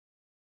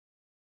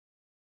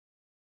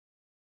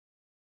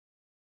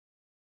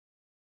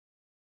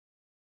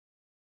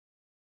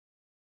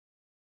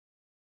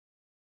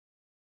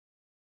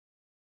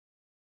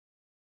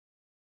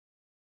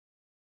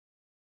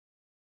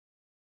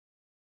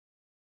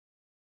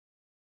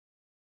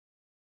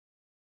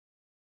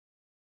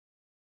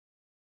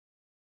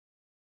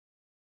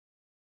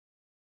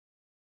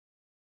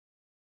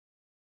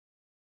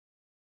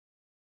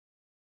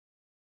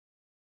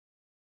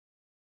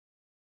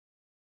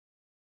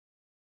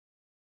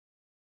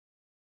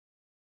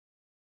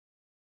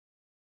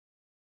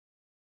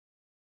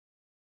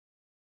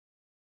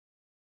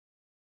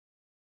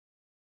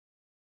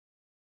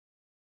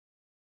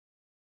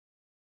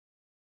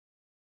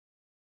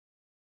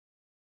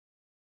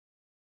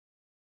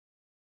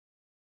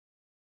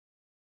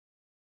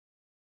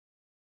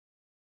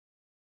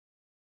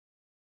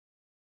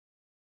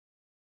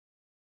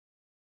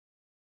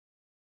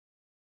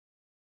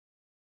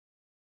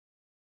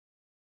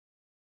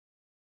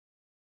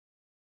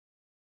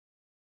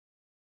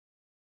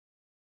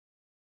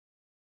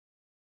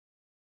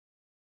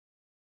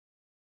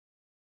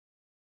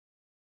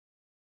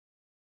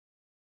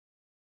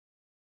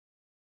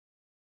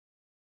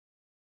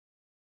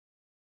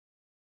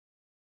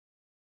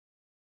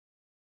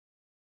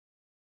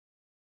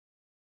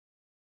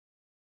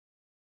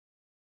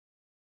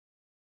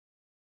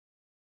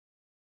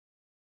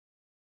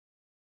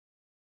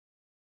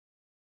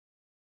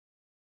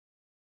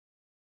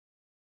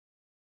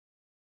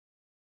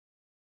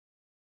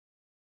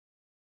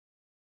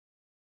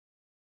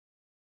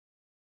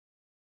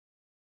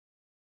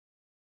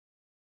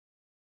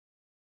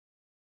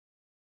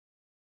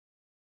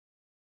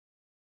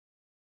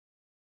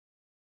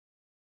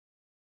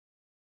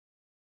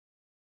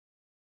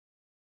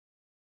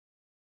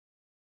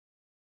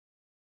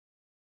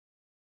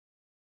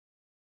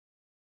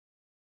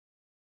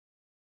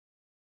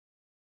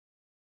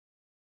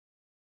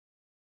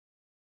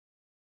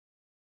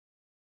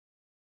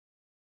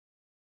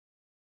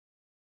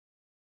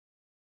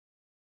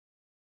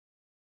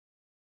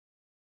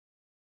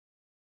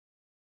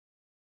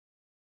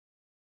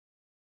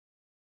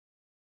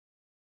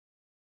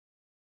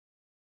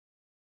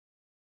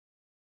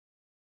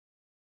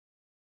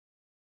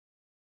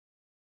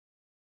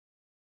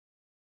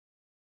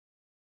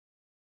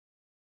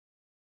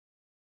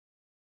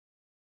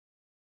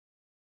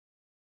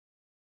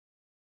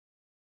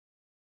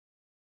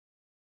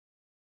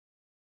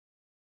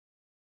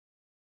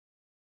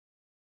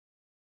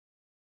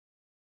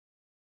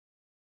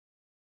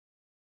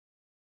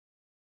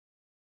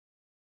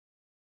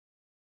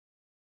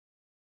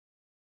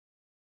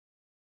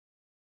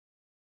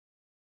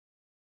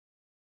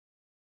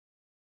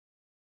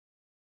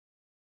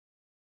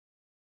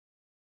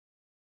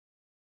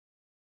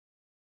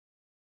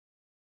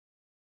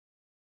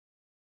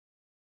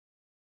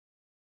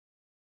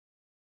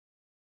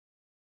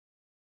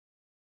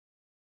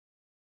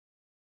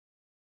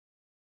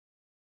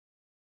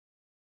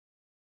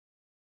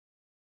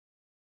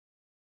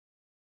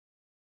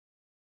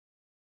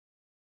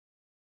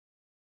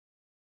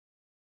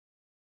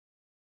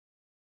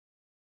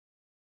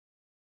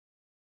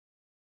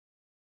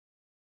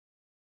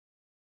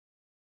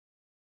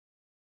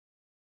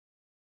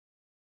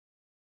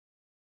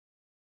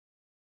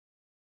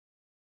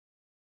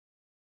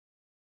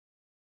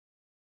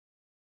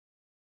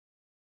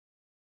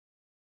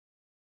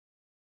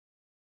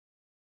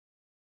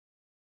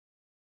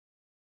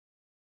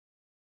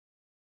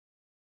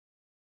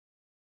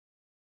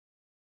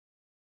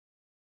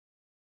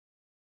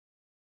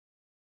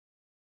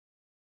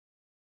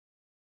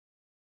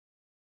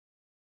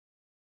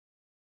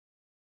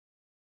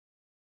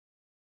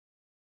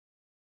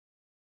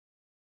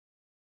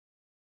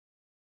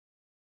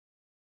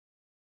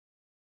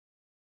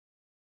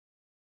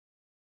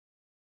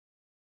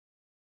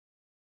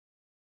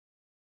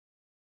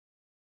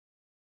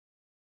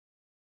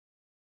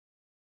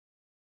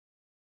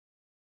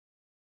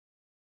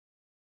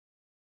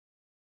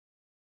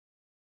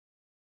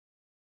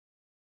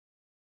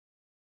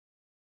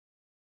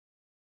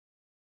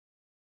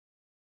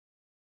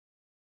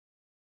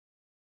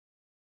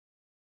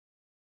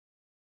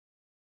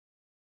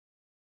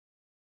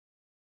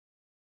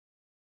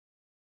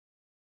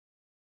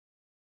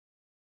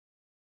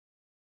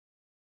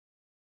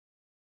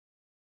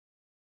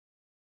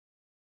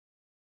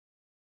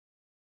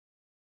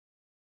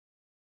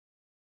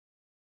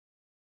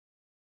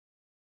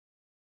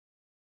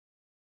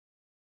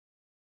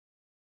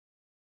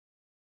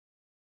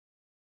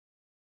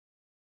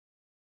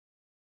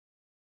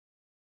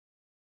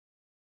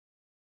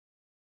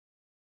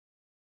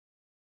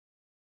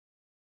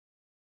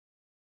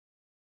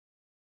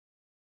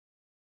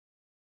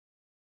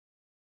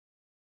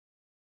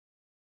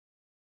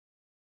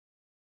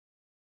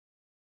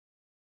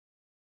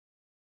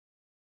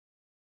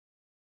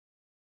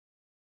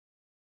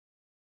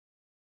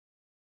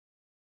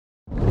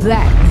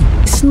Black,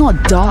 it's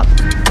not dark,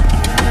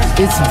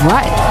 it's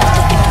bright.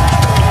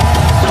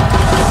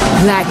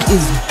 Black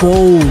is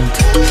bold.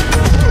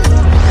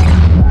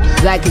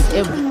 Black is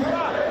everything.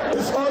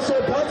 It's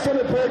also back for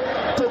the break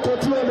to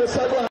continue in the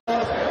second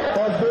half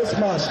of this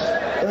match.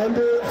 And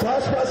the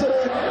vice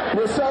president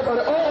will serve on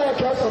all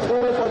caps of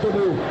order for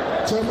today.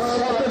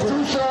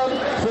 Substitution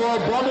for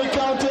Bomi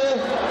County.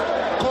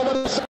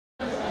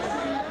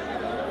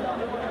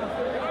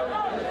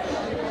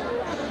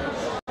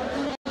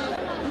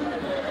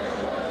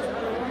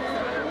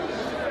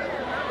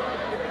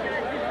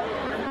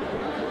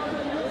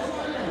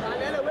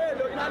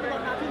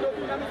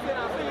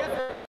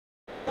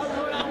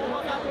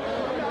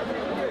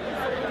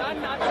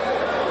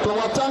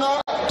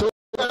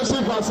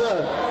 The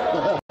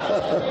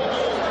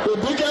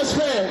biggest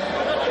fan.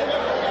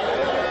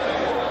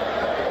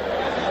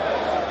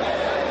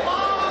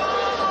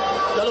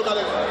 Look at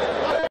it.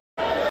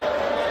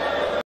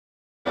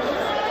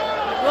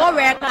 No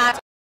red card.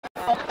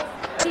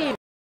 Teams.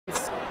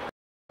 So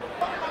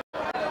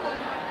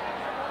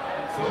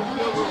we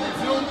will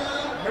resume.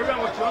 Miriam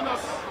will join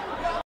us.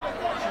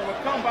 She will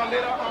come back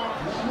later on.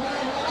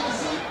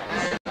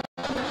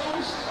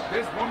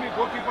 This Bomi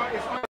goalkeeper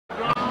is on the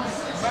ground.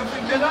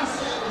 Murphy Miller.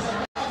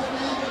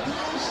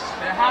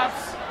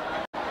 Perhaps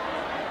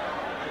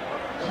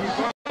it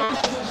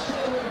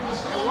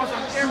was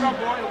an error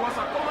ball, it was a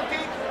corner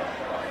kick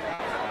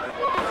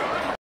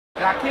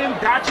that came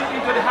dashing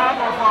into the half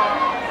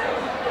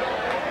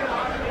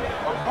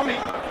of Bomi,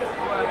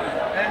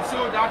 and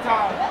so that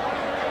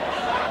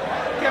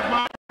kept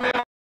my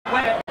player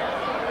away,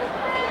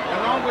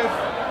 along with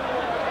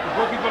the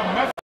goalkeeper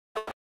Murphy.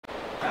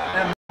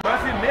 And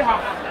Murphy may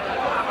have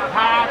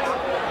had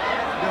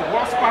the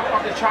worst part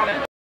of the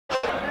challenge.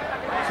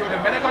 So the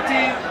medical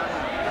team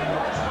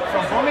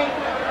from Bomi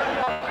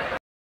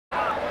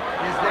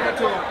is there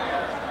to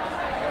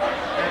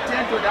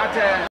attend to that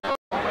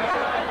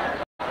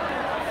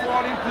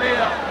falling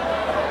player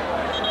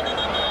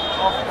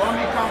of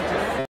Bomi County,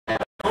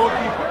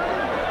 goalkeeper.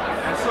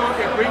 And so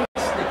it brings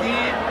the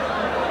game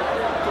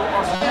to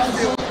us.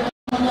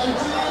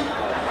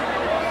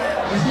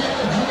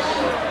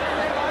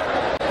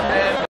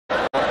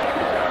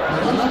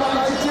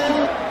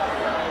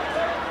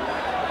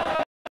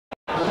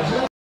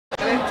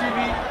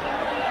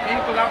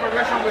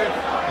 Collaboration with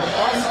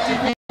Box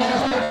TV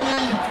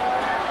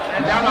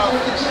and that of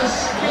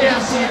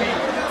KMTV.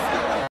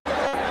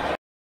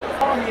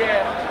 All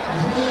here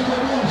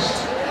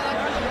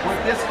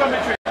with this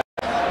commentary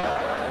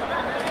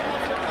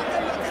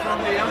from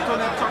the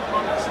Antoinette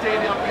Tuckman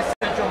Stadium in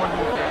Central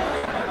Monrovia.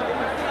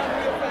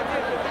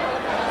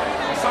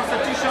 The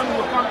substitution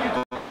will come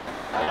into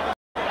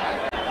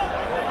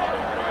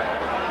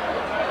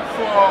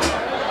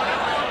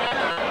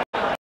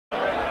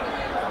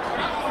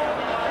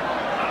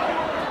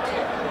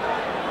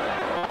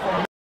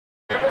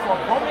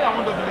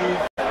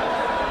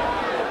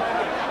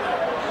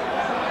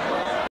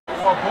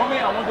for Bomi,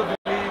 I want to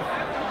believe.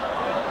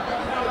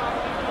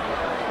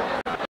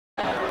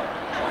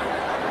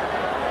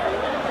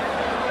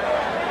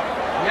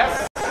 Yes.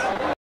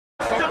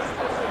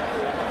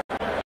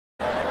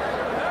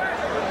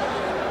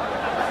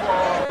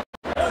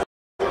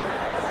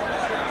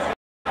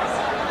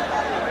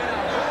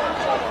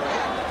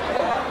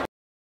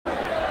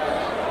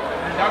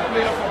 And that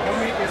player for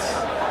Bomi is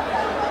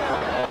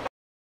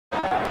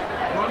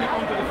running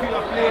onto the field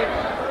of play.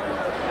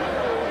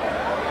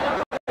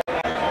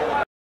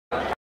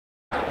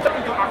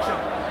 Into action.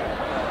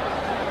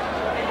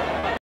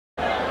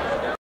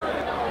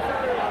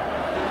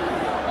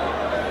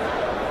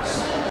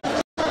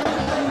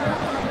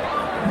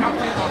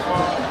 Captain of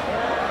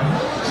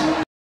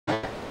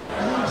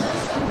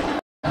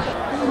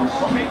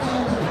Bomi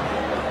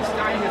is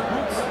tying his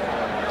boots.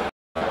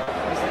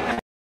 He's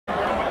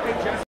number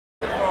 8 jersey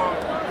for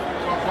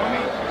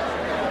Bomi.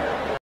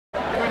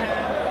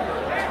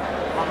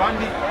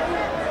 Bandi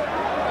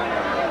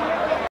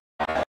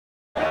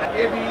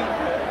AB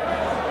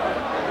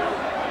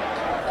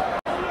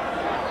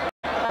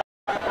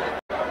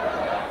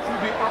should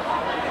be up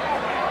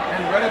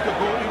and ready to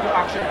go into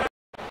action.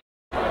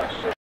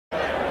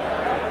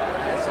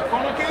 It's a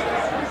corner kick.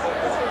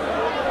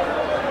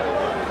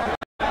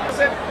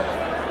 Set,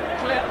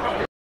 clear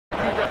up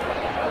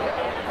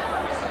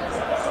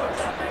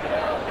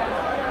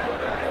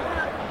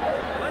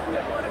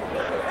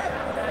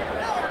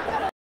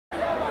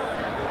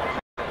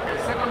the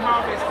second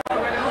half is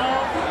already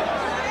on.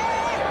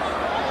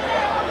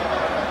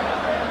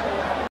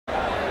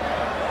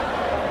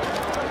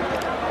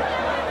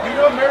 You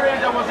know, Mary,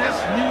 there was this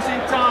news in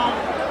town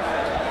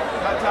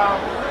that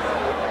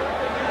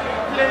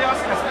players,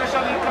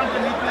 especially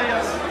company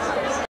players,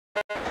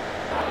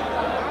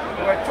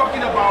 were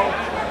talking about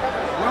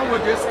when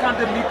would this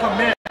company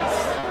commence,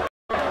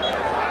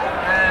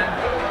 and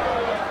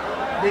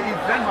the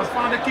event has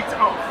finally kicked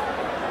off.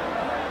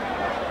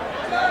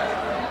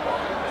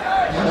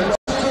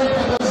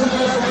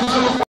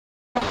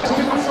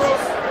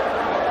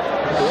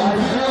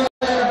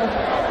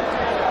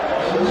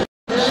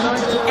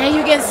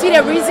 see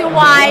the reason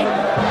why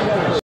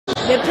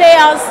the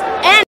players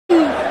and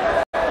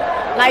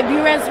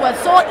Liberians were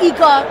so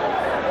eager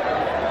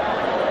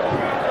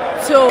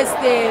to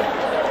the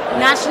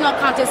National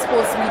County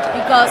Sports Meet,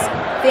 because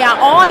they are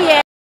all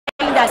here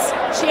that's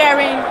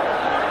cheering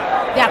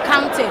their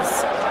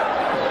counties.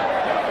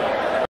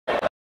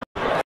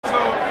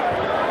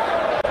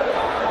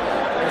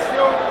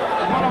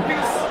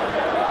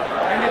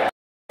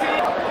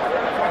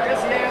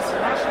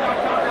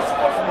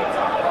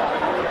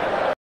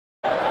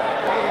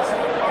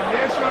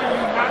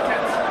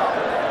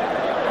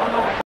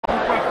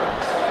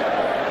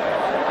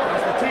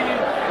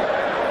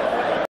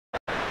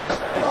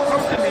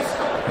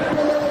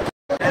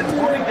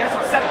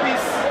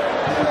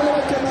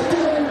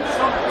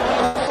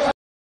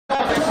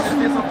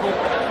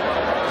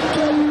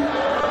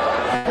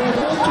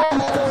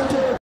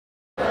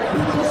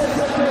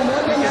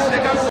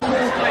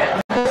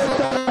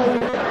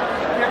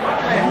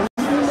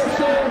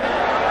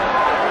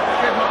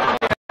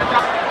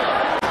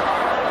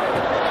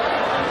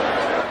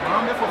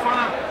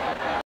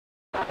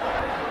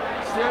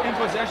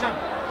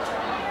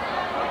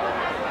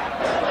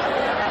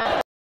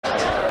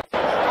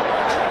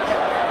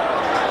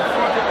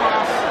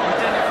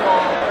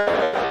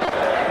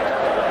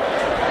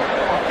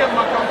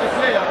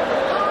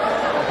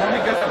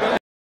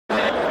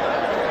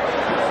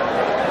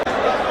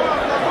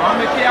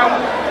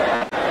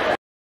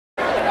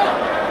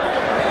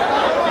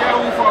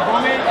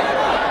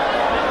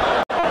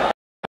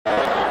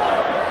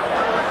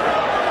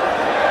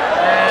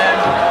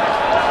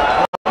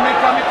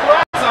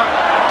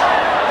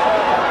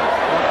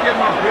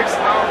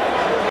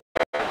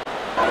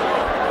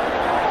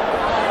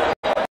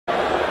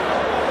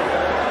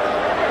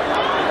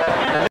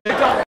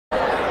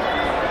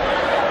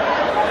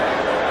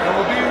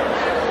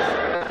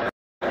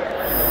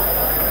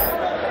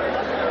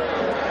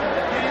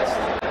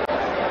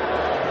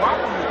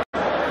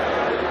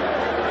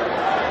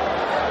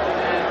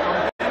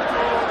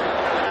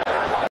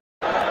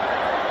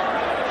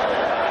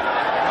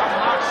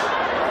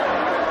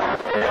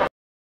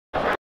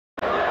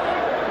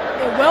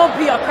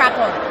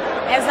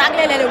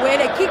 Exactly like the way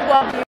they kick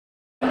ball, it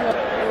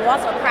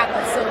was a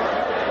cracker. So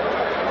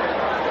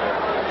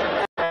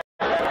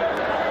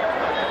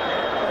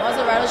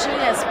Montserado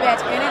shouldn't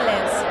expect any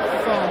less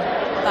from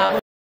Gbapolu.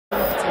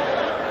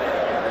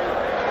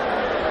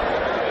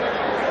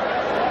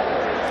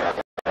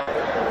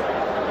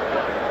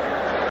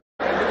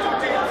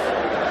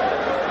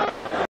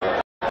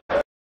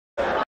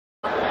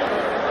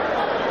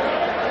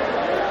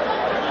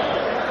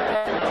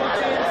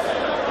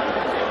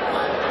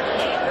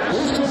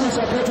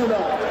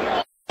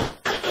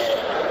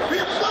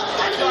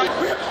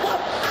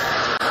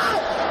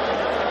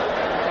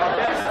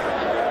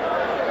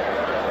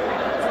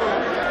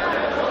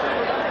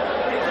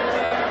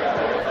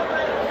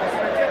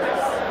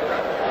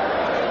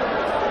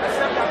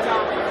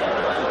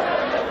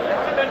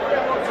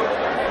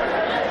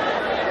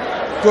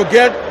 To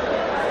get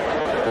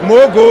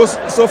more goals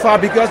so far,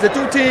 because the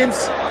two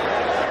teams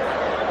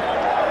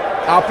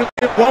are playing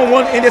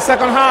 1-1 in the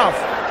second half.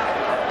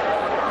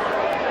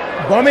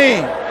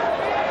 Bomi,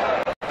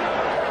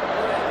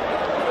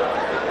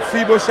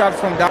 feeble shot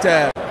from that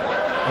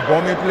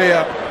Bomi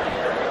player,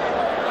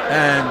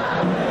 and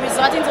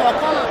resulting to a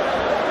corner.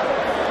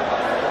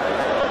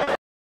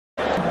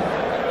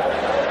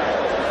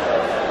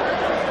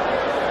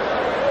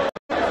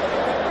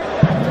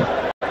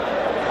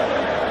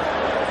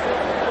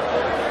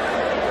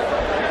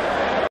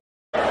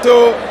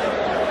 So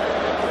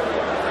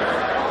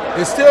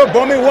it's still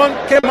Bomi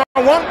 1, came out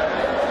 1.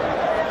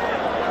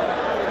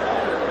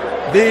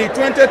 The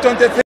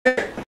 2023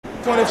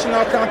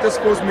 National County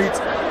Sports Meet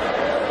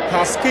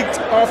has kicked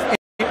off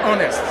in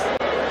earnest.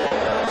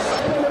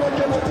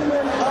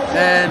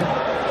 And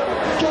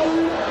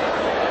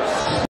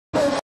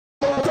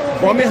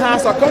Bomi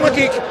has a corner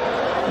kick.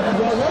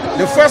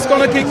 The first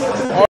corner kick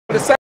of the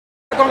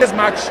second this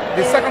match,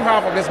 the second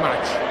half of this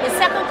match. The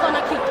second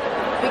corner kick,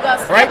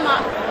 because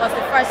Emma was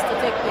the first to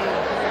take the.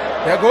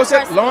 There goes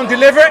it, long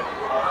delivery.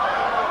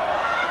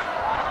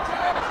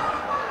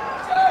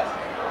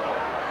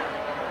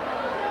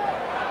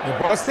 The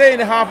ball stay in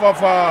the half of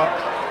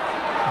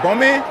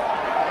Bomi,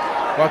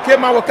 but Cape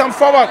Mount will come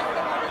forward.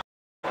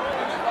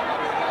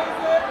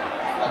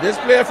 This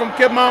player from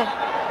Cape Mount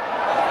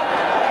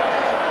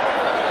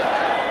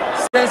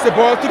sends the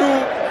ball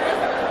through.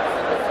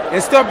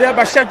 It's stopped there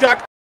by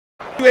Shadrach.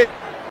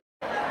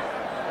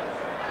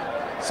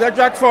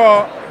 Shadrach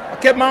for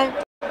Cape Mount.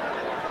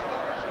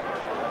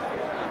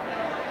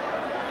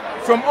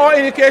 From all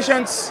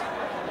indications,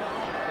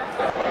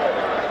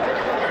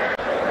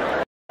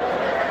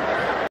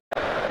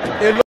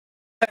 it looks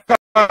like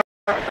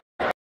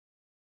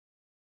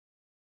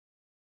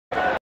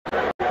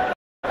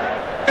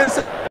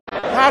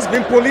has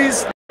been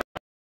policed.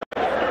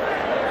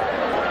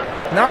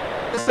 Now,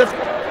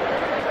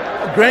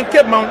 Grand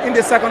Cape Mount in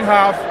the second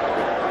half.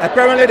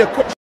 Apparently, the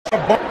coach of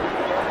Bomi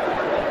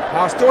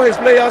has told his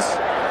players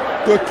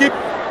to keep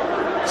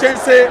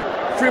Chensey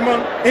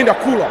Freeman in the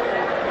cooler.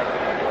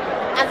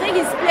 I think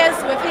he's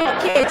placed within a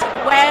cage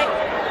where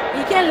he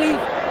can leave.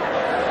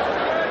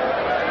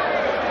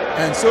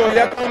 And so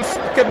here comes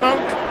Kidman.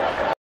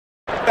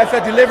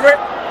 Perfect delivery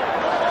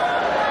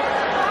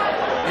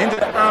into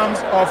the arms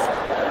of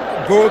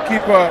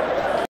goalkeeper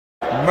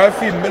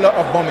Murphy Miller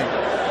of Bomi.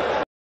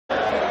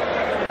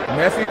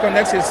 Murphy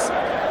connects his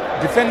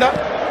defender,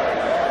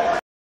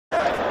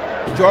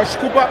 George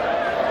Cooper.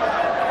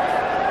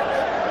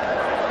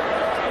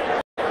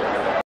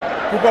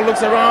 Cooper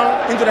looks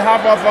around into the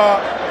half of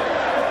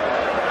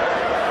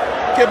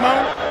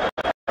Kidman.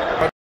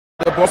 But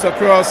the ball's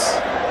across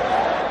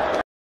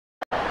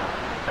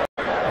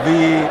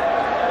the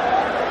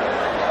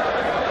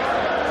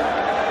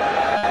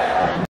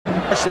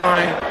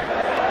line.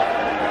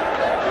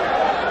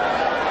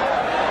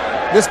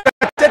 The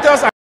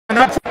spectators are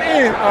not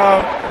in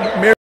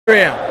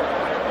Miriam.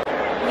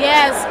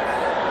 Yes,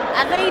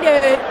 I think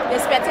the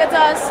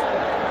spectators,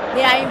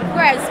 they are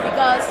impressed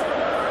because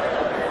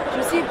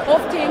you see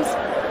both teams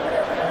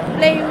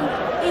playing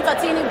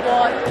entertaining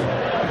ball,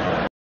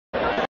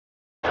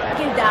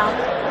 looking down,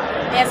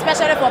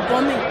 especially for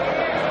Bomi.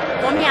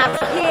 Bomi has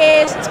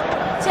caged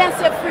Chance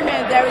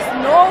Freeman. There is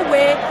no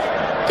way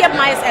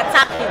Kidman is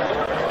attacking.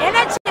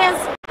 Any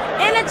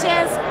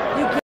chance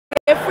you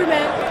give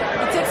Freeman,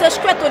 he takes it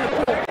straight to the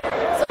pool.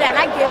 So they're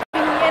not giving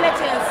any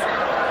chance.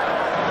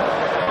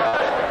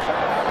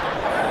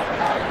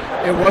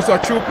 It was a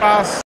true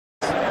pass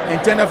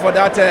intended for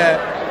that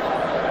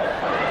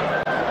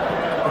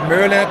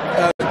Maryland,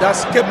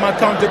 that's Kidman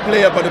counter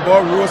player, but the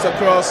ball rolls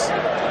across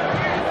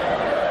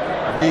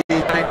the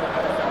line.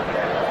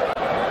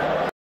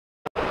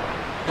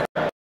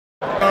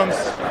 Comes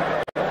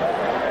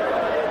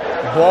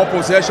ball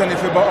possession in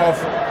favor of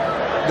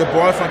the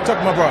boy from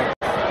Tokmabra.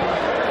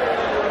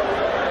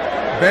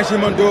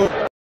 Benjamin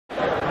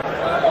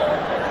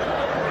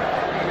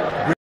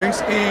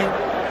brings in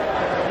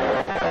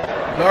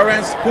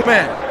Lawrence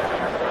Pullman.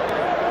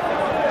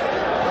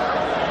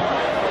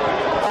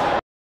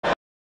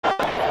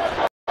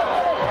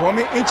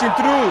 Bomi inching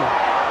through.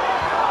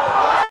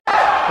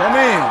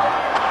 Bomi.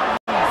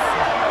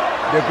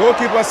 The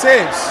goalkeeper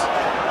saves.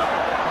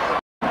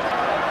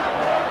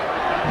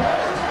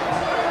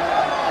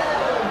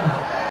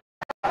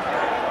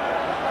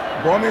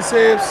 Bomi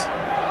saves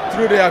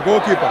through their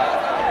goalkeeper.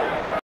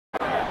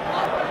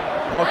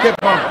 Okay,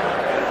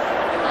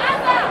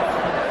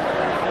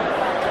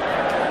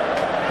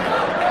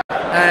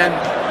 and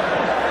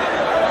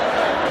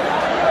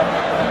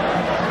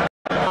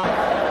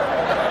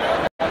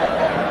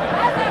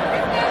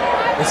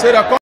is it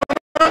a corner?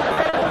 I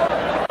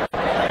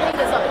think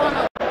it's a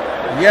corner.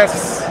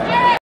 Yes.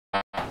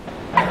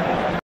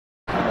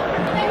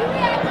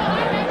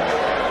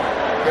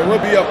 It will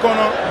be a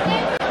corner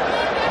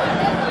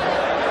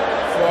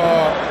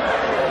for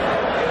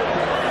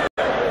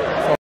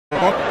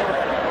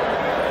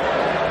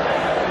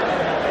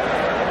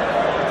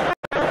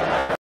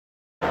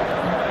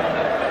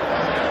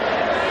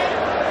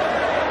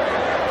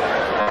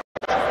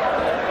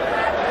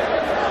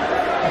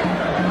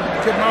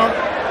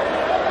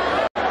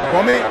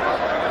Bomi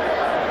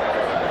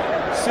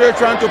still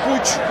trying to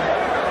push.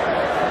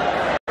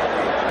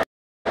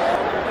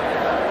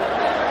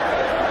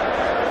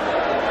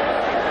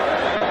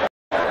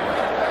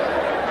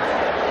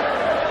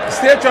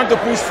 Still trying to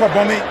push for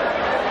Bomi.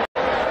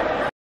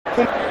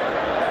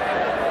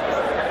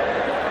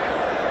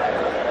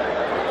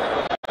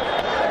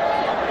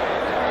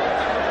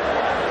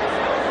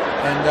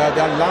 And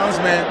the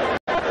landsman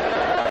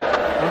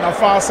on the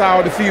far side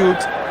of the field.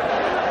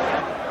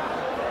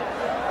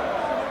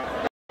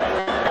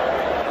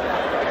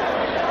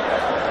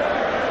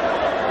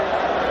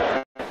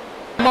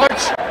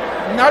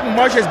 Not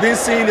much has been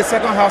seen in the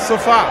second half so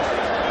far.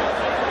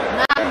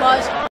 Not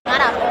much,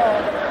 not at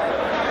all.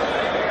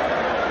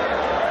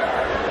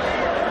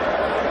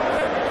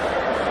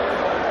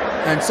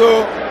 And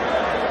so,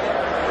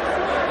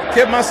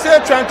 Kidman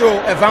still trying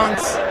to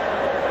advance,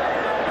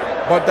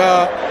 but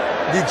the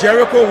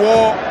Jericho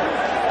wall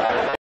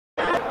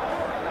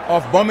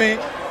of Bomi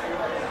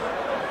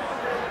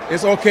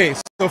is okay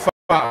so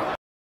far.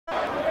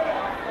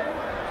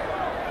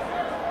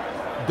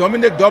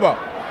 Dominic Doba.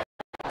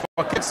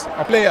 For kicks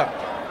a player,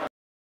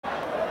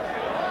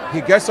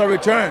 he gets a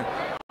return.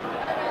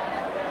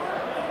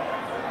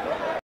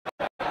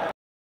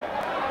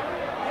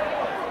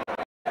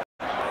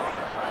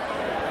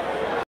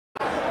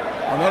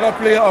 Another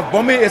player of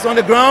Bomi is on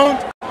the ground.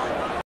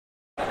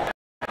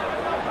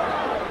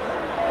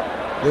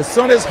 The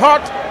sun is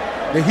hot,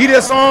 the heat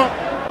is on.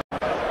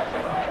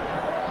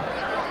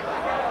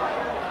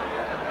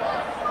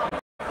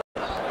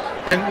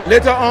 And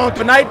later on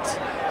tonight,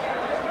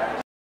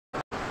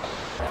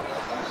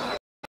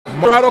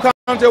 Montserado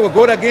County will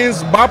go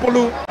against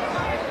Gbapolu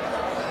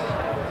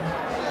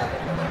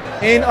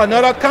in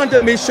another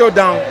county meet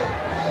showdown.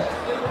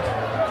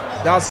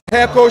 That's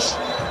head coach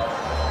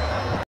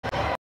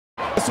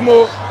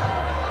Smo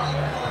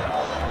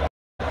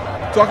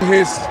talking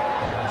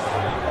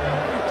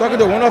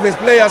to one of his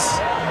players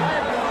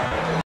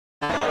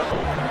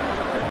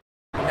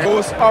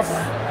goes off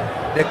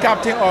the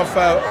captain of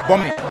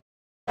Bomi.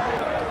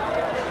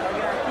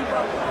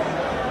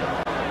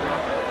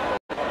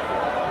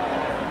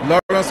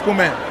 Lawrence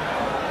Kuman.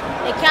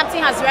 The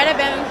captain has already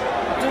been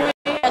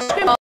doing a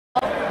stream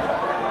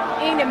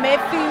in the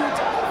midfield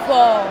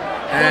for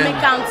Bomi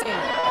County.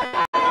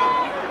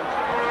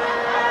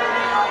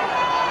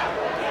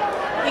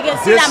 You can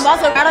see that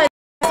Montserado is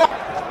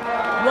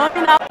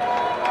warming up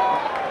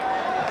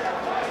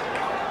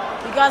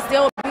because they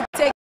will be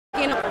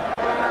taking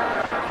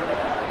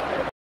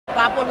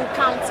Gbapolu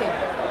County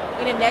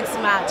in the next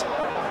match.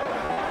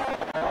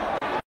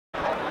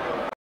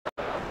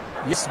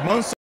 Yes,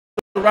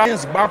 Montserado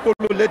is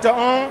Gbapolu later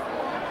on,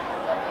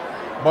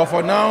 but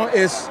for now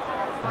it's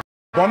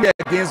Bomi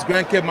against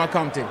Grand Cape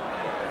County.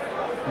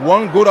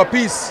 1 goal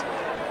apiece,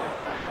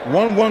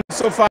 1-1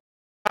 so far,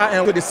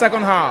 and with the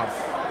second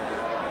half.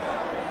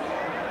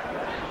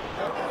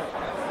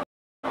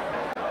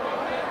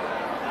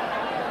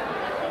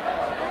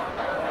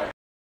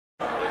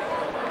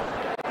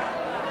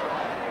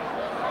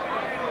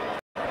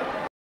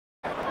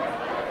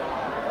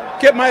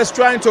 Cape Man is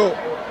trying to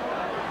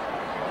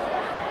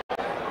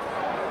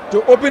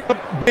open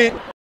up big,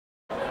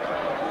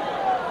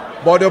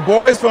 but the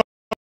boys from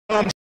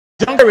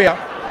Liberia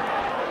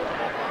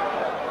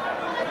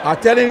are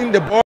telling the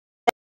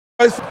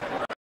boys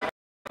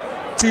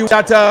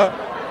that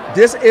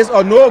this is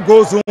a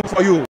no-go zone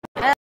for you.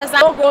 It's a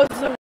no-go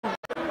zone.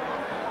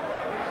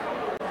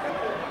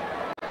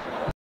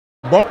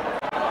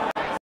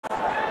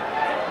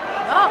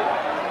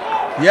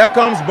 Here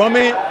comes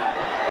Bomi.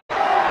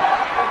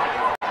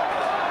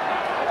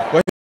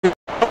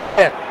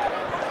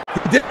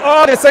 He did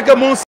all the second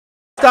move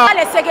start. All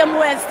the second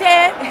move and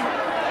stay.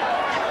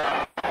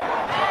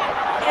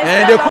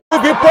 And they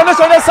could be punished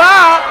on the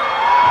side.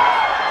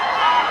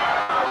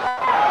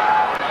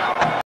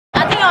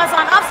 I think it was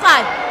on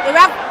offside.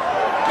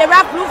 The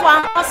ref blew for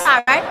an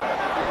offside, right?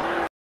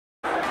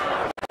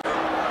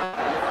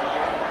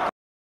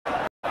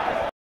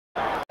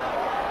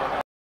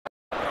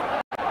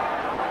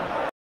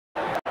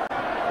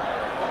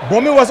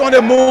 Bomi was on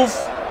the move.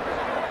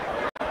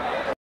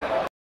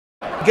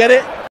 Get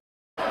it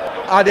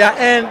at their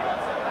end.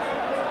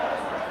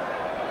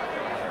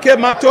 Cape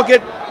Man took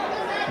it,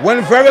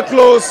 went very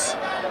close.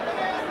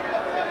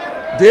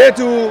 They had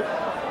to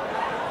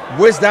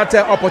waste that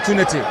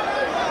opportunity.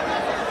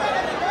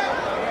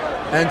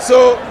 And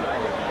so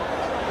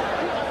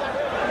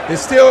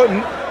it's still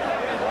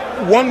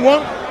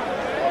 1-1.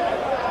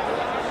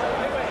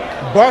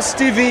 Boss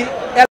TV,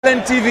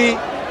 LNTV,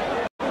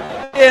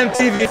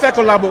 ANTV,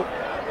 Fekolabo.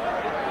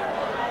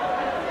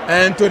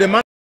 And to the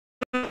man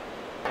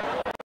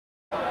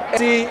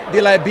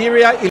the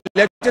Liberia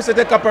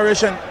Electricity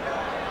Corporation,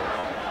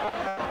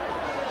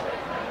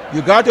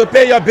 you got to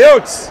pay your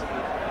bills,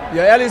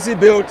 your LEC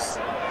bills.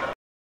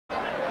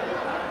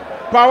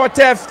 Power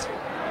theft,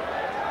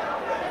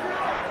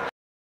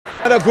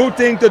 not a good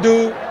thing to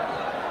do.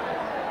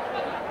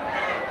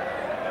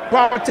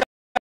 Power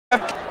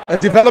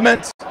theft,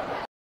 development.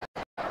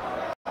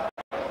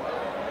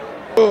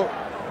 So,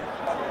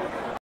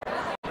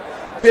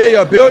 pay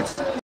your bills,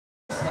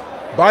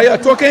 buy your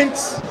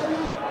tokens,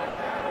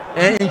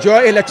 and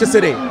enjoy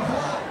electricity.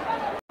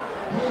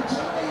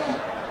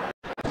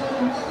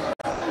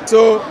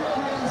 So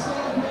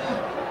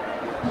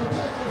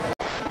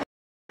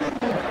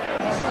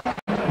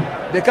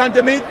the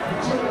counter meet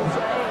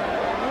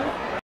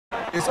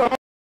is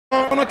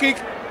on a kick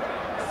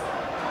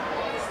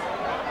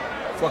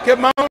for Cape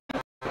Man.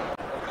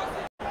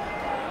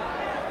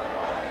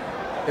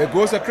 It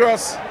goes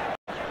across,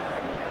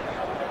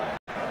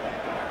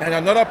 and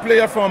another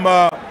player from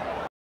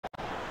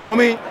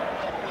Bomi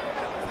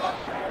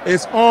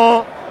is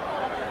on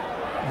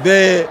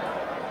the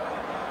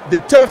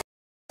turf,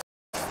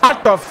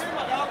 part of,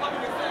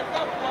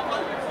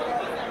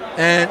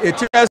 and it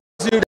tells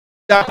you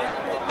that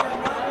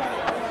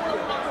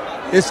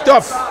it's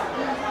tough.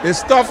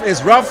 It's tough,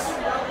 it's rough,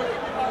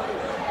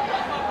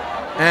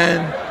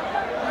 and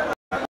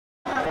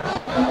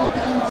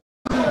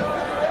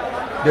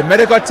the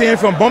medical team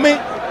from Bomi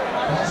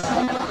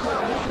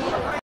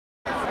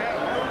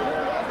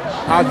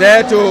are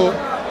there to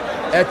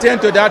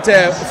attend to that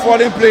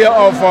fallen player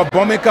of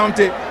Bomi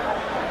County.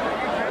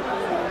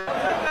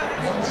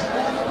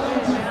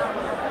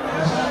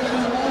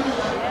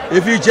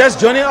 If you're just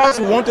joining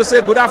us, we want to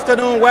say good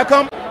afternoon,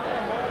 welcome.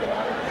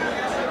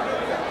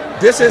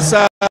 This is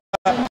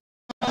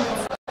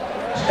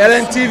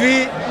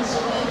LNTV,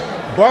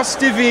 Boss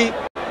TV,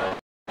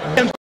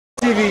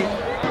 MTV,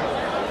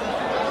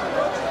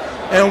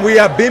 and we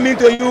are beaming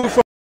to you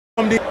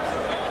from the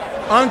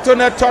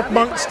Antoinette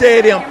Totman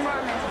Stadium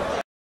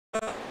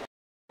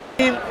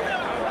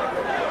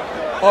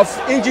of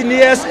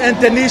engineers and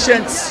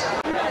technicians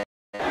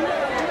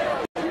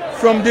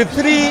from the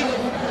 3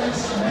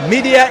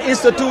 media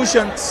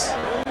institutions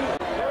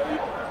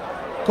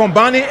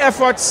combining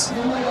efforts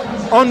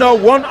under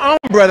one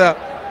umbrella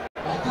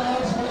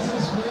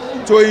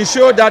to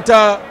ensure that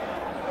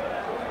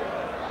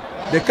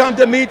the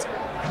counter meet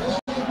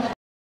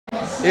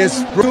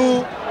is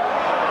too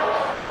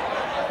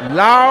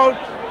loud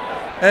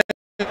and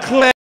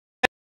clear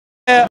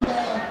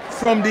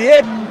from the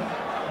 8.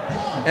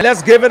 And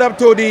let's give it up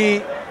to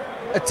the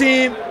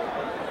team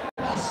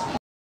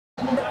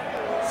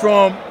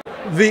from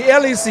the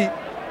LEC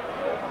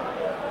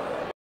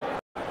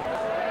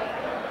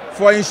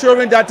for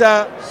ensuring that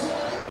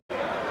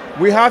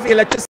we have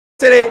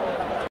electricity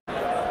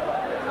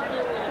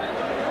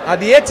at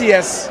the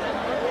ATS,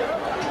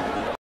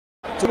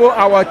 to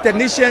our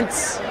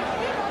technicians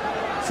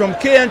from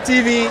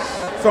KNTV,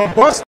 from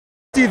Boss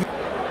TV,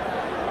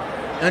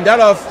 and that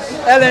of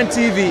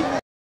LNTV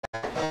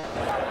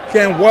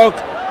can work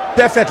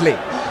perfectly.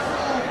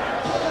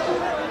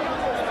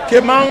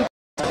 Cape Mount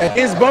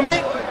against Bomi.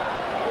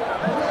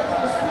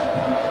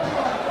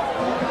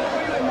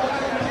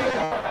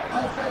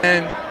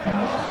 And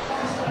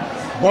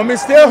Bomi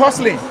still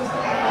hustling.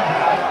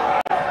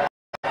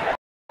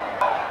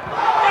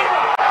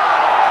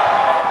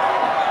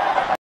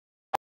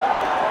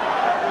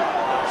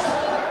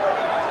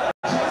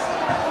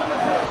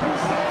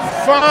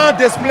 Fine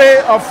display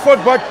of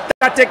football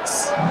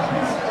tactics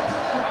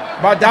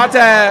by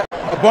that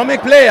Bomi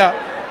player.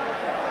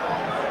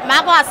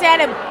 Marco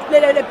said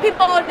the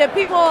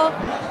people,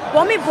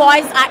 Bomi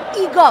boys are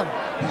eager.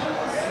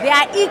 They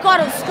are eager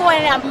to score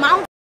and they are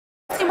mounting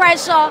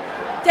pressure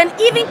than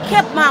even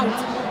Cape Mount.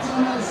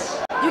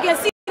 You can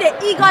see the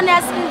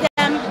eagerness in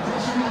them.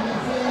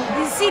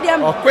 You see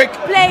them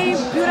playing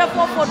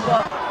beautiful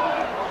football.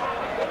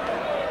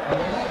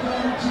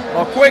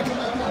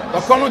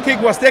 A corner kick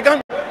was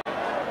taken,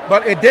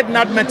 but it did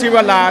not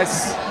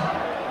materialize.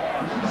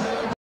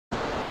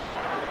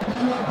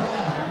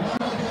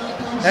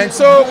 And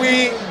so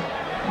we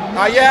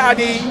are here at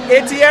the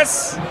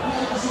ATS.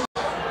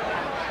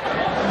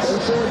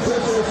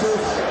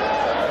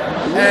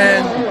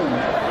 And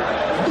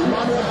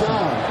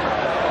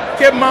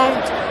Cape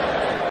Mount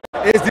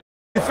is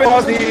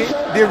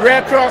the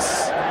Red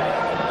Cross.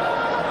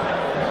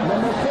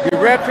 The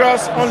Red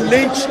Cross on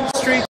Lynch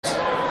Street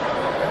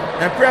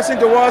and pressing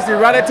towards the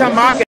Radita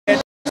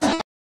Market.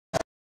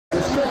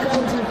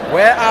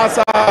 Whereas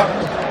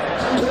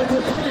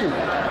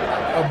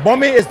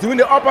Bomi is doing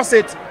the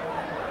opposite,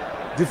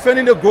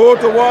 defending the goal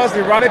towards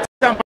the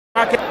Radita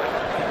Market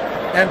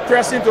and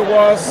pressing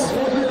towards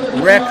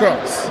Red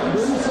Cross.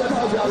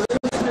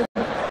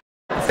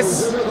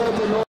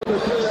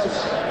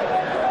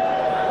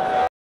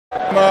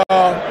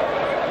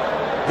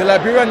 The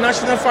Liberia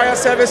National Fire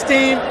Service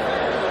team,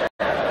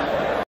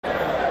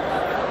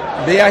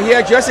 they are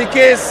here just in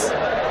case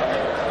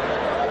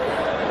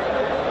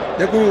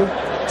they could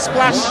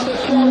splash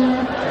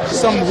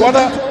some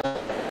water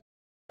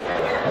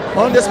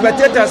on the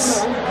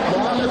spectators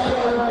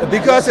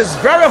because it's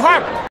very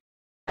hot.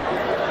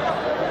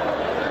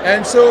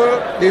 And so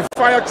the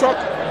fire truck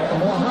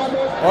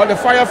or the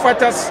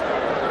firefighters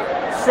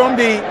from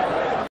the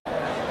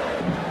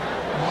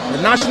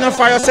National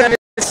Fire Service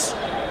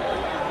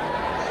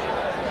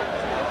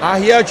are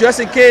here just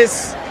in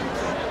case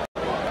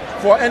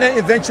for any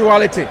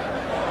eventuality.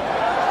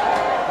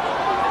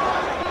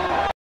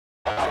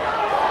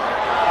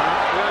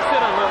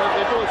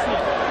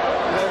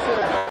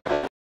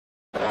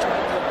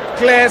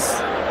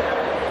 Class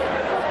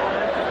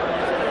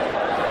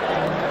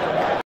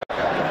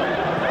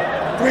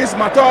Prince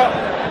Mator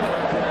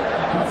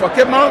for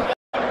Cape Mount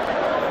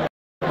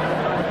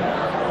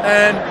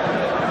and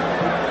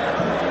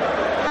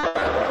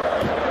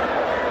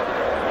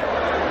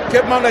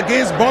Cape Mount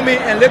against Bomi,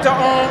 and later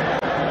on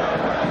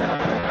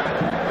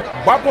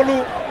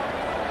Gbapolu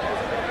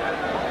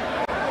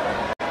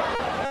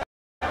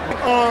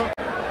on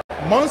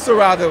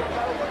Montserado.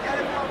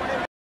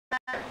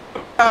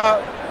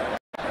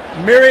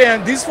 Mary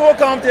and these 4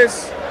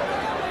 counties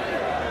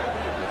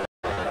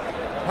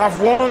have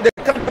won the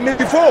company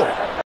before.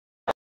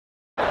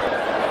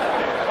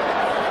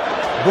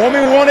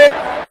 Bomi won it,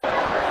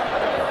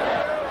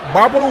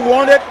 Gbapolu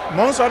won it,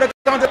 Montserado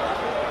County,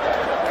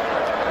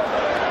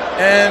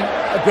 and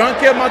Grand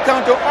Cape Mount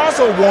County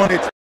also won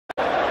it.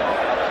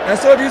 And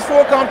so these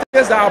 4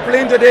 counties that are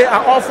playing today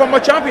are all former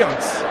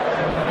champions.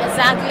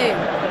 Exactly.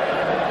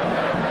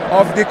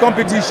 Of the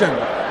competition.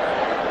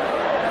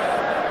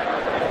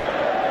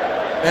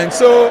 And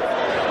so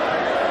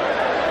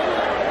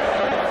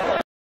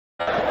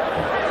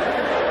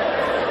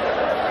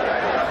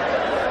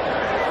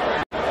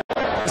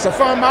it's a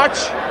fun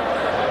match.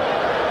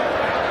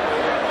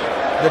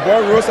 The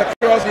ball rolls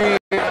across the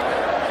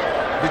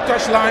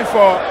touchline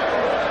for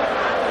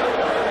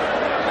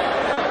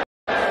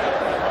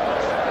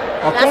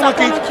a corner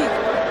kick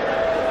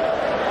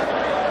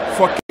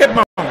for Cape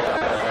Mount.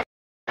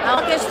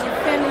 Alkesh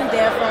defending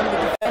there from the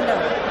defender.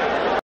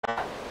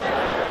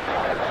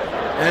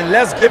 And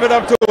let's give it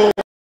up to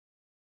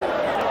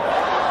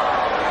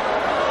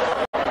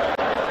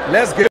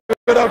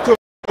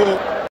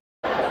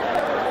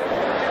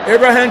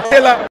Abraham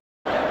Taylor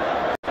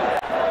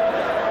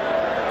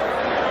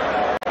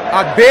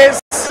at base.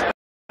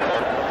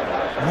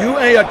 You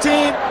and your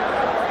team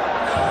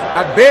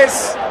at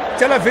base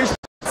television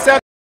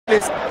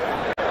service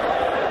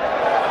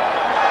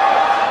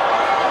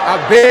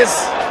at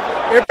base,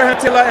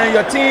 Abraham Taylor and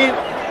your team.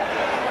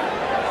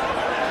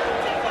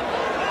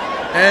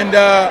 And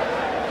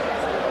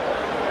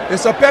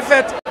it's a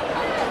perfect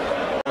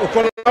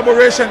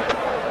collaboration.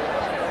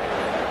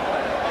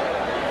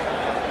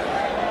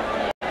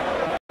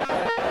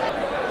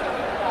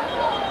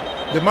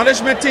 The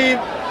management team,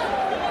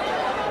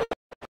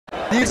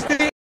 these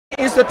three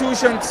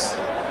institutions,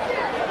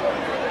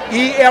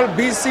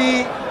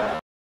 ELBC,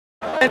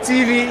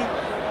 TV,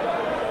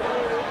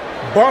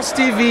 Boss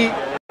TV,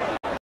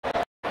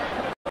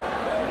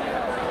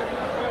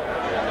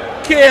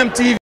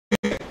 KMTV.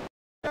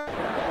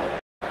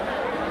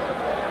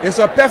 It's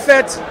a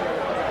perfect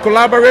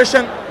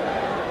collaboration,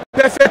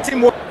 perfect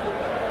teamwork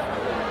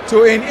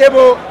to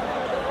enable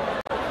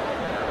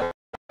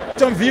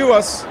some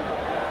viewers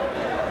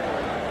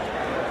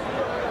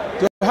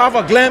to have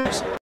a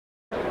glimpse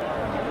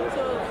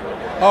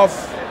of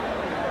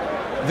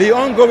the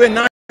ongoing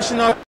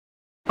national.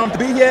 To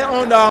be here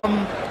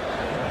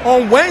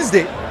on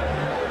Wednesday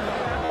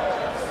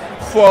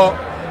for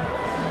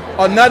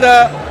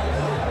another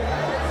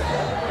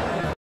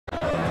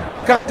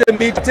captain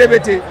meet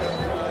activity,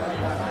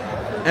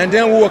 and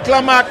then we will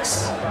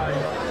climax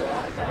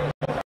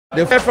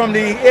the fair from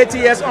the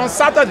ATS on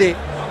Saturday,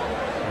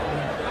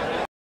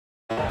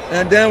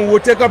 and then we'll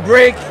take a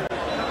break,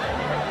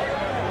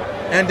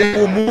 and then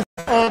we'll move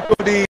on to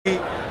the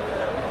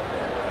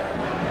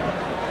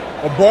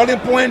Boiling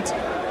Point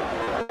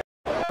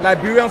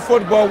Liberian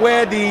football,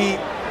 where the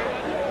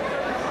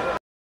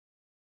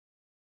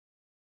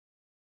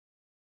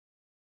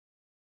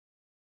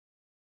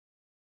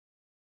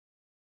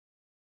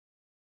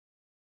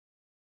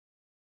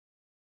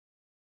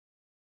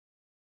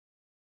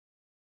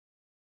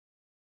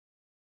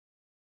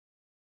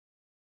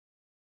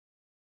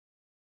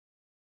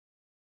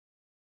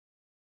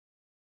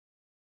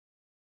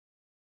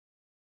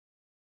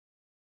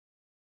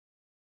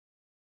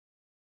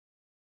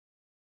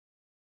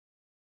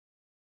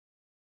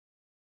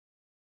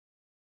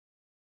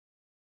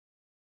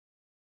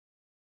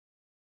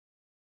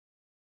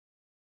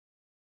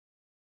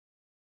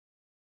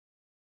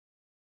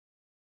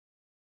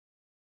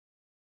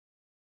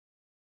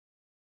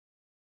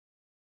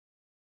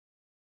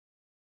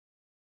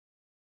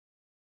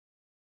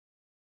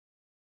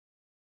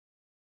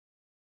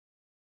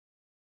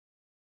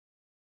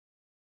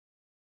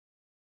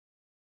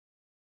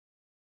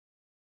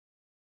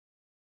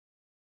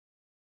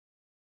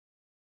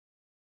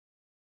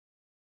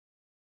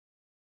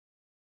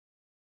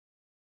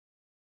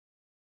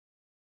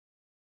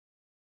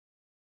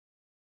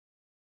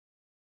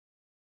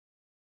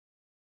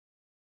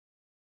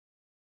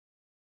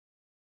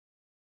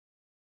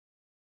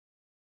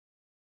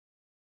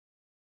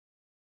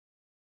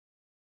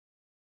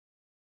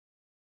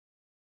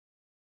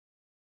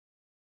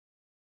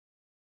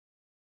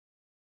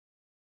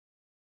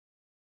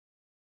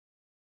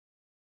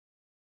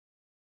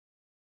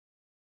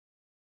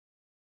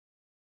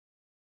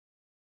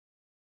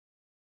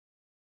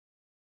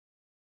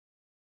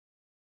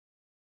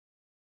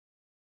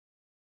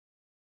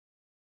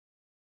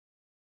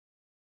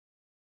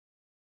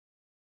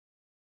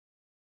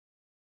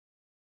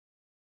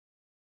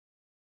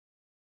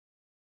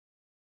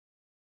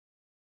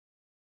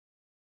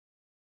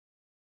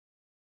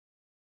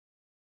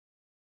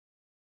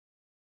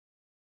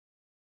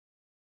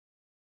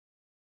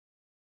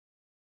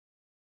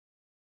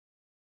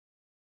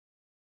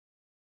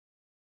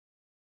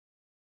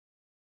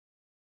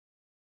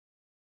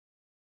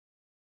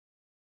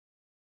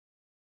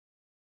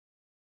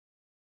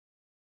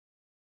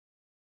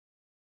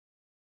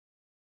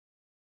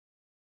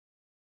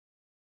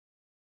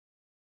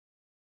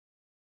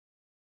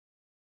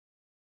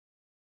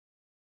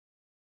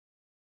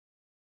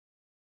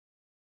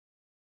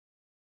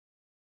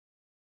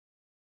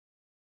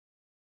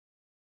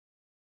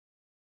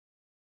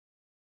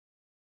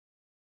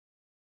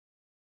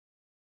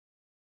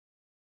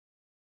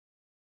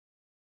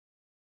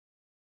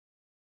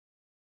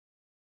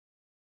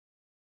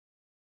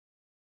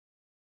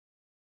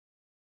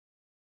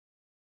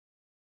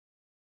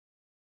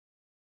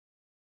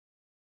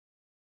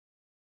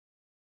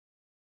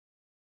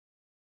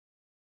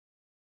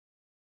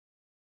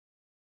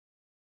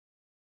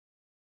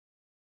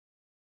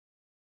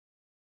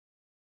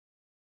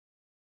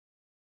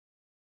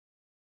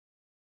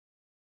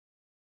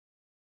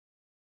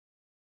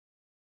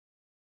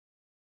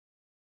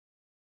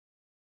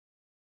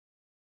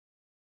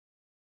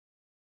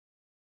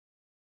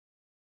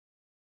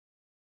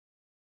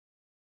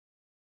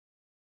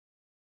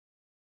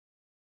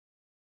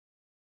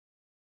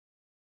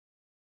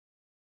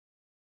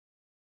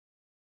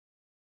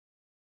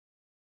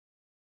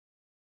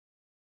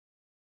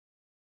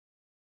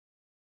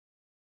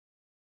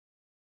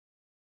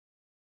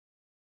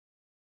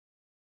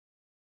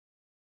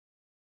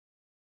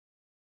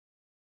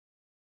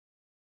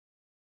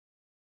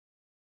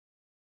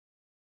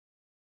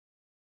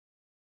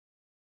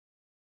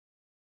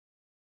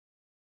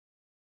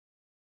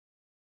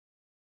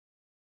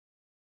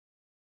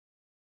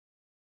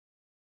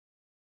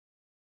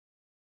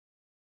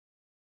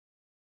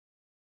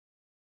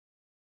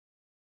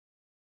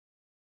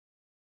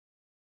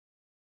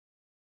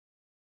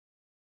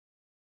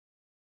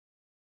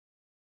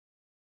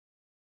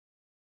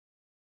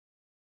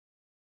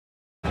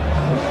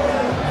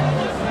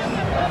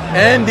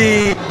and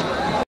the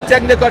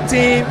technical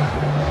team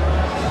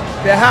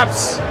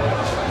perhaps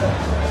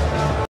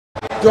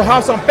to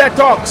have some pep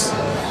talks.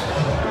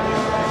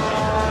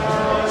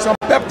 Some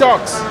pep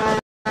talks.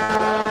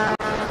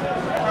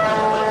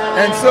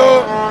 And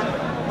so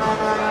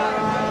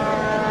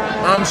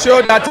I'm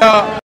sure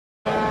that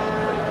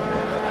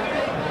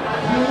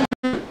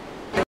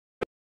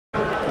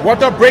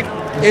water break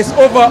is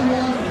over.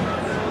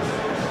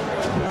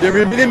 The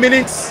remaining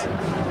minutes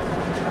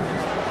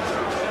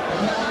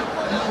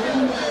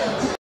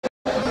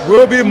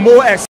will be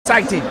more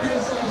exciting.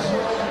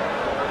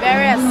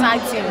 Very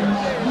exciting.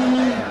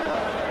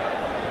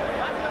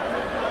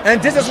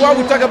 And this is why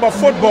we talk about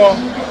football.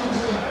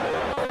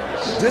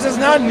 This is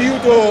not new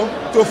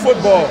to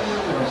football.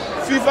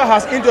 FIFA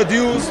has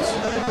introduced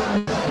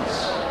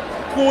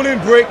cooling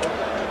break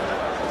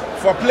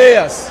for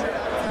players.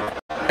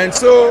 And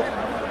so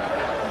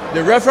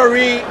the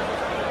referee,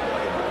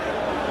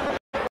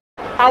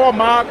 hour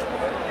mark,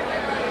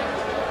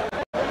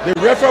 the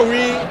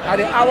referee at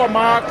the hour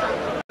mark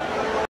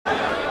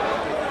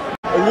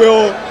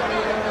will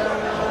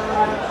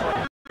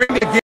bring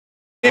the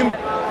game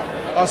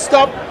a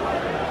stop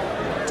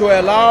to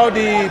allow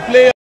the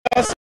players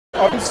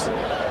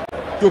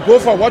to go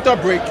for water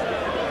break,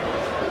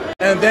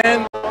 and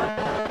then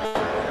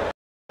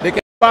they can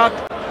back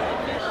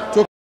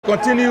to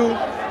continue.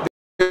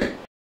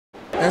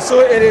 And so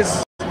it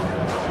is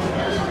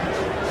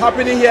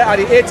happening here at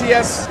the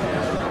ATS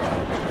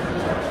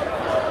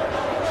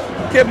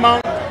Cape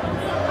Mount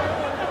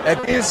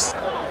against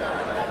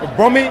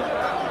Bomi,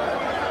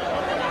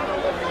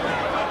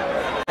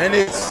 and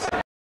it's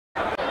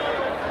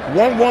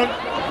 1-1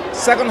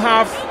 second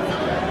half.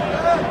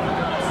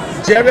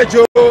 Jerry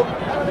Joe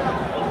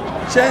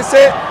Chance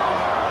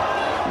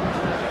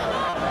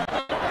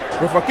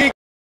with a kick.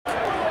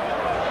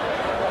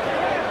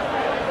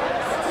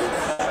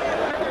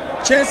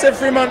 Chance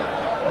Freeman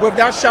with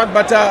that shot,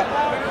 but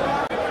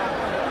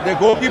the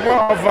goalkeeper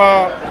of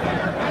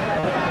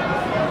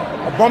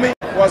Bomi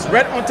was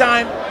right on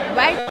time.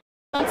 Right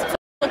on to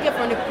take it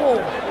from the pole.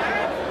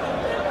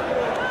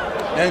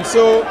 And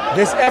so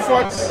his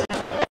efforts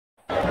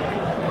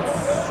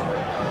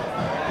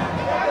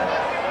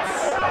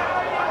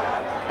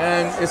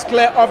and it's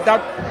clear off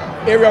that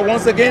area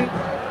once again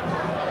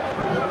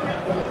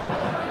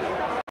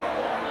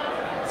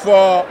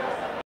for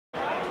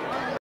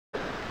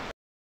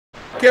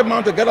Cape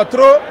Mount to get a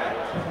throw.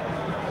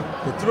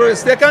 The throw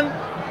is taken,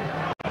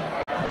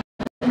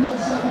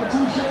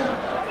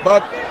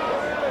 but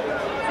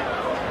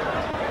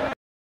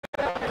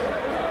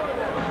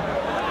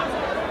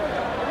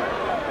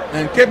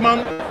and Cape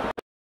Mount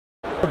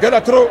to get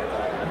a throw.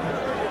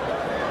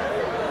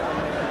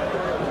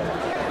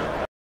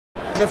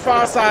 The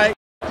far side,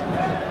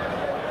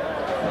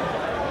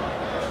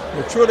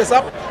 they throw this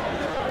up,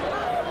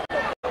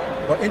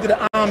 but into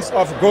the arms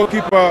of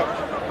goalkeeper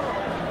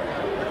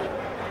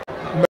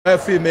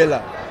Murphy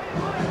Miller.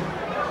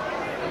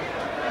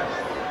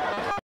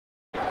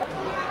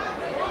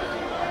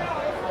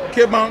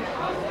 Cape Mount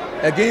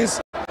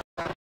against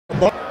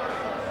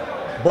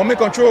Bomi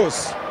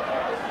controls.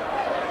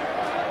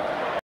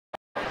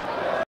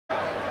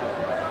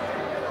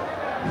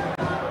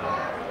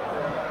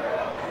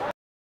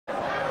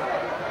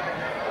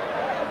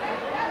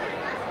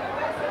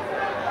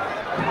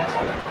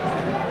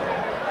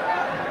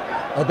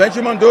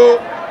 Benjamin Doe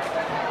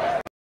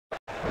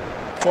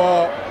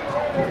for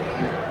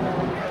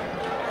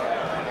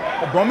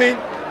Bomi.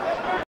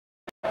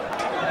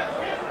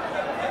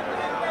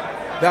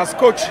 That's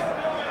coach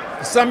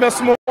Samuel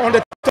Smoke on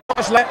the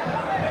touchline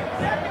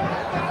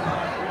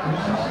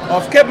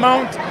of Cape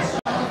Mount.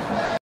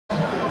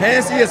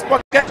 Hence he is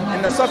pocket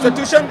in the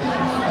substitution.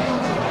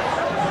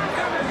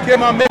 Cape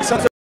Mount makes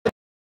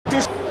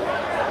substitution.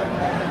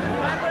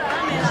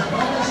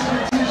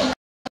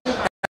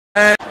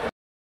 And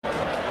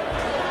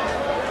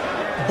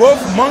both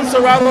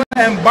Montserado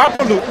and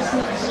Gbapolu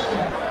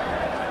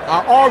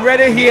are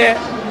already here.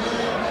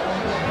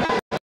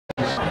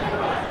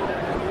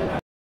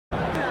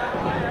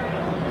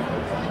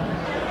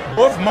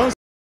 Both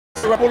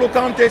Montserado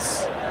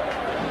counties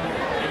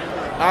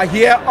are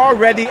here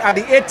already at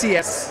the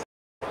ATS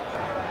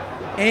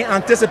in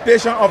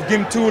anticipation of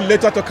Game 2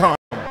 later to come.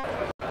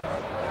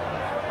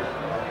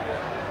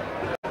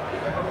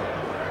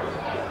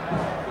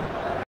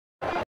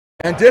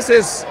 And this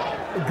is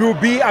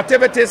Group B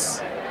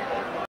activities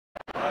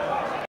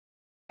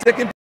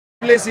taking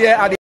place here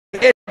at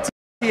the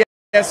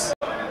ATS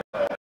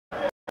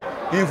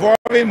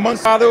involving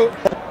Montserado.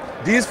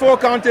 These four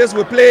counties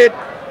will play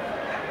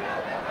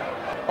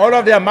all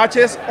of their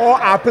matches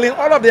or are playing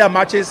all of their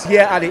matches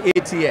here at the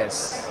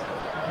ATS.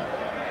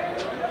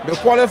 The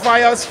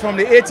qualifiers from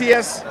the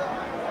ATS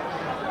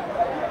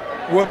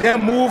will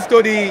then move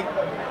to the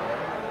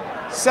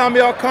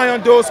Samuel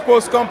Kanyando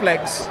Sports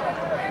Complex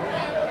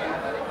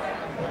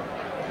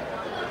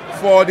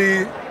for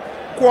the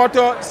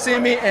quarter,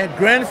 semi, and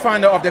grand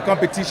final of the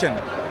competition.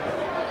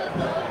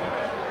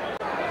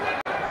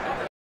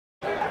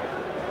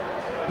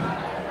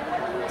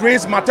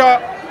 Prince Mata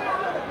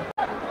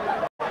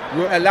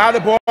will allow the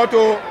ball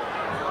to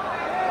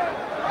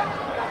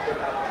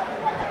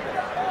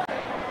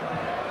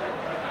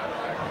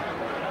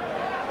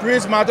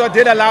Prince Matter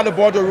did allow the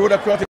ball to roll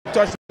across the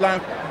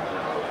touchline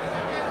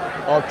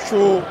or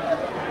through.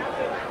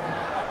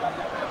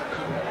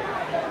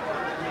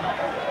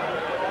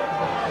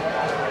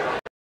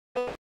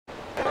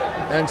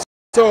 And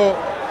so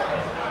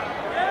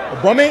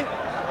Bomi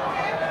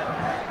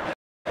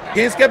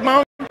against Cape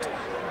Mount.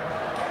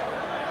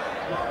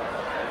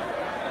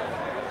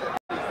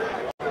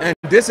 And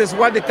this is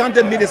what the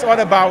county meet is all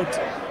about.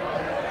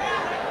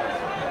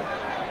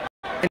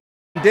 And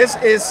this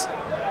is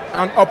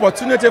an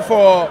opportunity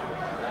for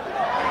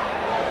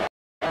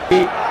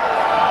the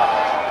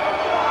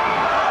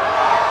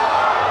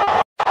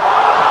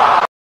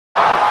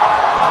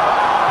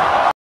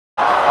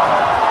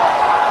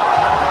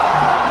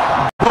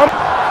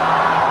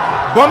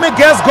Bomi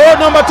gets goal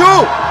number 2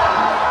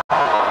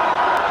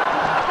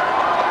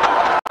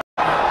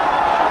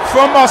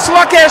 from a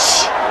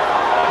sluggish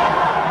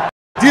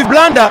deep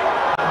blunder,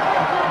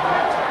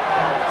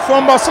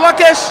 from a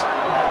sluggish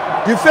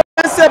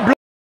defensive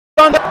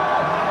blunder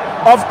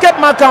of Cape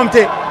Mount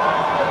County.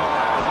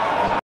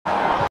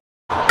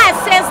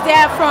 Assist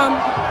there from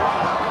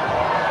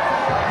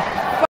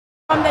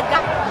the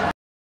guy.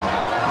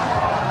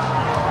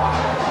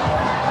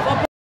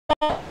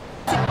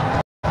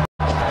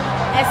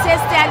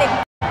 Assist there.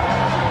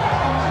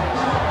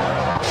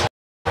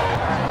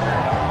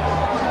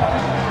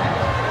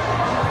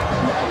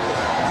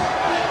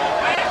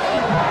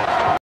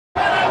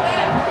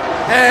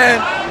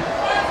 And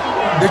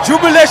the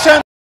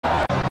jubilation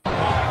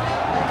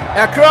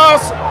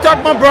across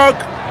Tottenham.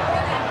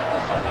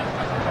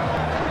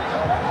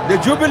 The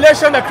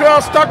jubilation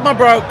across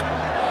Tottenham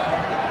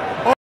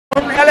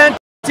on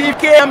LNT,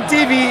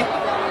 KMTV,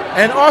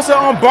 and also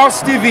on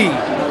Box TV.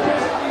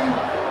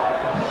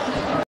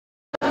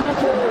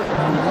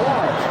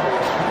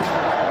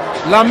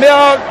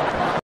 Lamel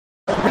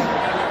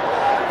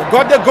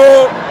got the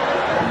goal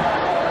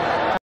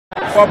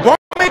for Bomi.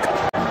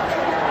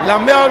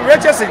 Lamel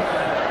Richardson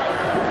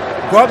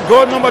got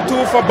goal number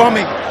 2 for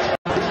Bomi.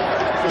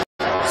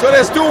 So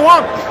there's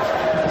 2-1.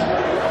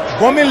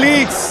 Bomi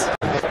leads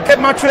Cape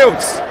Mount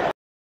Trails.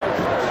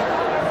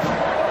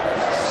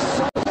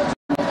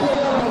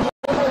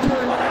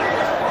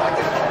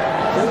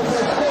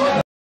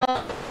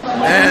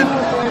 And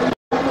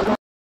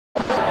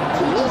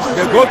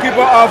the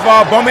goalkeeper of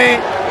Bomi,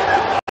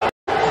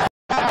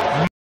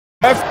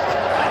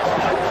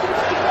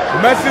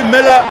 Murphy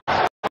Miller,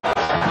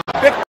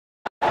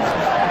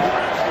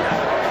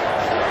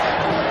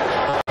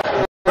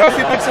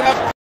 Murphy picks it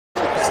up,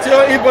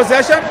 still in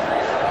possession.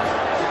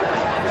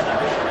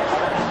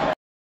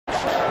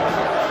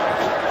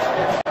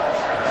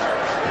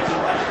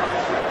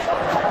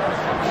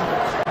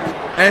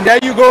 And there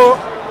you go.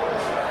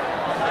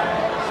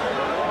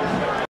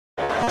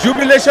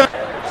 Jubilation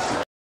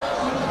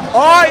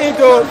all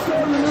into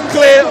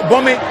Clay,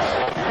 Bomi,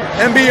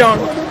 and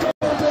beyond.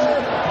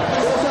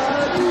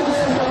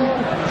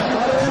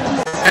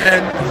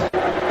 And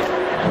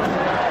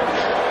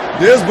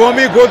this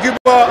Bomi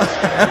goalkeeper,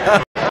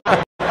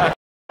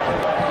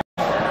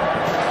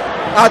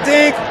 I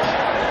think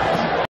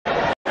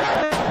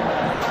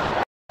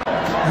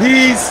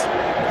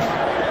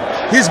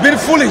he's been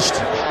foolish.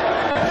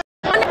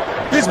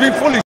 He's been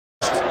foolish.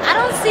 I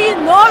don't see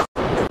no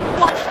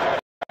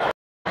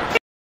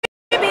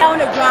baby on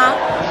the ground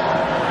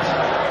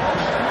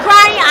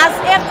crying as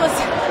if was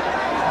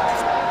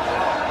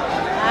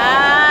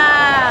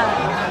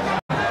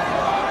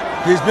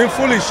He's been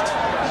foolish.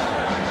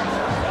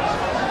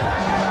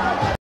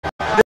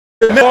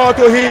 The ball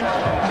to him.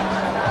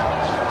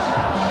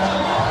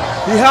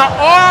 He had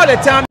all the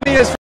time in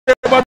his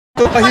favor,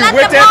 but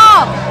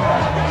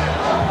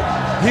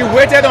he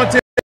waited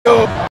until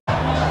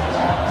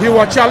he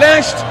was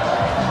challenged.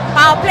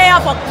 Our player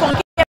for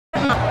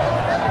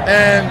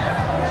and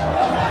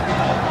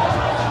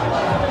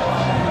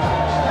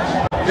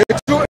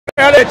it's too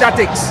early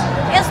tactics.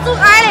 It's too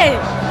early.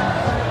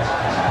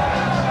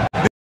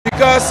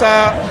 Because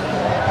a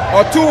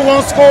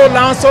 2-1 score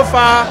line so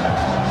far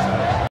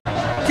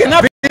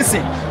cannot be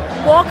convincing.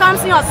 Ball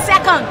comes in your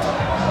second.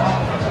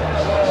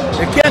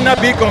 It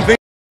cannot be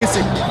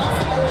convincing.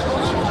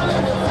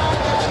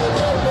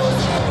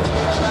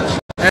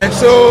 And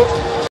so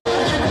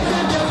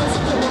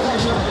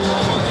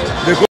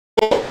the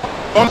goal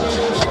from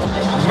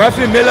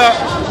Murphy Miller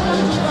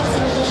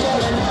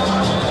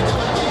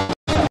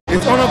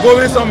is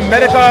undergoing some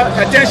medical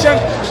attention.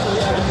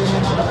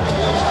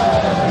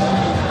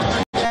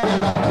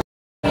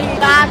 We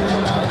got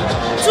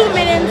 2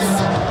 minutes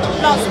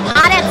plus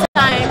added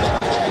time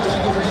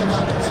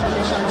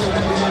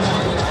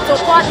to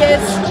call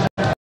this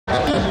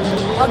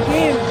a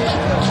game.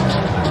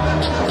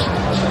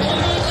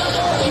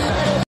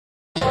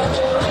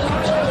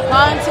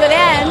 Until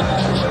then.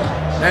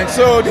 And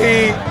so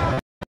the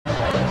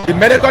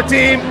medical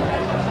team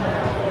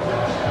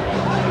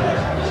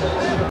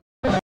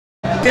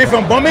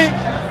from Bomi,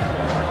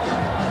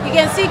 He You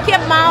can see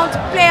Cape Mount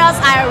players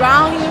are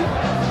around him.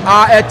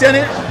 Are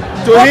attending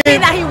to Hoping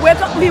him. that he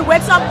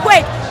wakes up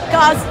quick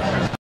because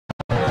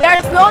there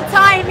is no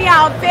time in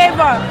our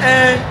favor.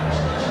 And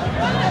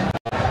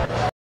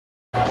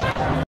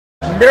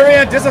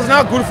Marian, this is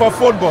not good for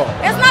football.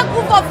 It's not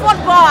good for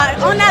football,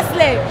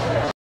 honestly.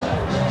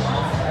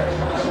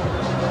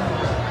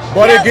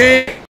 But Yes.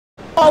 again,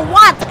 For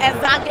what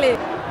exactly?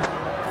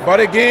 but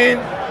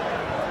again,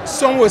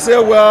 some will say,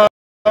 well,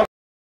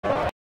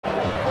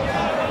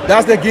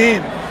 that's the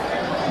game.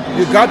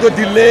 You got to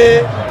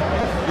delay,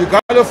 you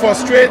got to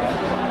frustrate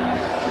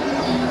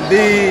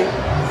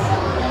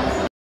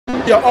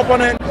your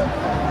opponent.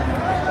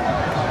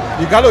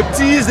 You got to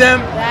tease them,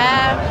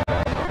 Yeah.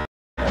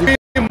 give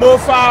them more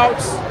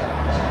fouls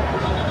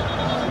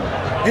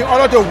in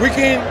order to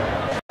weaken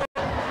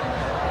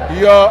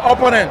your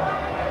opponent.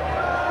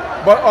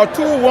 But a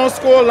 2-1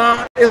 score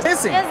line is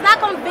missing, It's not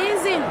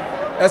convincing.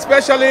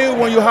 especially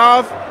when you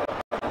have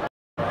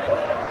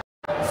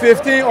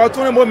 15 or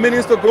 20 more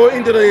minutes to go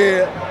into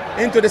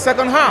the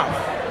second half.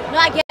 No,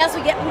 I guess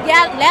we get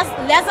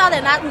lesser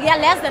than that. We get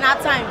less than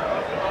that time.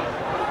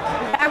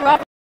 We get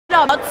roughly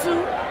about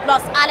 2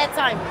 plus added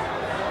time.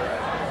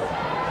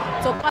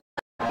 So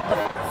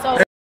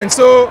And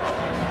so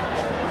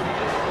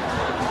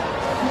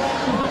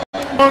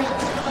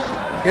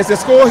it's a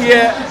score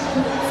here.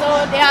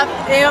 they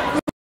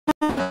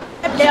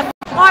have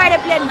already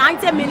played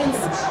 90 minutes.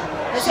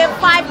 They say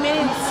 5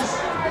 minutes.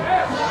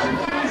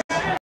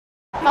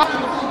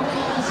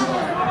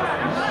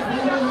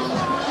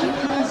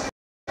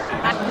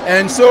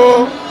 And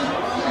so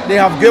they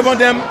have given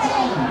them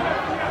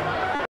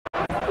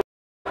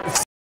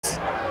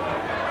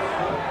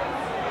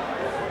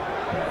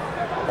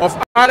of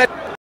added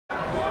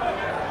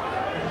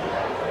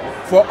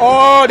for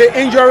all the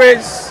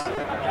injuries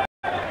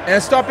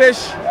and stoppage.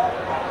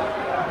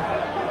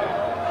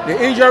 The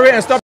injury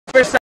and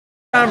stoppage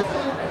time.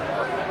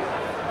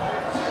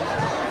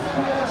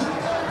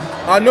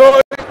 I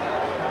know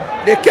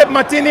the Cape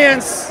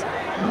Martinians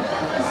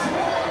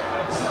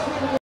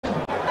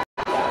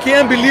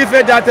can't believe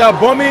it that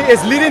Bomi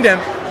is leading them,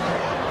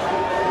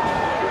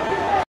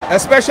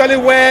 especially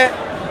where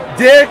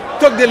they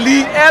took the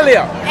lead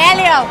earlier.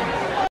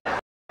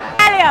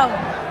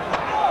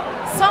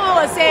 Someone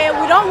will say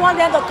we don't want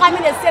them to come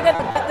in the city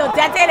to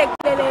dirty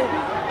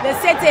the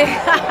city.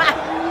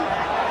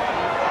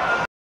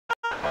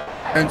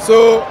 And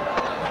so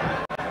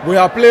we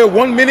have played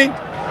 1 minute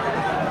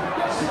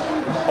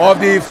of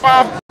the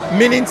 5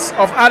 minutes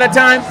of added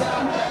time.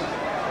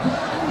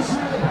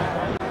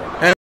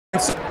 And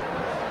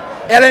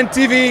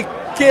LNTV,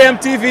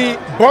 KMTV,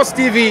 Boss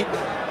TV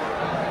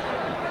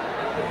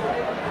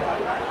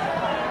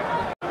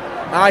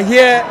are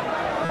here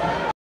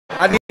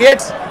at the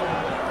gate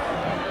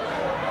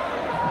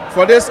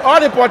for this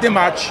all-important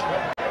match.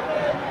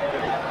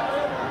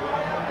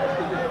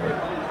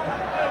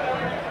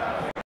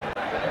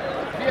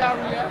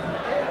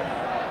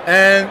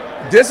 And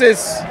this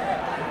is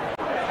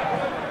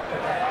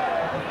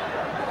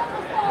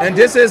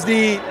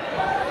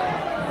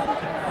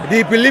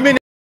the preliminary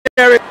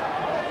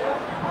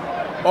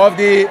of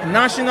the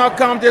National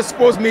County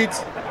Sports Meet.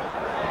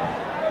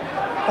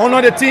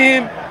 Honor the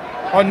team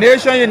of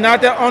Nation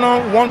United,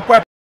 honor one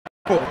purpose.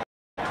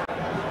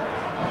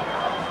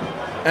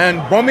 And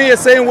Bomi is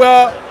saying,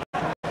 well,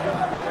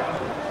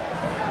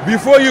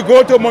 before you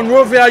go to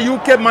Monrovia, you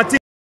Cape Martin,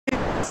 you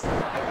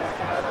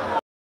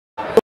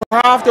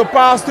have to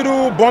pass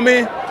through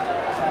Bomi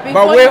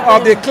by way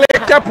of the clay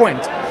checkpoint.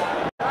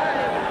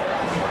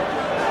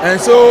 And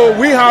so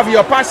we have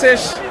your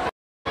passage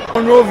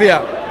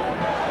Monrovia.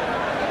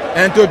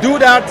 And to do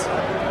that,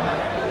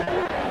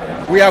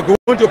 we are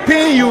going to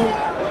pin you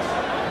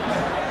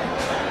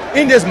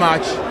in this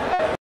match.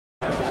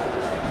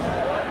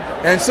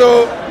 And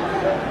so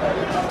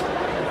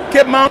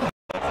Cape Mount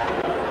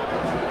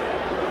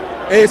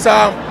is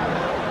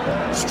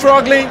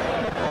struggling,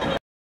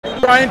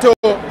 trying to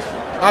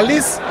at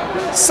least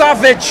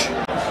salvage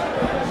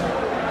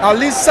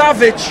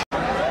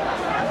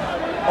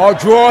or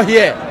draw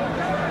here.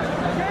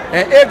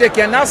 And if they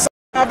cannot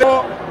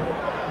salvage,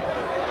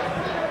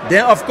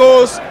 then of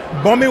course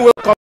Bomi will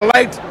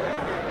collect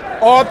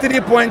all 3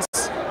 points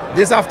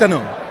this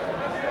afternoon.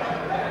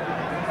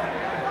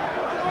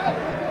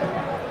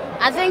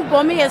 I think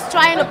Bomi is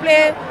trying to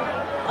play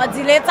a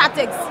delay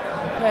tactics.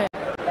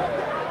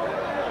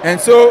 And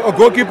so a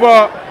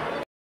goalkeeper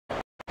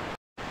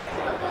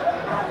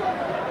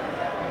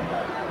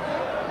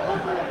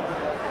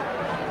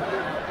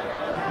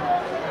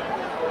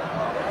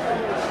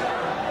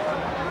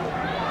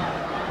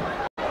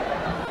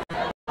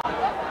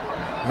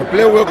the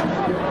play will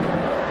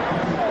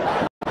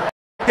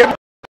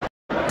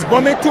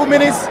Bomi 2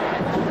 minutes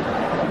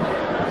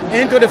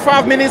into the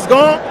 5 minutes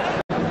gone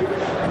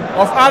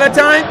of added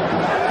time.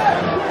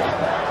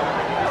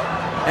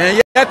 And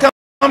here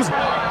comes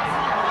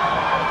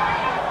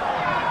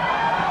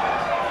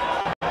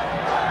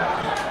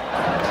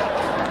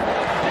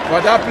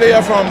but that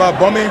player from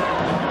Bomi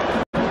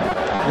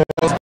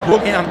was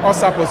broken an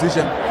offside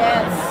position.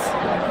 Yes.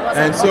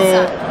 And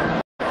so,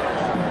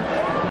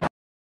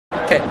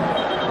 okay,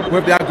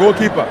 with their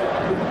goalkeeper.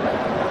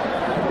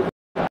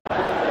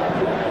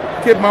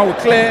 Cape Mount will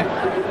clear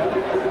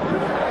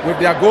with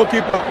their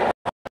goalkeeper.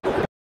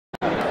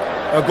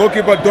 A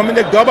goalkeeper,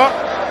 Dominic Doba.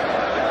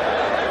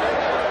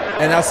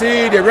 And I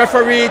see the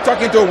referee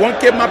talking to one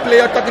Cape Mount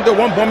player, talking to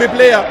one Bomi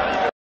player.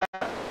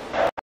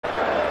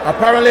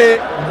 Apparently,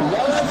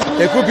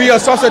 it could be a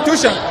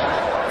substitution.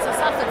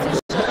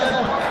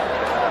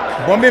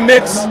 Bomi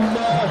makes,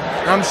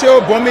 I'm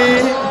sure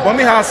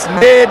Bomi has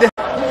made,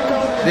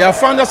 they have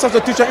found a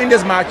substitution in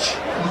this match.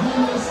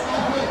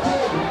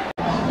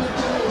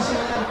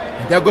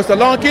 There goes the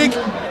long kick.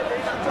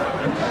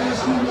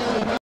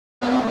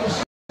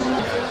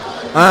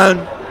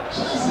 And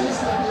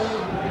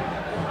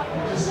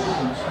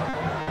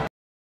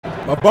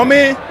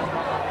Bomi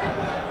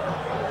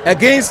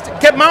against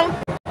Cape Mount.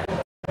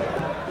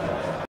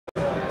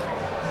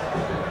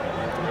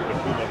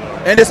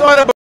 And it's all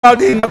about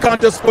the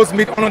counter sports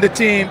meet on the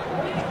team,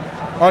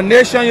 on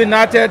Nation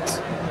United,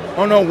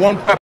 on a one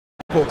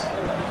purpose.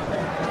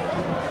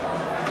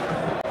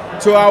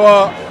 To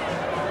our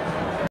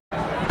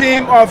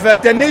team of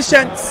the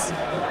nations,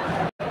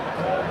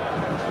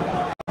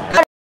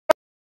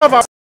 of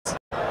us,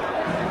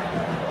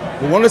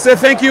 we want to say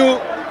thank you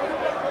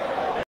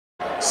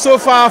so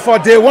far for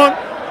day one.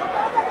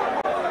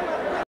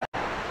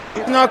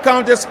 Now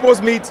counter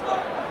sports meet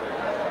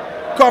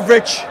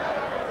coverage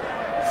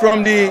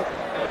from the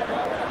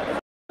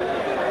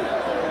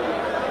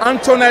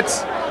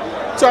Antoinette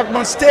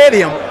Tubman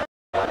Stadium.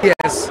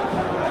 Yes,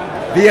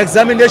 the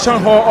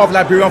examination hall of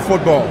Liberian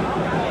football.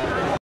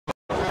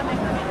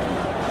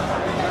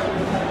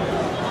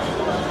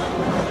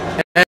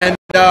 And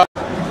a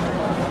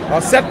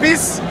set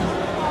piece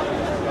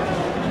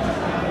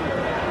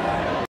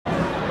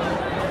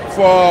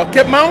for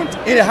Cape Mount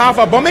in the half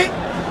of Bomi.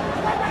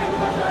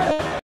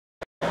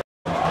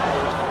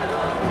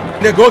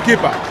 The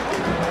goalkeeper,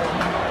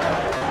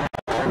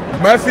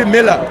 Murphy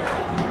Miller.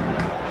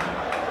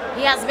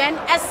 He has been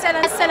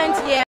excellent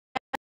here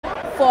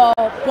for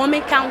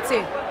Bomi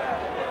County.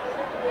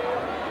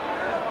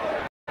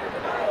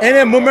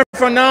 Any moment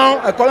from now,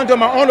 according to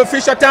my own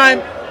official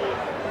time,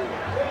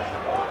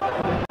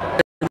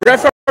 the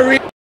referee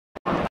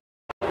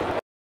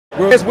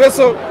will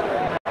whistle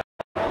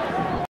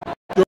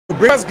to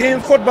bring us game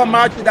football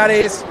match that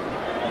is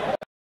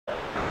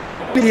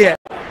here.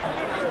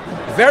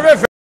 Very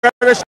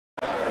short.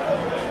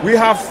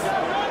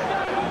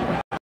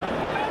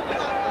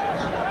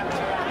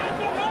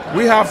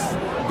 We have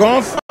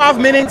gone 5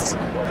 minutes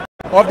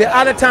of the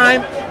other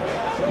time,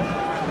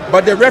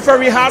 but the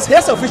referee has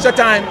his official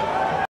time,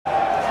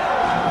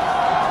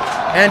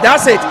 and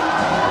that's it.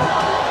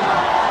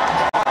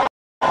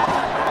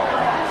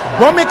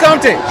 Bomi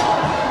County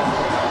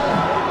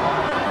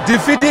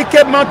defeating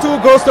Cape Mount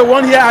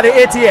 2-1 here at the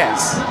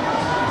ATS.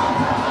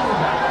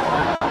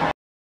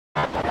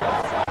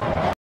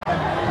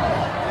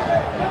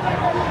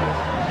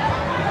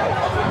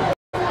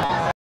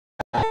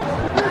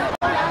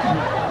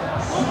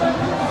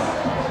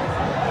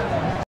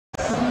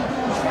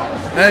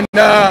 And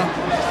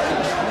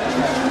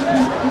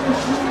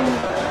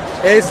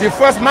it's the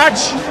first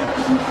match.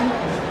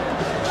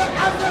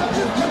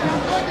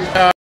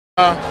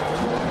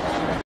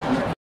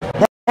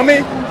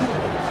 Bomi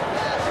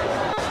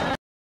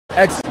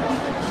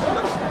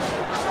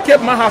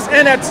Cape Mount has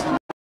in it.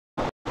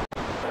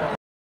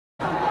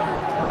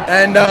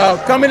 And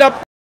coming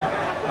up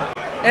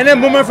any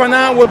moment from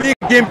now will be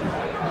a game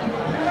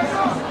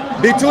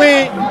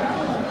between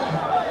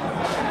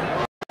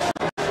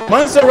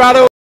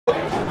Montserado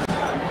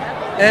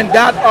and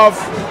that of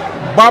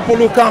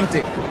Gbapolu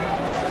County.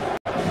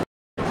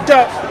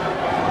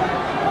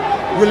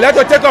 We'll let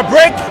her take a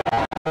break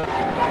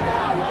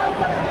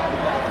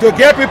to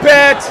get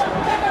prepared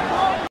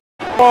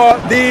for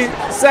the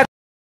second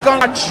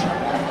match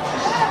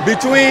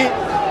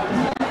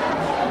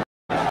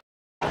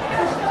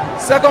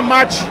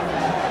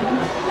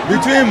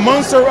between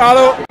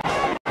Montserado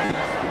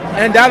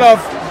and that of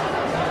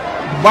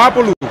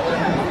Gbapolu.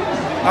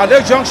 At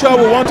this juncture,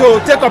 we want to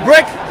take a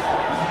break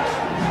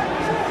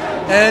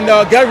and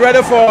get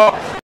ready for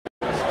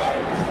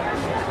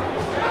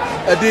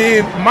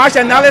the match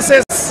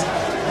analysis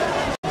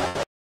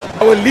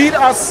that will lead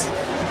us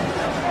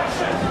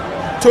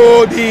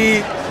to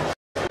the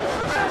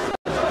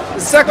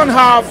second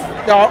half,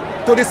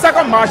 to the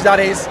second match, that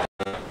is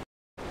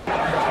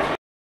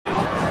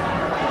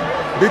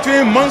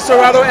between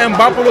Montserado and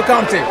Gbapolu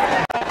County.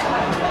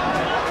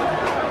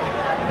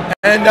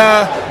 And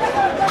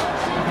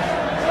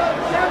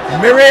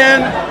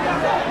Miriam,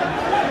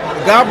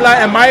 Gabla,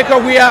 and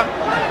Michael, we are,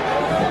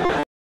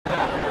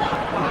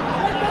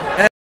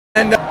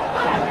 and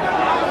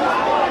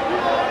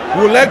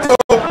we'd like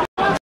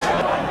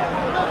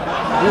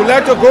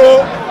to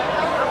go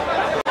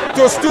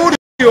to studio.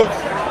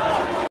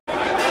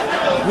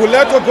 We'd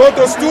like to go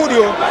to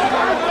studio.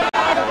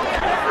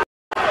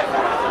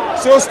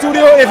 So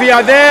studio, if you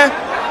are there,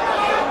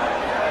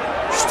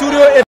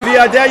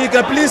 you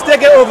can please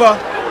take it over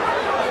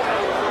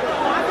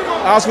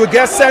as we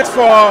get set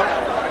for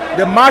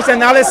the match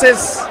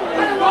analysis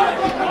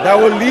that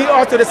will lead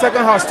us to the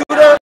second half.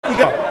 Studio, you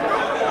go.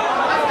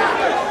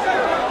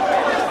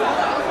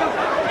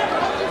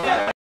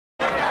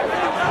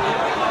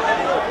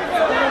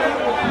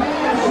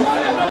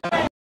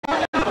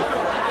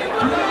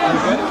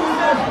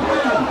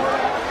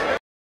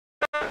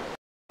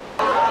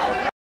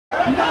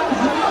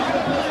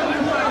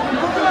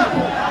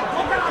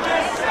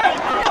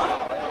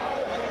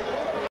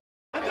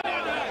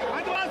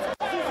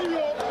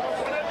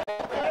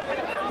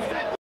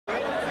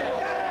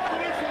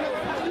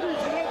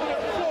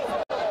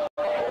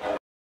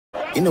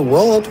 In a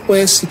world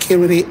where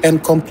security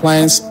and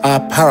compliance are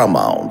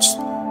paramount,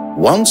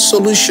 one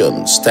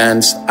solution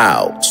stands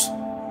out.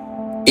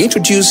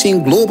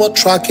 Introducing Global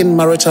Tracking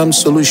Maritime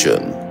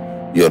Solution,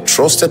 your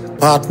trusted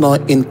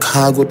partner in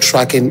cargo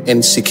tracking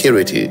and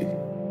security.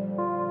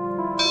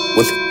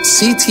 With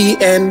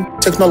CTN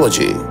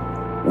technology,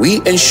 we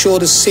ensure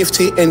the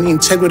safety and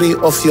integrity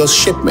of your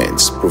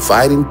shipments,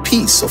 providing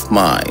peace of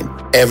mind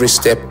every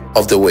step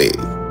of the way.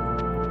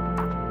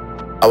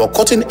 Our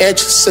cutting-edge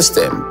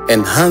system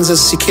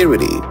enhances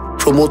security,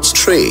 promotes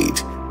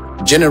trade,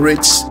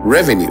 generates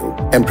revenue,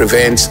 and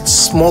prevents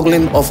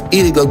smuggling of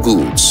illegal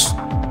goods.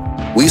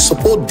 We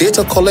support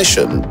data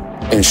collection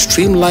and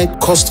streamline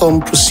custom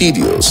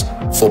procedures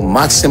for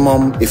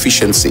maximum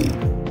efficiency.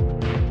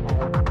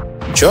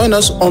 Join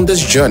us on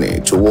this journey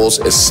towards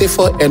a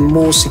safer and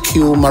more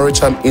secure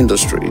maritime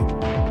industry.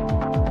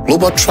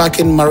 Global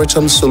Tracking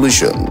Maritime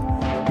Solution,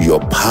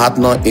 your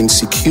partner in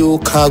secure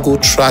cargo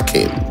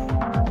tracking.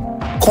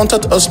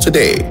 Contact us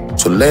today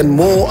to learn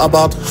more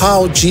about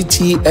how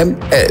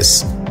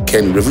GTMS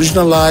can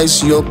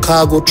revolutionize your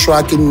cargo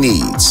tracking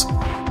needs.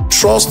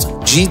 Trust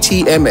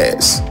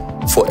GTMS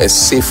for a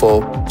safer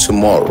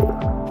tomorrow.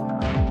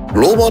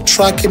 Global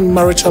Tracking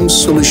Maritime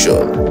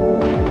Solution,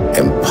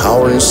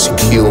 empowering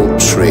secure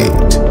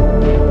trade.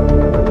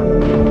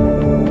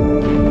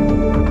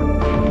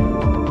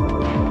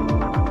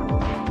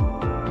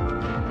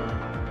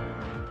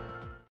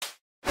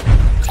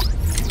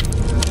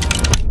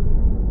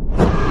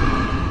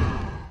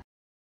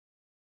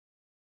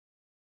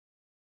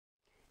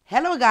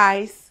 Hello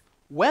guys,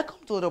 welcome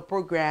to the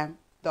program,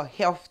 The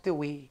Healthy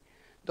Way,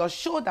 the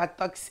show that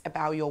talks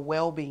about your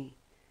well-being.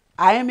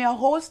 I am your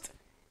host,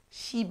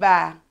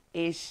 Shiba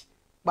H.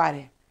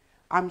 Gbapolu.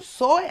 I'm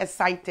so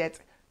excited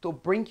to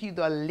bring you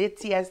the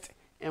latest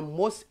and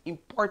most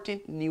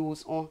important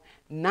news on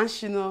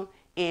national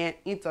and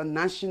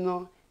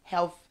international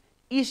health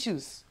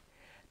issues.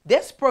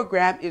 This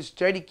program is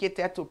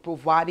dedicated to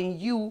providing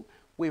you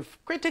with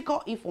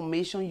critical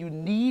information you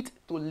need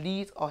to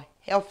lead a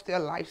healthier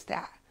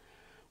lifestyle.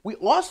 We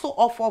also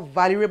offer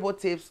valuable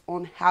tips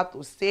on how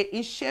to stay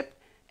in shape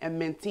and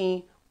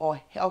maintain a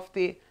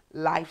healthy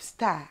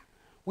lifestyle.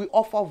 We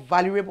offer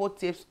valuable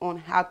tips on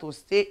how to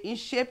stay in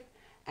shape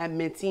and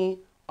maintain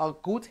a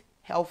good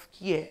health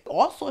care. We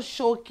also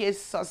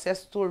showcase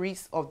success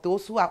stories of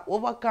those who have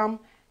overcome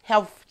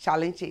health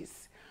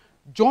challenges.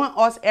 Join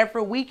us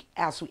every week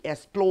as we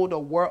explore the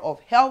world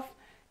of health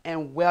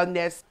and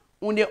wellness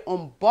on the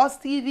Boss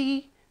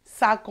TV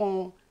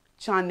Sakon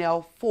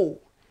Channel 4.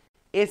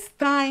 It's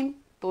time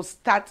to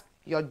start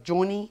your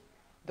journey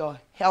the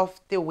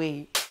healthy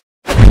way.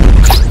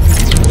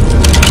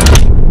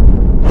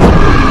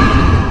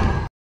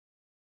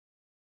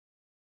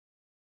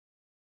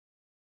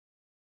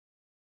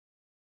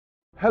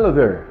 Hello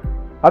there.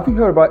 Have you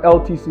heard about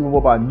LTC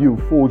Mobile new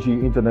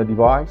 4G internet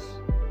device?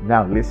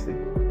 Now listen.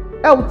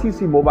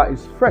 LTC Mobile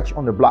is fresh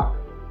on the block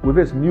with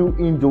its new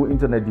indoor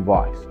internet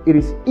device. It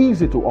is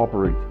easy to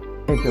operate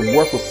and can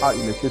work without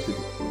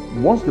electricity.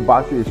 Once the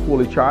battery is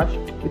fully charged,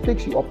 it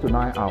takes you up to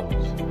 9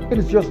 hours. It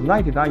is just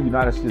 $99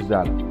 United States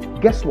dollars.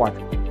 Guess what?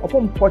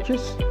 Upon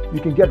purchase, you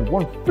can get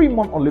 1 free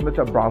month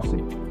unlimited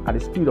browsing at a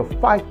speed of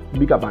 5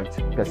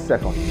 megabytes per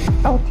second.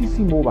 LTC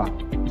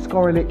Mobile is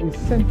currently in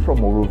Central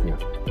Monrovia,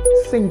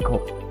 Cinco,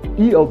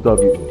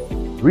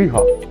 ELW,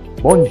 Rehab,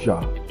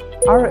 Bonja,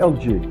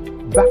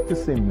 RLJ, Back to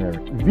St. Mary,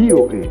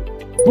 VOA,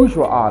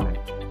 Bourgeois Island,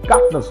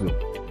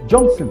 Gardnersville,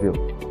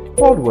 Johnsonville,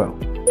 Caldwell,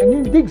 and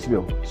in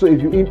Diggsville. So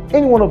if you're in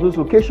any one of those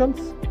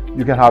locations,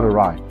 you can have a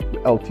ride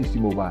with LTC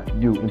Mobile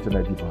new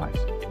internet device.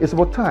 It's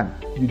about time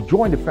you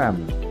join the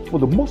family for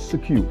the most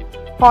secure,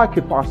 high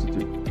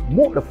capacity,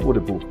 more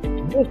affordable,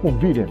 more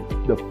convenient,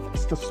 the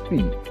fastest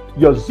speed.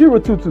 Your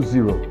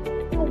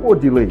 0220, no more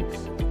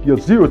delays. Your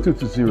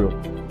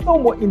 0220, no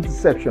more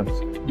interceptions.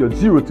 Your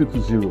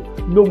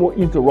 0220, no more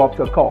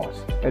interrupted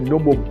calls and no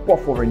more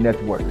buffering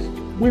networks.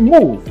 We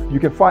move. You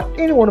can find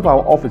any one of our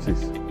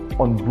offices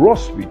on Broad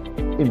Street,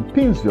 in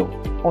Pinsville,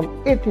 on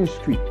 18th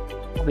Street,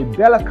 on the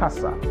Bella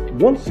Casa.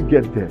 Once you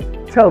get there,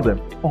 tell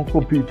them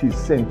Uncle PT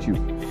sent you.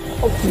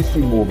 LTC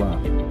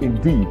Mobile.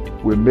 Indeed,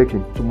 we're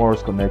making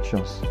tomorrow's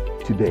connections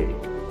today.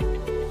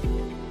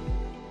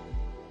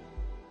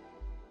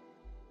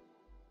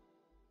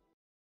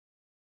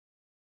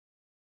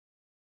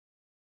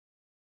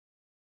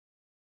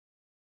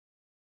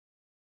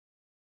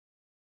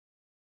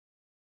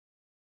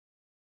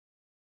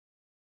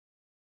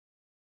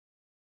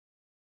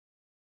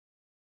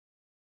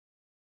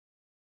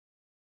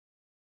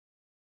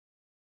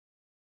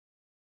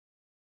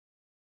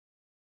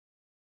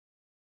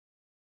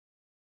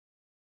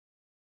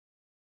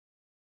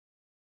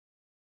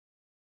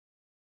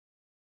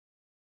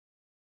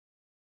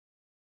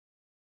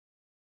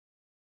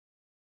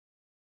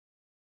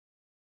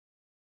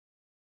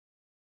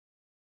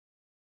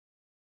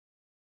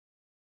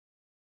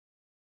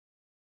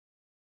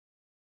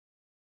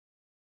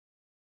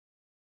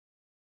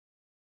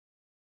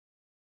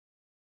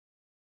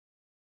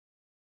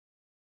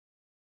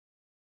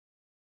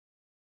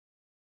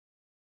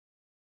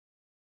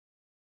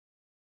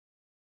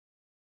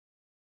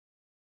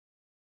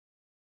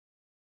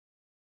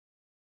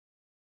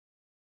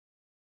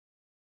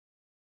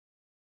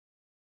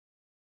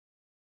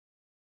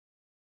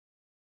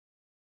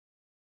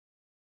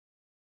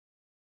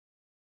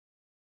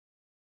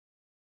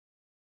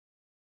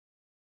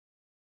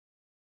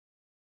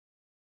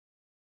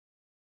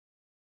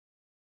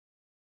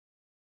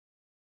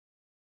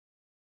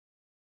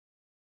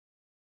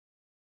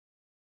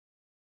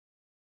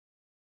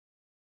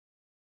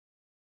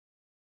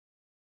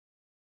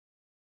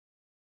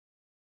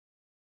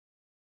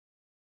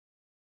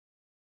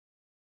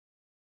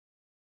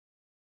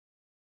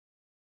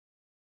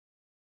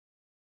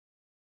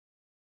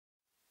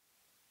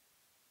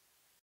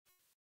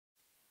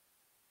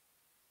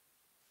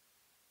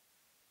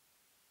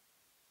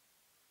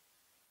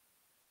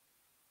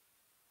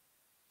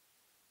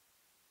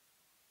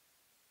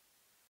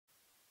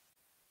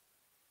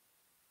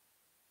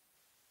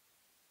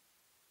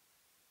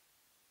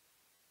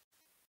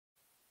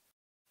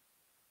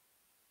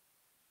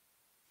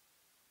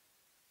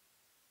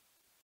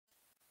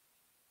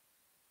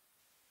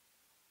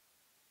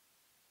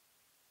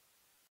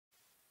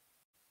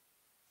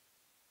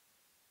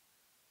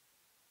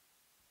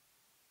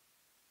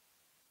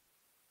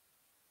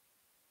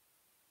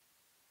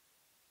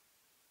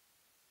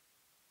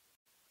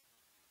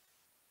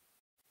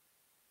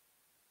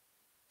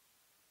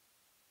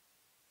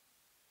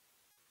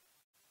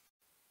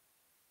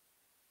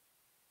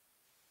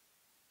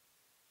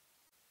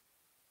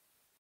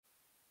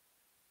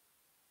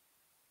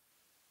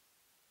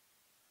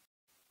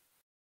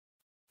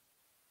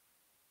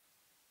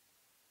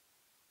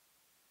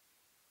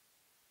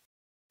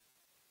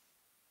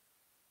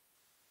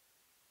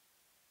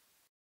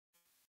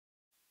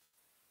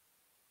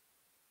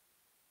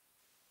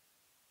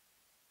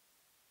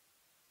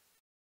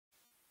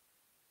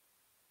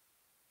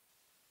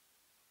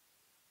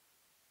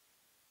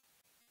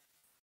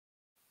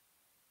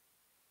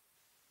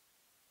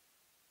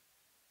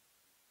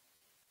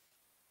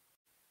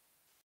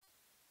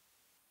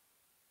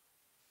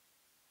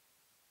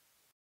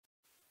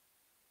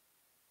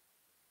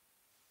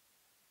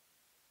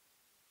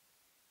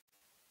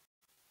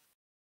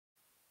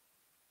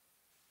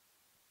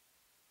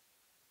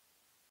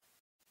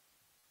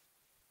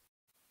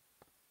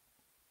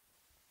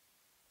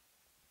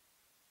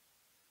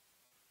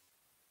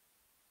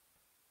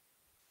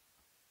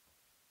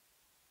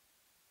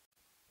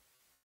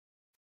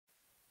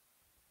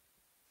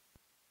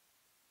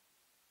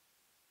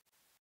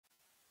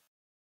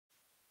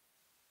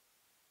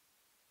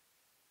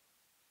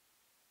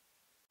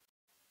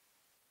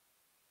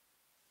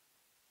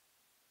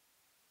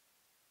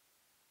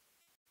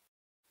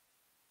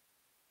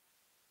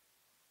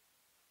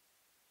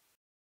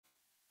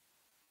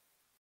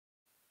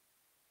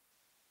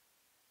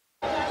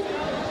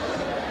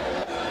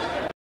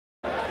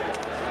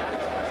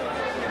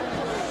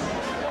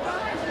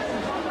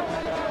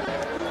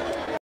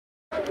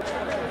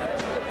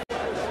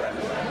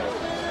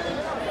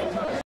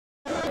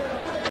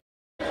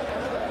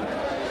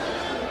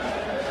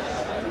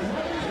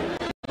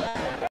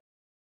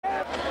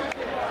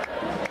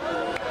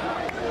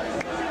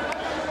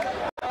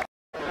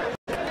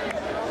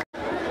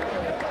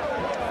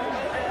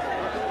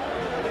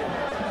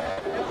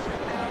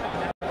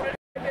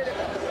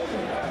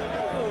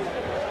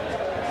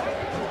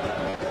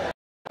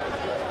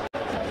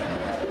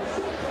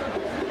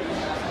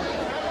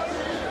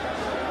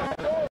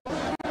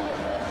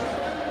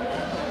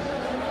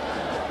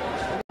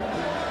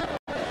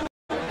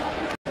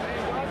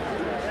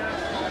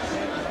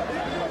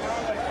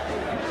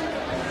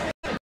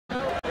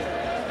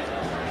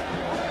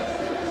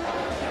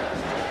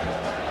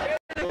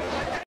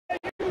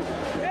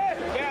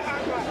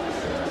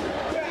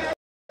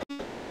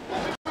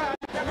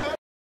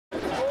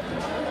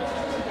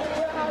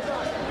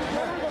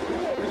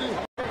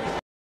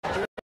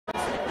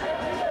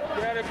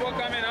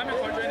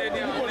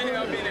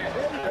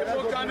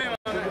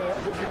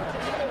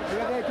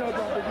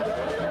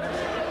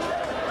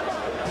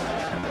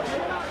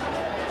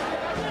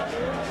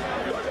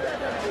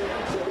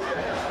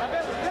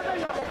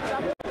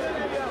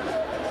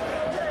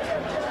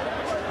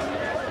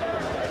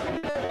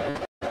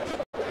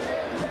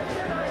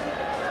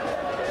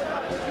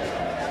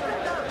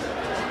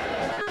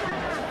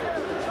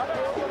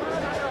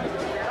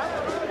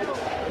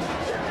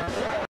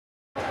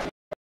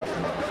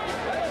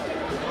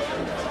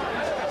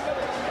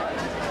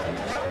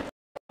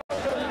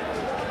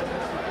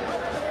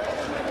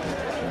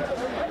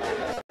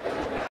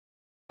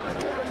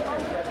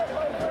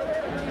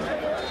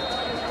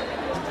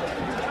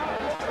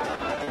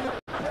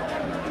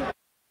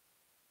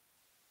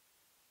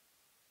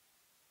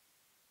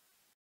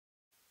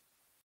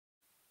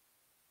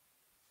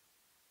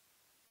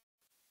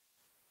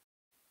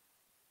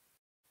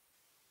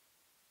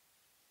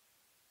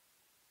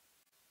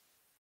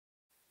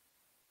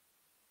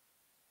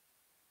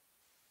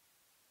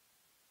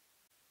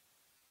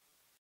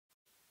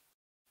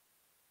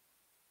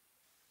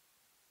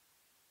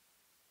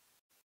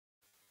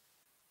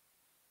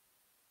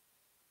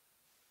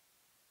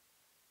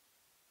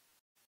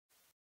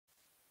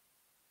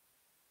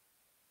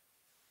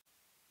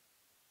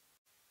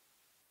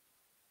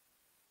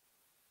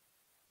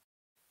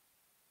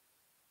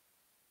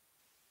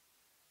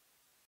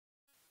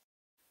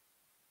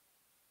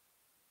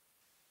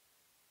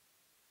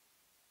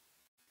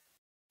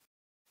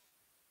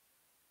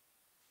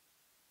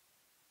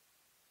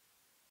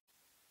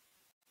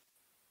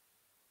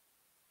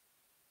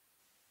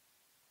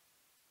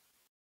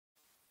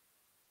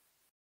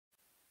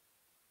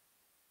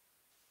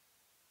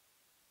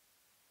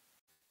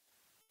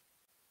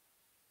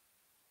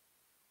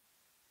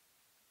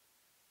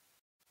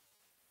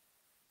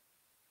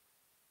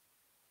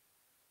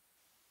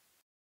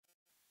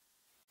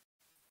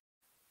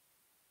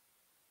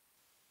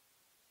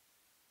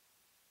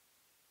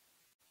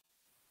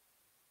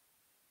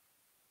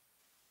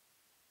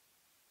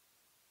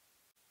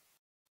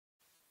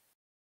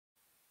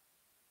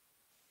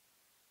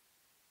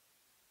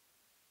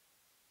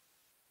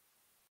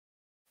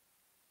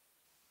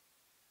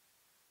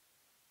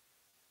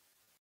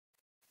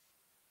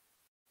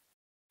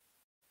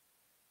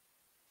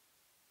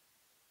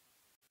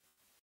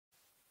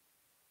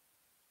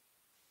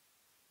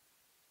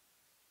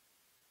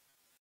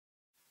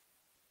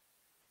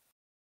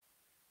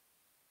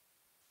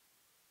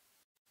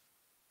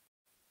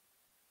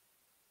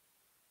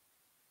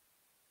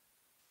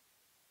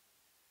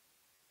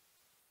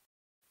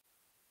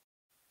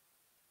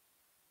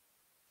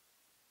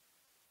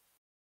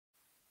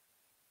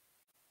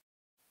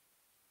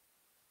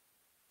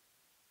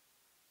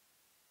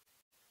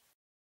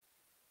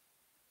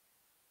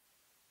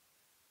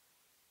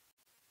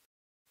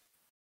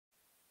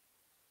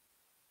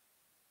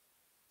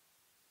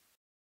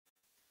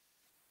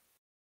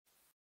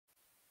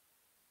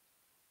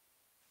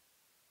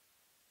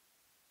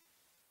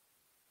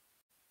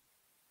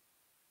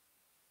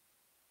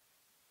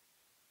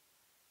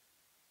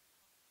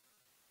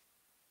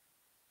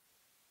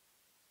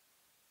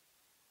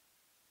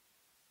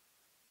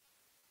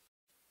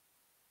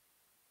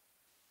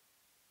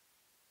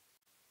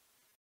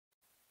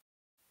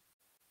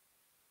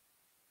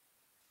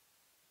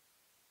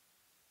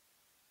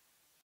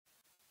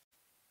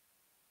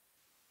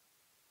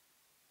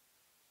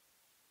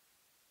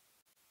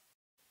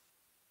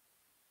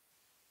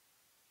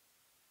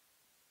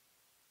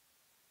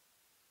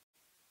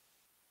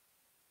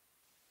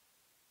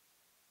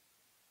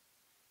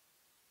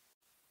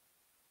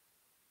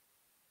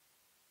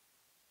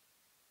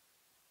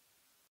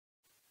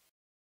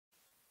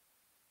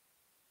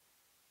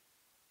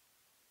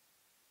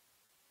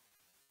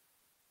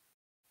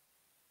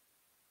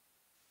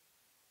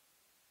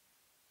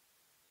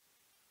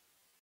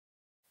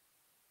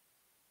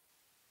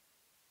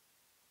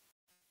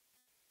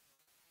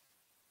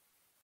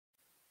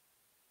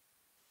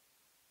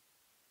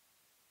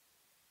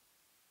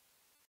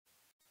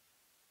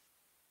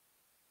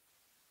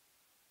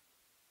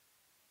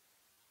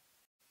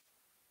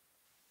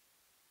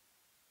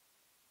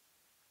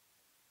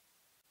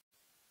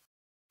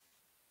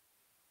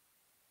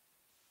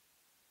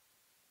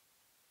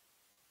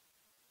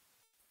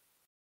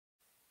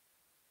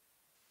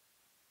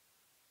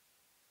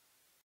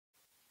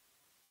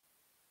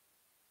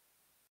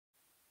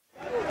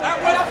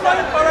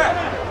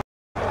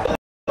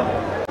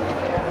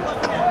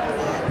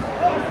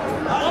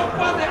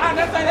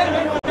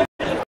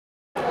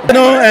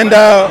 And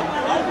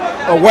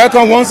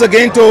welcome once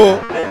again to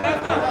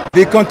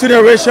the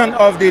continuation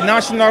of the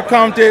National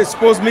County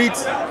Sports Meet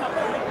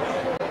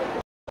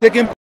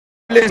taking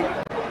place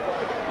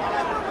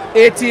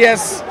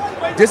ATS.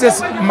 This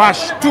is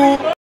match 2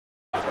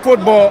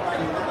 football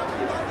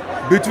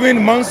between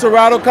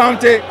Montserado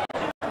County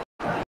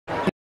and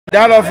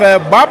that of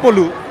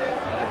Gbapolu.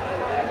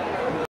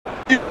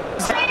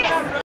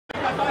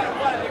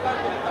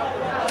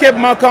 Cape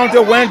Mount County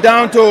went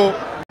down to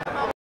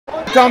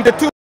County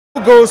 2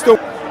 goes to,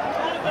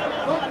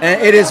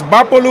 and it is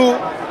Gbapolu.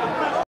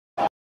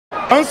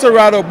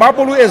 Montserado.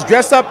 Gbapolu is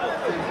dressed up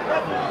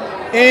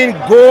in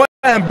gold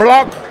and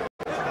black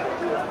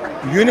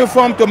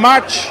uniform to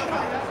match.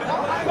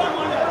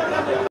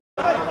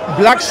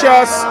 Black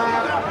shirts,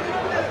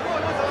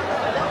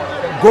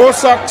 gold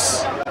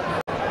socks,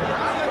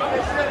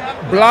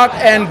 black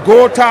and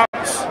gold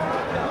tops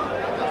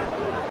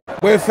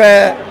with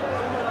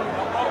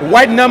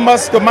white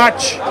numbers to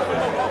match.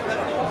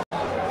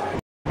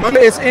 One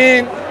is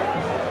in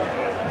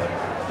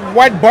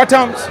white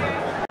bottoms,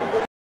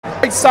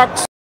 white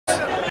socks,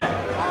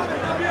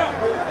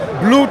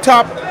 blue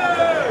top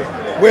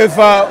with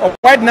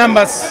white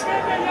numbers,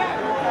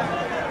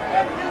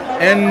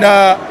 and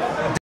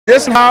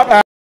this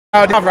now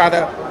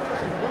rather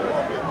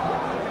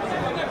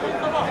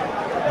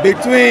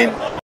between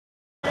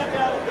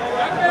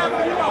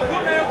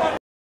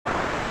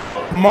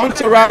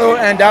Montserado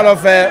and that of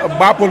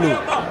Gbapolu.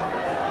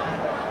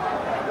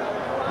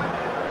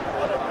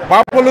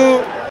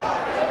 Gbapolu,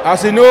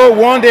 as you know,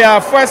 won their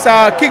first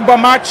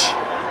kickball match,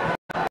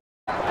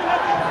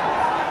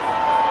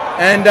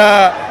 and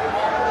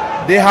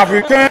they have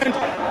returned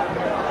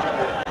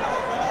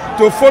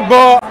to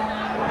football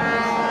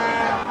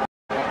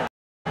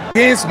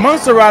against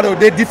Montserado.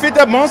 They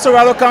defeated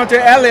Montserado County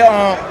earlier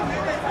on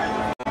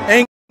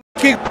in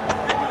kick,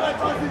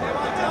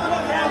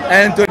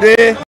 and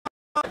today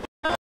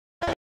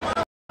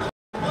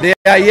they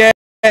are here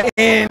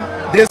in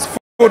this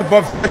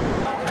football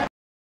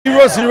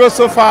 0-0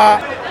 so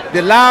far.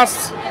 The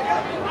last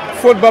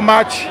football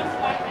match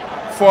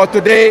for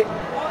today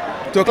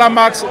to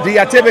climax the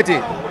activity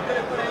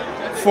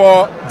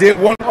for the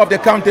one of the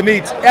county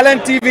meet.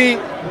 LNTV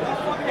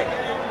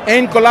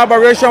in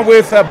collaboration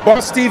with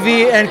Boss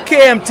TV and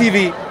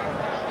KMTV,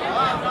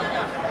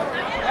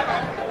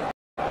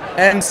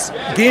 and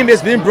game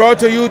is being brought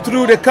to you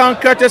through the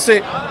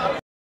courtesy of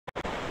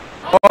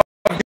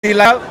the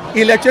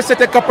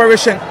Electricity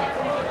Corporation,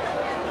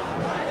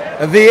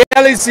 the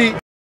LEC,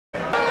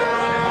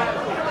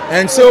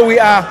 and so we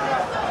are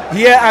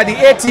here at the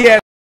ATS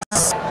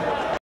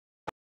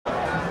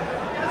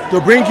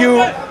to bring you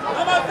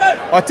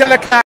a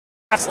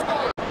telecast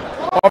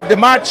of the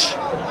match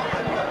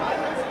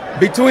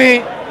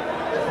between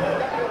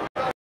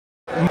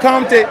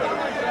County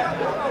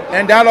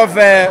and that of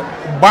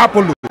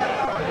Gbapolu.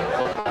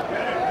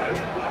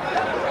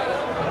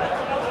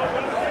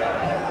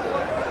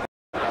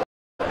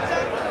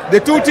 The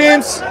two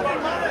teams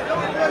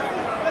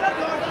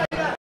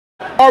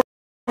are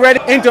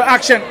already into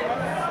action,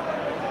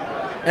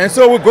 and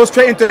so we'll go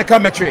straight into the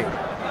commentary.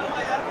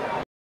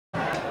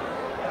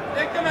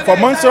 For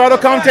Montserado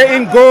County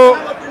in goal,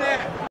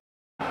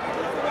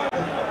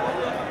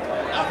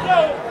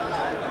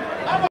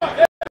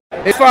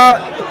 Ifa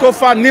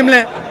Kofa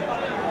Nimle,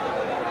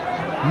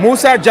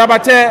 Musa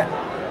Jabate,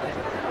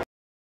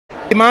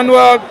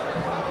 Emmanuel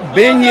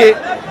Benye,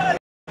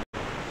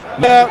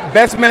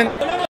 Bestman,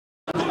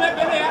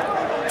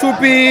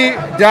 Tupi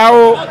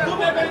Dao,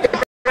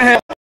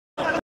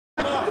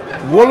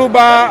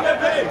 Woluba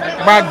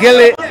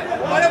Bagele,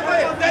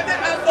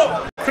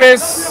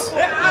 Chris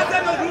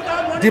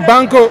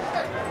Dibanko,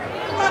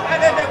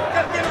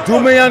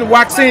 Dumayan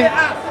Waxing,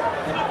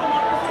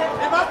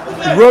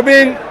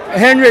 Robin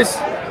Henrys,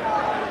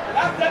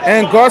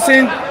 and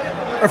Gossin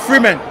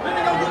Freeman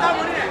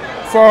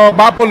for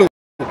Gbapolu.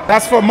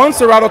 That's for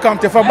Montserado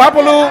County. For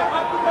Gbapolu,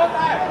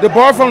 the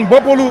ball from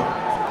Gbapolu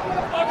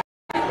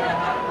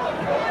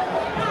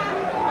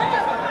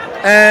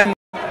and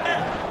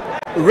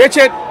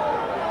Richard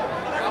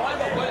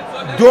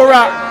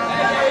Dora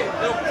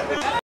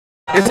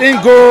is in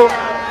goal.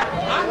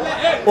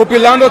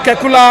 Opilando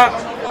Kekula,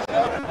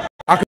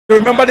 I can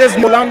remember this.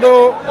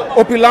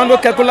 Opilando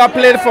Kekula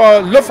played for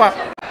Lufa,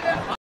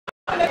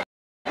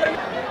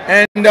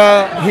 and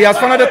he has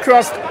found the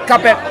cross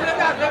carpet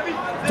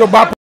to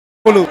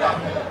Gbapolu.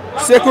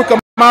 Sekou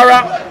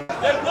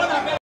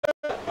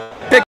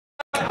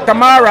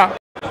Kamara,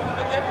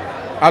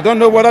 I don't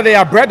know whether they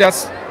are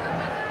brothers.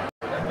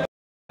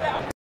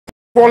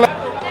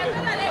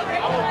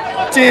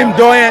 Tim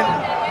Doyen,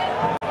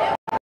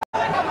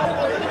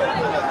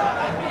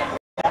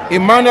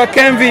 Emmanuel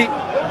Kenvi,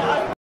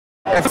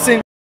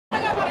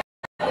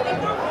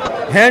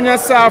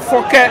 Henyasa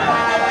Foke,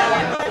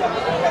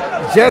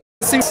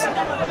 Jesse,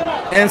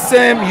 and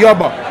Sam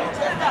Yoba.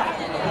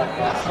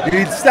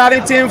 The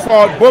starting team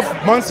for both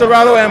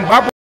Montserado and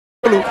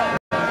Gbapolu.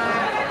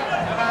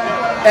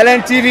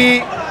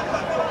 LNTV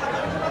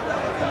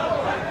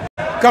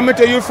coming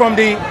to you from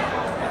the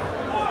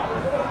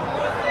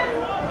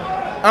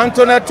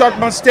Antoinette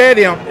Tottenham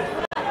Stadium.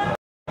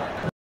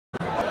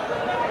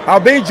 I'll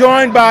be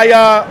joined by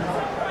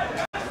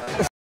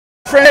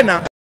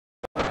friend.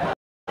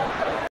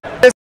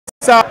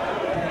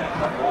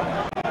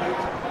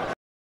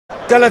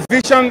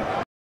 Television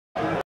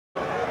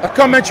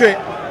commentary,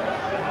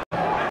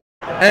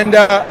 and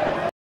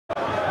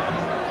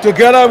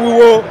together we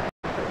will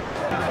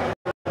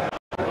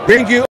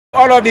bring you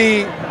all of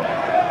the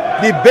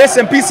bits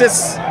and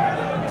pieces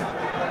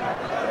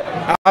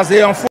as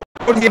they unfold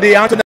in the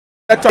Antoinette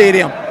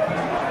Stadium.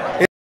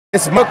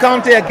 It's Mo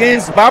County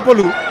against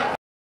Gbapolu,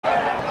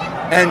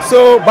 and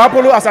so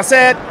Gbapolu, as I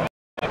said,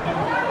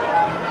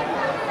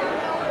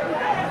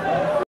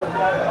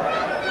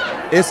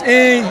 is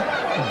in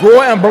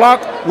gold and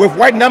black with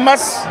white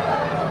numbers.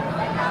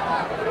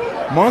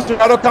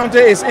 Montserado County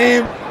is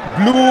in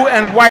blue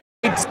and white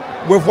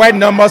with white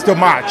numbers to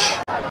match.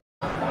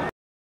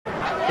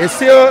 It's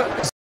still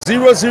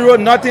 0-0,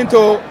 nothing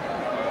to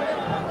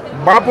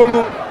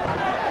Gbapolu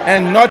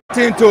and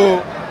nothing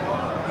to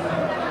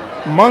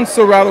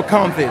Montserado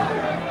County.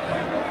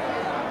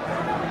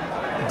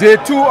 Day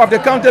 2 of the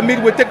county meet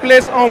will take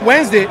place on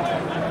Wednesday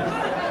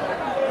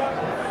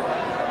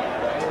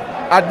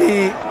at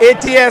the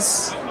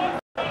ATS,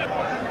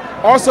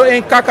 also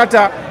in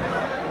Kakata,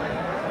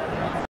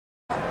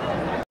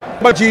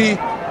 Baji,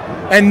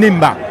 and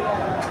Nimba.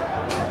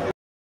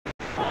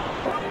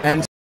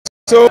 And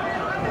so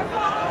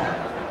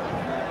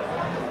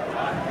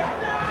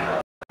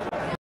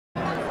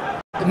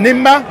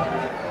Nimba,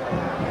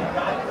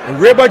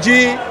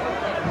 Rebaji,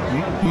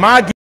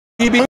 Magi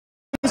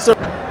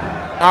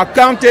are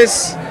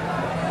counties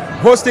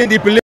hosting the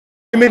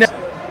preliminary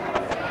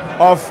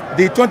of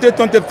the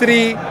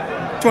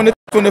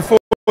 2023-2024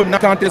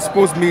 county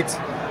sports meet.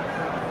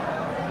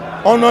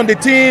 On the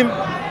team,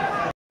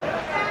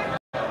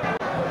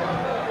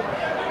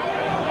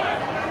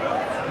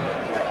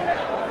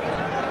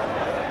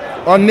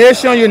 on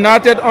Nation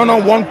United on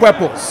one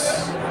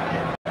purpose.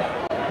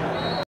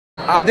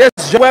 This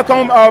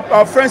welcome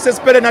Francis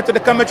Pelena to the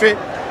commentary.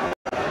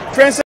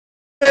 Francis,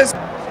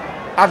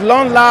 at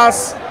long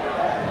last,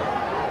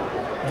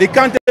 the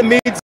county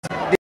meet,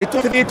 the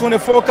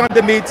 2024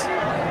 county meet,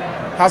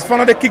 has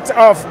finally kicked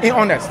off in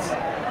earnest.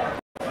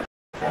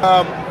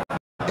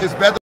 It's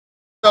better.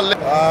 You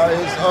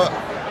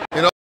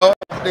know,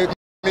 they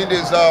mean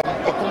there's a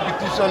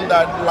competition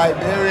that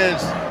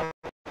Liberians.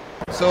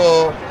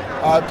 So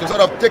to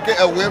sort of take it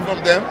away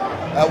from them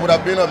would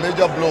have been a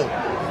major blow.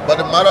 But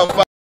the matter of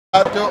fact,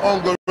 after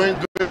ongoing,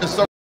 it's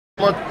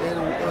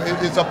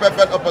a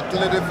perfect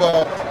opportunity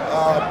for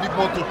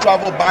people to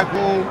travel back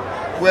home,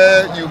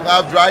 where you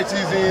have dry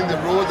season, the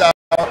roads are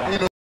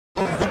in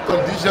good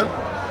condition.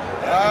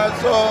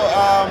 So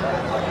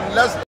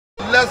let's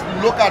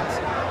look at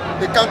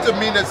the county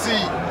meet and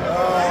see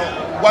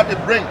what it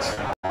brings.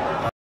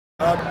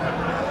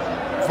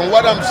 From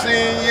what I'm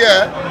seeing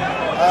here,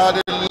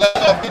 the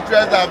level of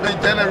interest that have been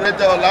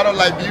generated, a lot of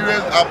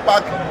Liberians are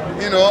packed,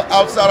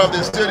 outside of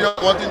the stadium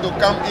wanting to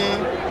come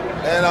in,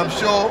 and I'm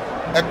sure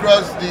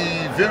across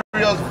the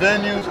various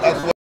venues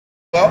as well,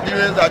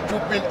 Liberians are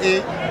trooping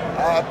in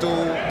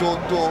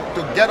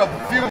to get a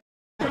feel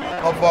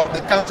of the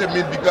county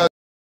meet, because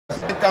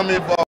it's been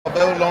coming for a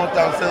very long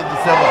time, since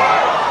December.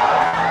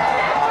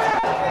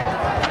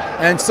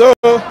 And so,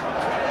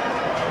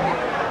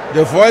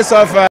 the voice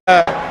of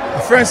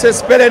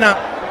Francis Pelena,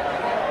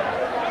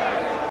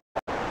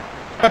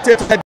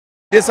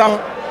 this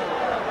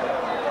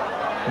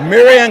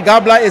Miriam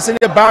Gabla is in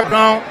the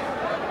background,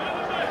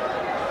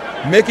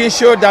 making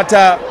sure that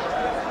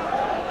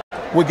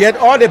we get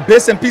all the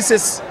bits and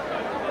pieces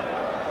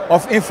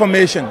of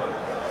information.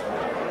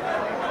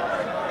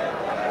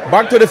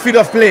 Back to the field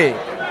of play.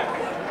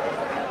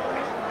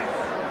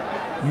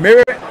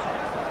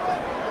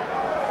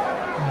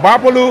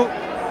 Gbapolu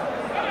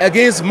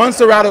against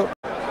Montserado,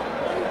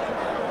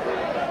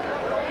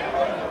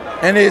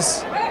 and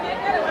it's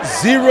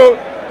 0-0.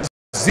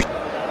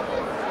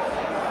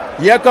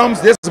 Here comes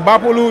this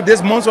Gbapolu,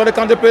 this Montserado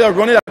county player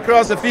running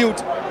across the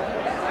field,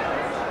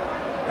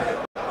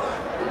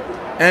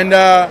 and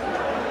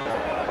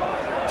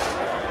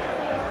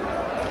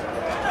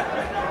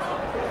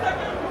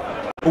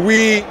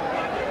we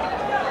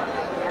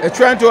are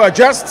trying to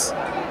adjust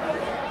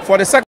for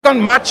the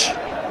second match,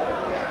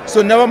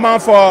 so never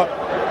mind for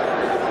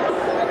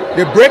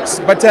the breaks,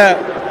 but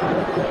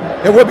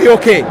it will be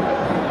okay.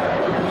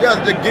 Yes,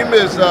 the game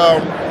is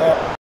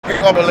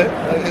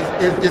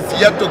it's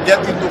yet to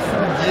get into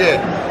full gear,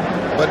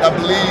 but I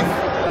believe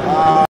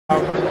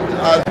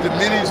as the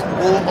minutes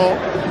go on,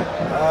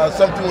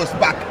 something was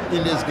back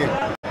in this game.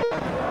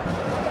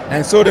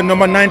 And so the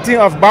number 19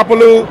 of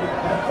Gbapolu,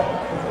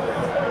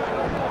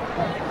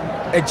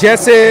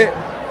 Jesse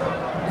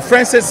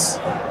Francis,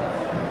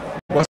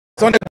 was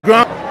on the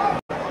ground.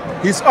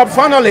 He's up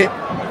finally,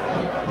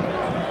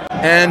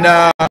 and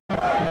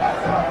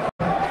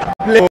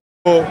play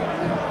will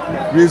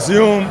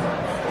resume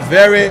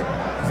very.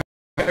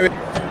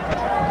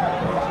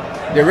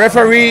 The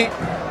referee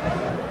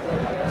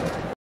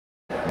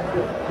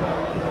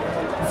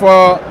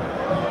for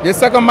The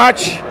second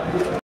match,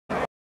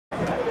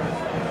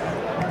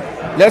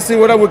 let's see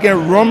whether we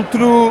can run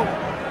through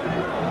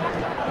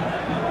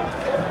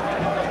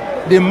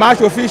the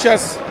match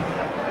officials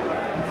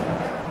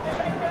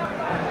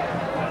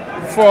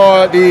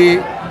for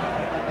the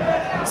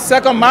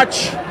second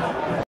match.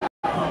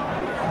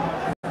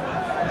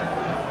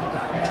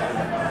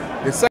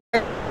 The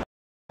second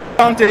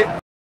county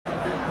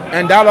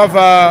and that of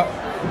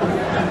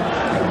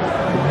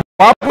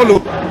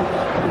Gbapolu.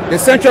 The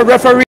central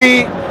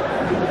referee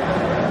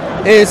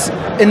is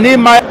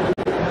Nehemiah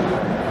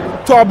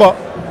Toba.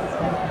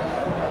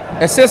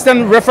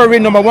 Assistant referee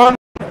number 1,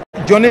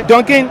 Johnny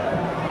Duncan.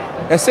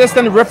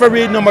 Assistant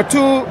referee number 2,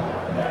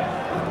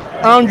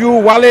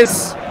 Andrew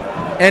Wallace.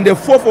 And the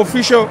fourth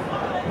official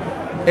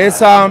is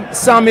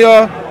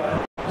Samuel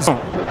Zong.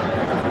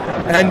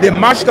 And the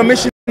match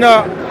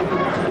commissioner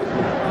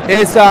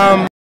is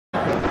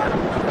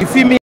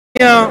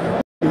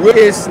Ifemia, who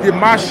is the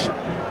match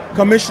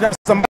commissioner.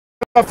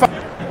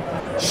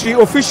 She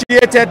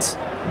officiated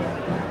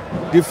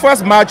the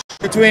first match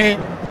between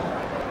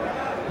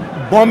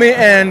Bomi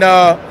and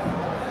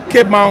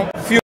Cape Mount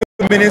a few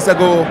minutes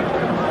ago,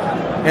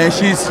 and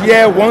she's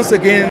here once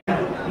again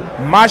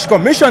match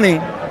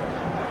commissioning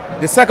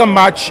the second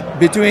match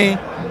between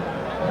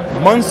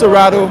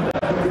Montserado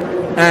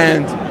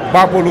and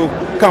Gbapolu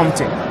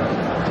County.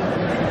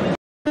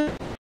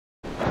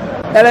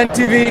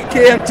 LNTV,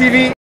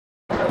 KMTV,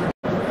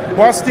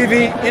 Boss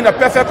TV in a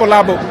perfect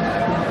collabo.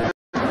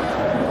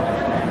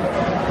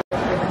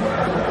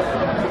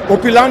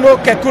 Opilano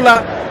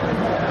Kekula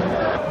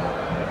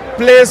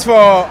plays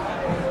for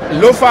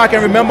Lofa. I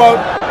can remember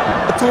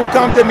 2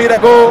 county meet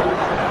ago.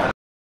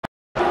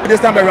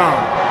 This time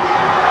around,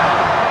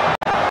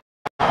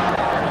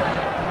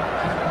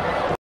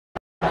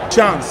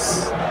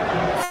 chance.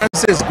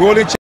 Francis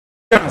golden chance.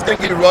 I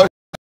think he rushed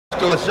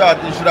to the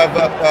shot. He should have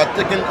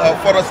taken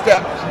further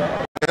steps,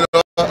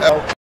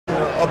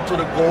 up to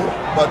the goal,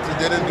 but he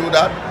didn't do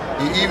that.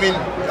 He even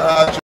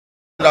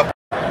should have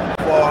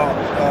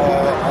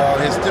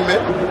for his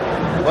teammate,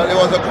 but it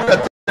was a good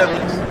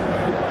attempt.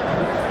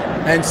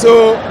 And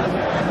so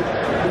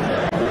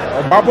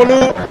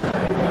Gbapolu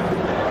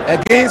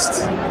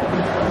against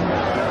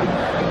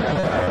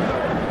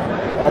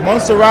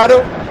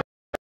Montserado.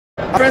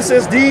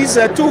 Francis, these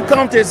 2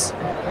 counties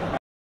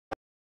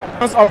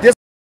of this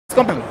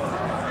company.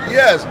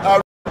 Yes,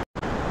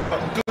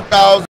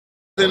 2000,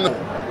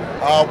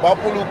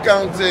 Gbapolu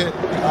County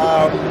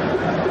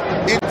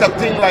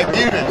entertained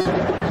Liberians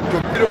to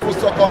beautiful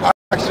soccer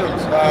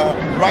actions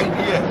right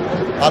here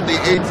at the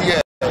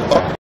ATL.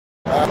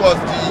 It was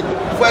the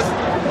first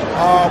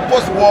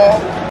post-war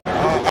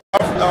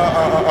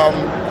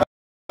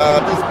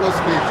disco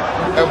speech,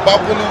 and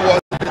Gbapolu was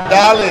the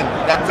darling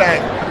that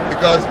time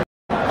because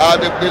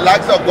the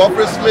likes of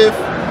Godfrey Smith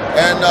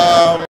and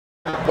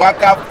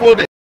Waka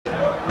Fode,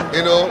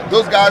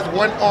 those guys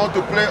went on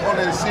to play on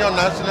the senior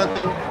national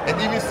team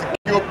and even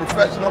secure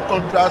professional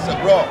contracts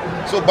abroad.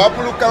 So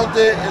Gbapolu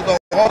County is on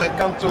all that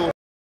come to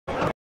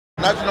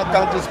national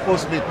county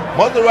sports meet.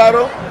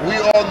 Montserado, we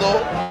all know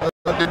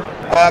the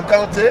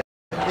county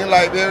in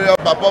Liberia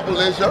by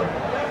population,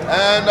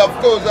 and of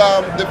course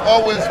they've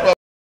always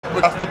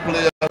produced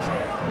players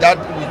that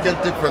we can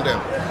take from them.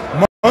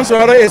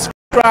 Montserado is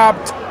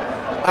trapped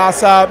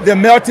as the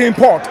melting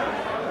pot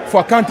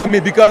for county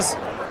meet because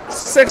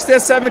 60,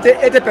 70,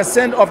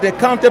 80% of the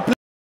county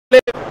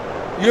play,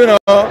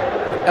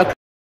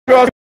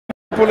 across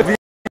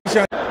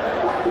division,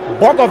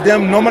 bulk of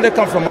them normally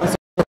come from Montserado.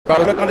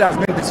 The county has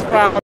been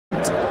described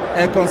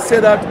and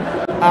considered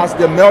as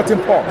the melting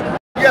pot.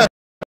 Yes,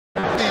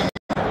 the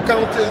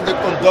counties, they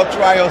conduct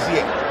trials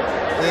here.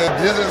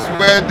 This is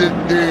where they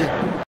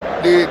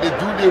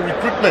do the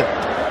recruitment.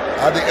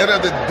 At the end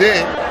of the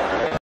day,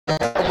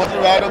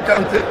 Montserado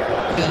County,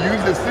 they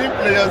use the same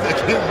players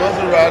against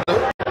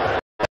Montserado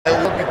and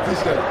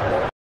competition.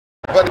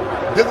 But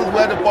this is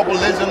where the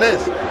population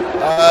is.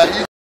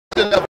 Each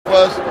of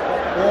us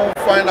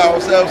who find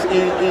ourselves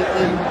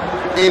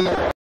in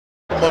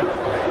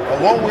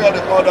one way or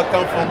the other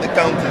come from the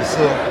county.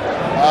 So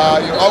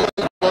you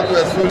always want to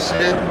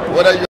associate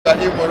whether you are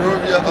in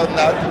Monrovia or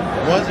not.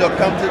 Once your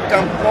county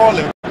come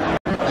calling,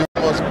 you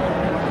must.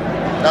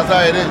 That's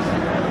how it is.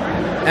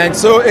 And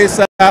so it's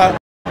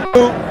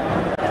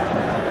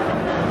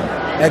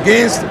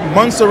against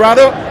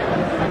Montserado,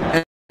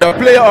 and the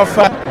player of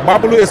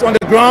Gbapolu is on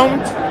the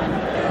ground.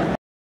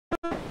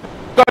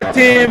 Got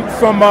team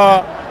from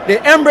the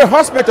Embry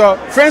Hospital.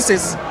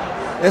 Francis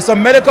is a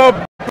medical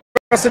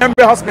person in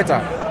Embry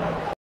Hospital.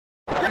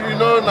 You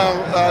know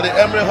now the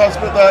Embry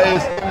Hospital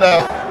is in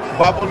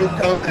Gbapolu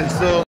County,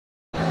 so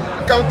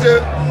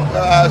county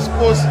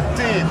sports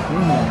team.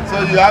 So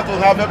you have to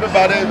have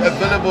everybody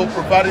available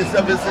providing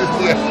services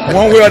here.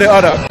 One way or the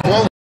other.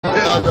 One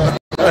way or the other.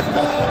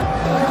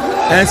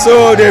 And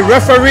so the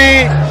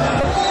referee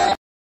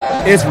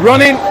is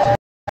running.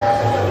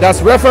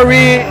 That's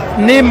referee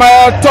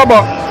Nehemiah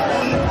Toba.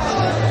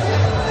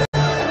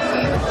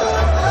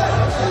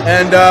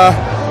 And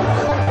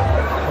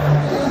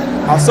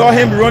I saw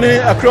him running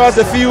across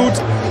the field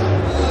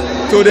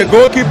to the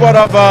goalkeeper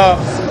of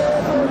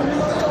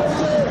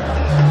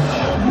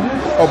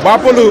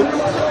Gbapolu.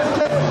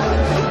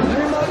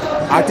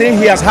 I think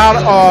he has had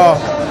a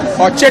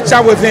chit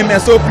chat with him, and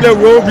so play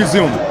will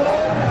resume.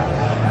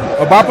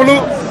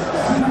 Gbapolu,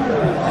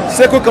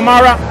 Sekou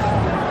Kamara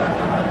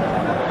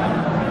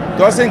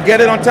doesn't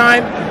get it on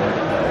time.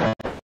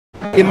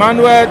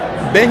 Emmanuel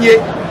Benye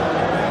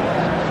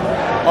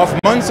of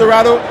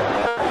Montserado.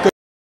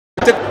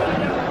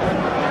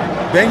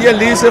 Benye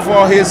leads it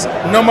for his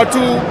number 2,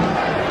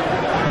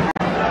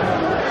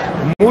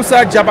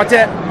 Musa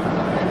Jabate.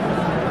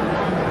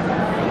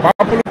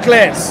 Gbapolu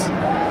clears.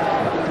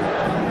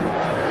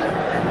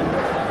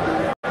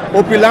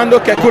 Opilando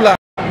Kekula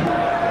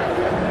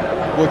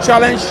will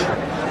challenge.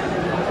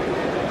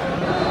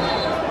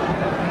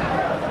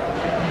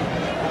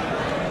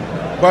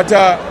 But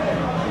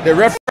the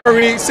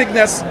referee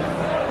sickness,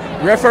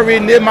 referee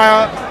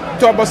Nehemiah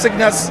Turbo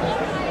sickness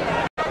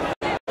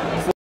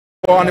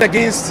for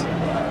against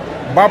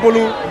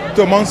Gbapolu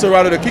to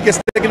Montserado. The kick is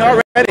taken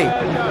already.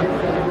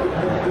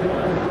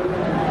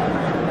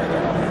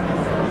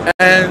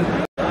 And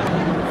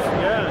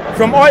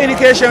from all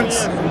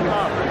indications,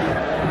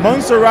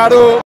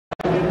 Montserado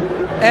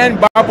and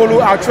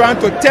Gbapolu are trying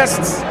to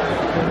test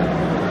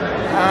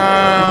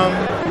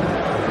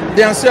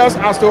themselves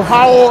as to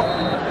how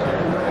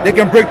they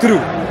can break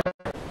through.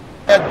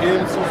 That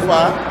game so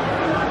far,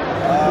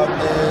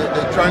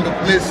 they're trying to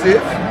play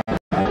safe.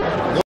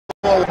 No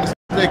one will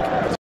mistake.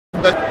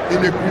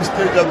 In the group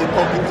stage of the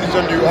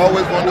competition, you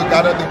always want to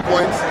gather the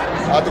points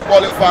to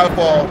qualify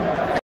for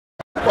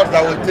sports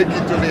that will take you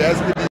to the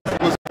STD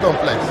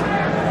complex.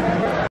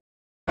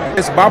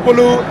 It's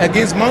Gbapolu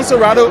against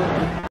Montserado.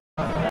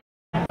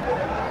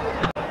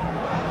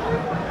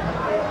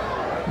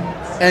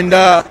 And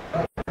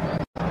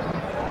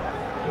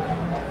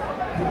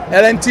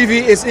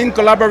LNTV is in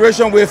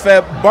collaboration with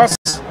Boss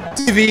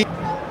TV,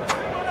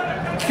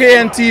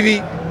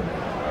 KNTV,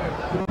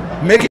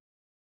 making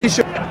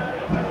sure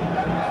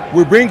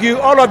we bring you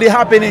all of the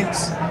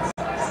happenings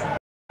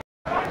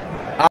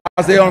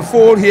as they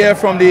unfold here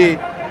from the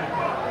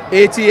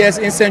ATS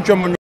in Central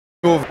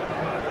Monrovia.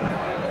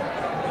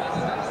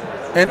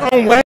 And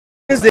on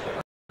Wednesday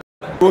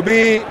will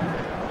be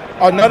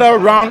another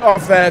round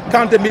of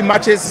counter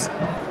matches,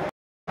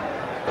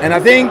 and I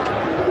think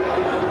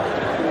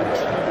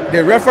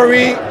the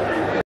referee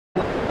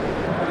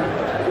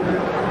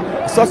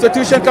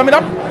substitution coming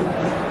up.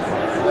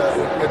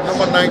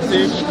 Number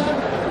 19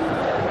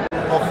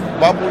 of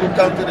Gbapolu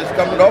County is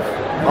coming off.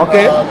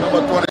 Okay.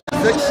 Number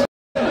 26.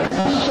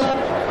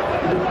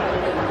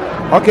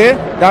 Okay,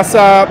 that's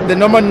the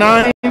number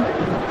 9.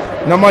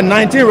 Number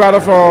 19 rather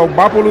for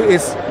Gbapolu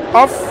is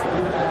off.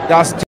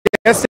 That's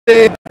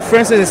Jesse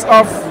Francis is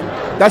off.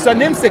 That's your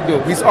namesake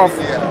though. He's off.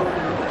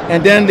 Yeah.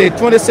 And then the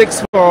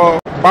 26 for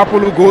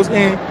Gbapolu goes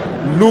in.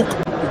 Luke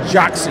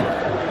Jackson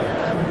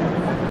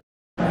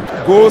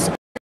goes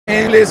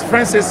in. Liz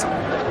Francis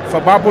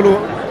for Gbapolu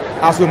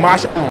as we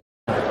march on.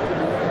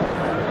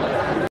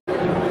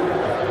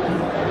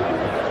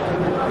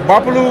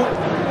 Gbapolu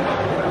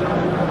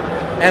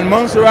and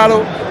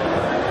Montserado,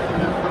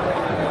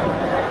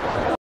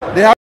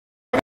 they have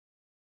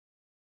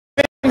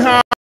been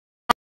hard,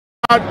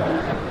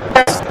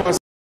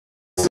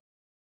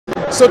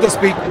 so to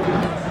speak.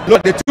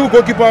 Look, the 2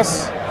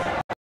 goalkeepers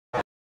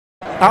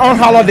are on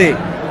holiday.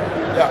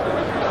 Yeah.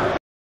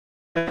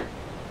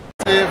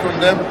 From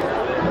them.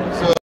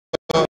 So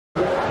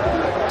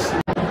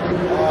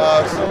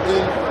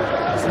something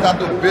start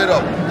to build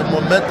up. The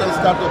momentum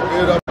start to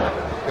build up.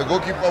 The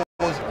goalkeeper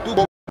was 2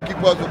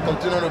 goalkeepers will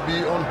continue to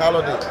be on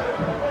holiday.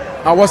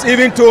 I was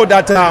even told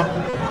that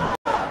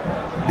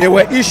they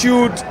were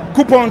issued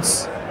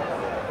coupons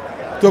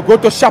to go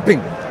to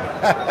shopping.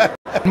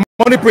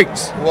 Money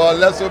pricks. Well,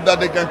 let's hope that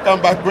they can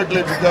come back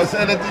quickly because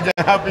anything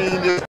can happen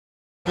in this.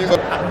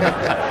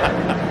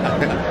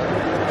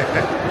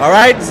 All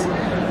right.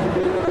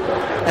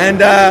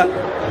 And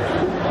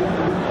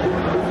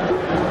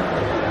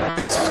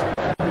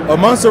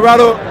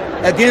Montserado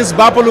against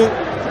Gbapolu.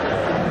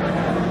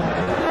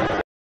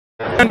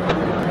 And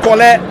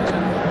Colette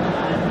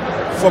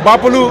for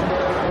Gbapolu.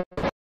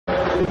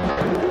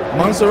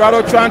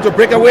 Montserado trying to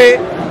break away.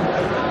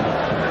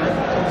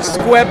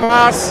 Square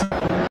pass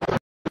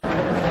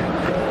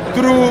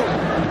through.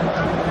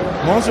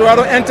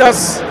 Montserado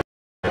enters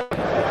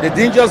the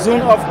danger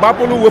zone of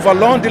Gbapolu with a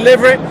long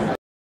delivery.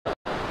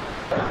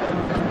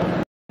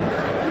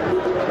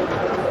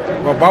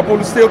 But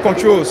Gbapolu still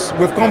controls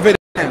with confidence.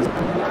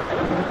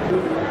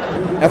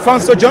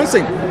 Alfonso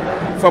Johnson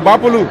for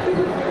Gbapolu.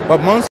 But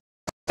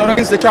Montserado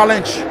against the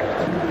challenge.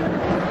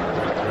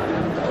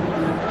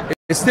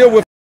 It's still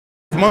with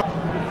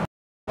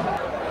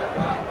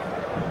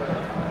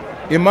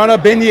Emmanuel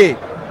Benye.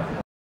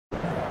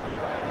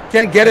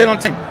 Can't get it on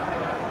time.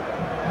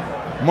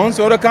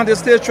 Montserado County is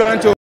still trying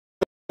to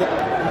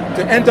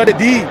enter the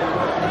D.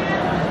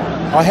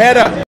 A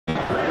header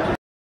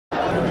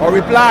or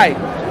reply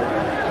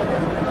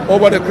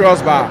over the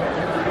crossbar.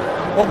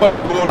 Over the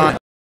goal line.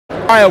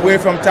 far away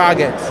from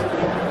target.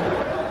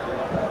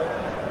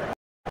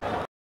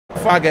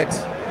 Target.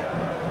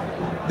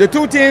 The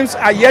two teams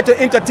are yet to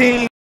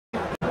entertain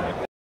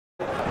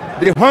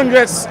the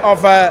hundreds of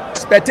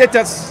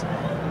spectators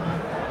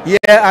here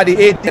at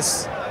the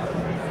ATS.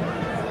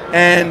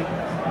 And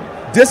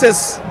this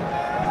is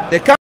the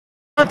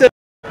counter,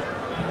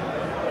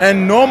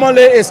 and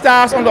normally it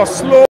starts on the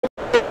slope,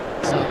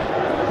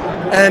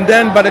 and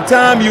then by the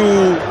time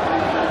you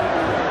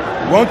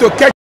want to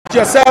catch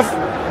yourself,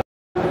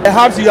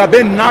 perhaps you have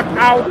been knocked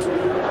out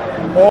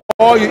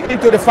or you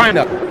into the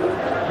final.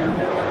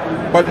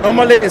 But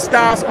normally it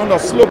starts on the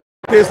slope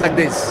pace like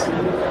this.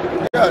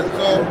 Yeah,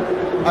 so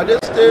at this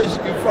stage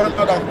you find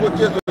out that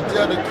coaches will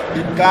tell the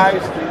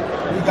guys,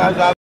 you guys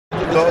have,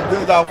 this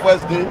is our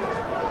first day,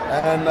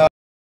 and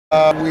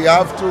we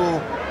have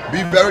to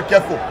be very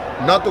careful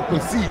not to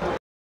concede.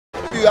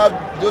 You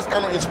have those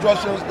kind of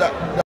instructions that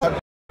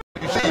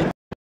you see,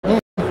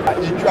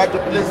 you try to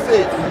play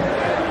safe.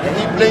 And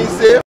he playing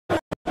safe,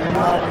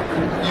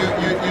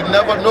 you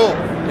never know.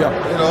 Yeah.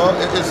 You know,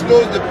 it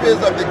slows the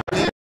pace of the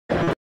game.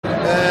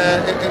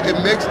 It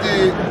makes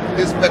the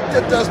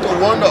spectators to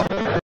wonder.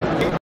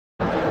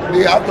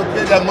 They have to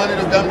pay their money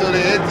to come to the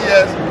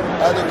ATS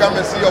and to come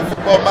and see a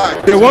football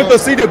match. They want to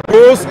see the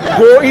goals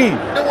go in.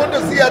 They want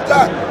to see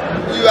attack.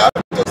 You have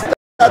to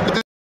start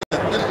with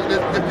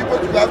the people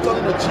who have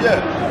turning to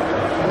cheer.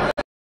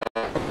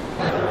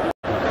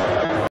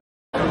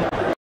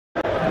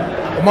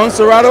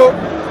 Montserado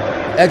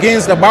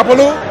against the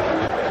Gbapolu,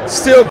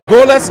 still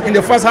goalless in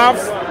the first half.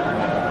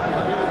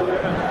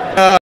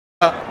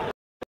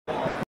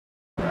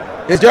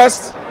 It's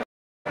just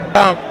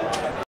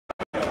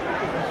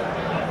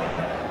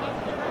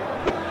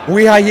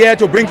we are here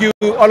to bring you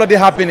all of the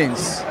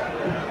happenings.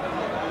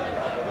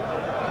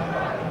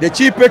 The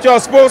chief picture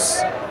of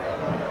sports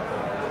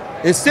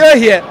is still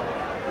here.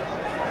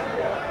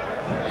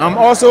 I'm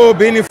also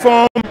being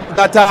informed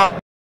that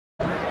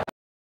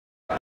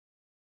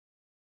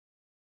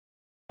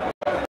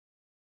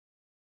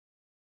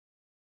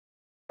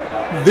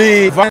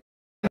the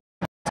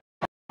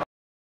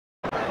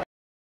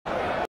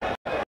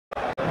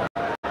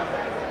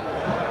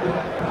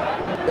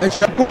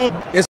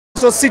is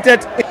also seated.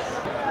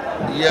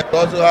 Yeah, we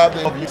also have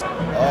the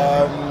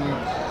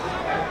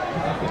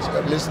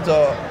Mr.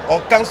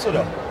 or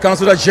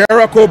Councillor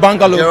Jericho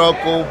Bangalore.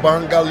 Jericho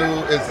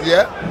Bangalore is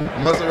here.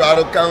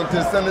 Montserado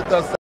County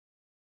Senator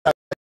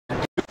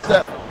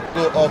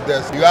of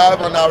this. You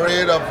have an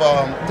array of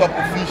top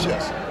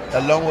officials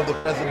along with the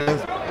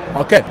president.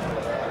 Okay.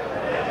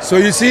 So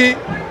you see,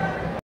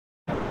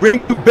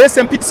 bring you bits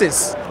and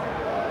pieces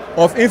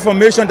of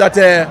information that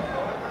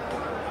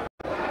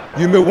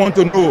you may want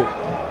to know,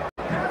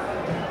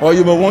 or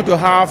you may want to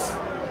have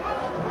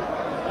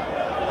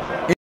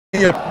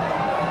in your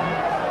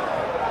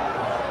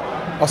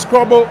a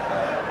scrabble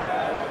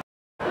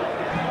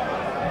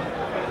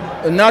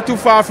not too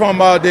far from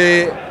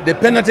the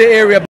penalty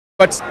area,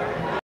 but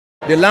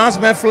the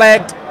linesman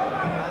flagged,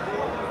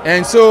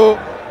 and so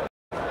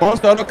once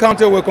the other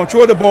counter will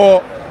control the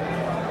ball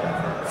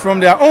from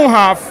their own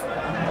half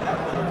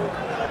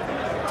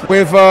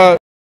with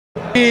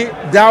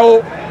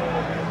Dao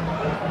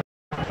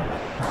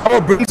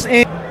brings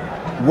in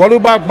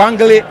Waluba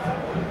Bangle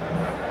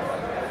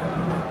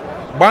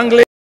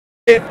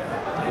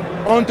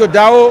onto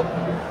Dao.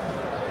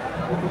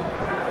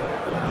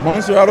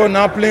 Montserado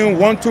now playing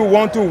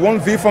 1-2-1-2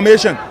 1V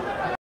formation.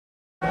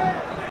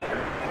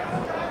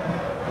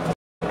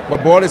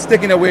 But ball is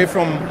taken away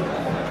from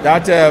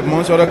that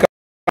Montserado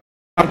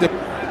counter.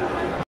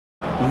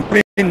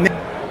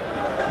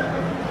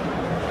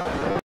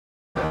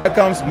 Here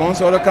comes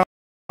Montserado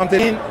counter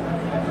in.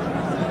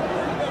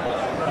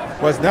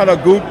 Was not a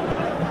good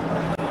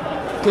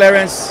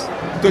clearance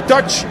to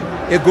touch.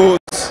 It goes.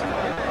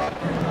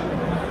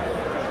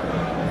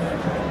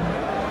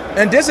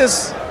 And this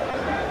is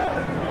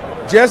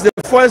just the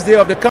first day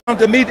of the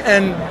counter meet,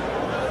 and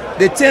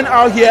the 10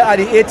 out here at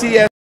the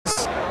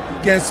ATS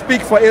can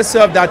speak for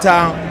itself that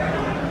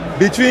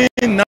between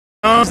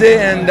Wednesday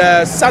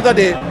and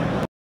Saturday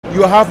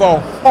you have a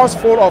house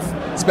full of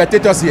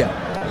spectators here.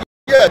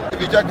 Yeah,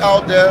 if you check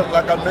out there,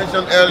 like I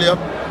mentioned earlier,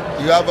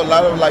 you have a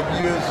lot of like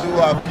viewers who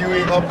are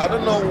queuing up. I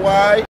don't know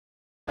why,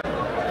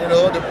 you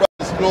know, the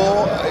price is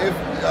low. If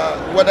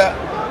whether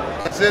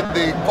it's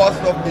the cost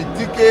of the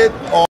ticket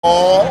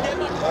or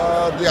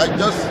they are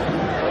just,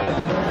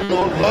 you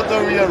know,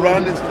 lottery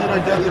around the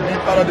student just to be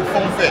part of the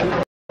fun fair.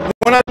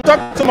 When I talk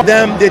to some of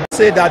them, they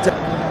say that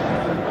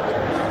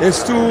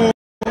it's too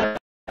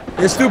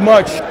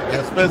much.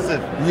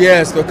 Expensive.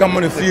 Yes, to come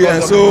on the field,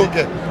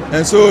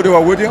 and so they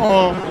were waiting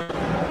on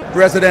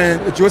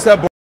President Joseph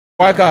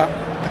Boyka.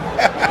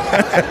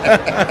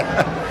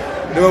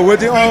 They were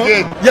waiting on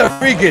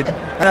free gate,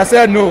 and I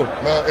said no.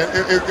 No,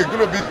 it's going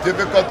to be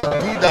difficult to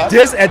do that.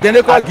 This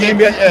identical game,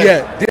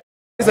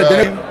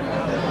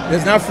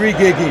 there's not free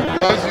gate game.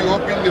 Once you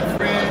open the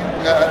free,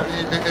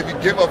 if you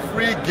give a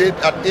free gate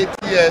at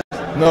ATS,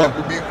 No. there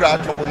could be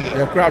crowd trouble here.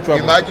 Yeah, crowd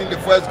trouble. Imagine the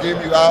first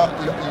game you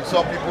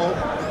saw people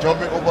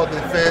jumping over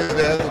the fence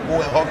there to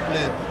go and hug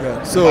plane.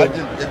 Yeah. So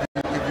imagine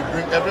if you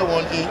bring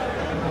everyone in,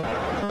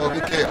 it'll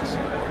be chaos.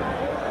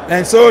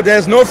 And so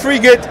there's no free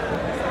gate.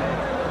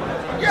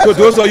 Yeah, so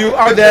those of you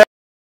out there,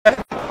 you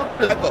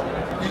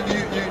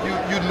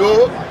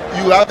know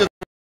you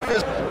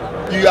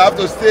have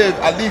to stay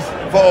at least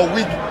for a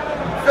week.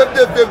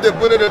 50-50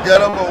 put it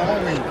together for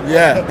 1 week.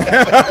 Yeah.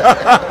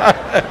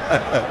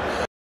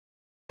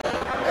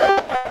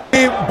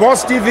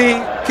 Boss TV,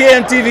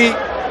 KNTV,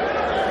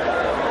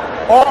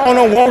 all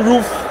under one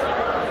roof,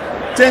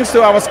 thanks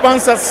to our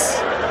sponsors,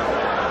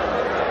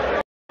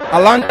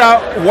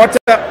 Atlanta Water,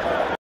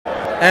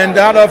 and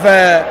out of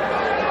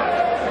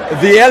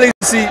the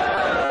LEC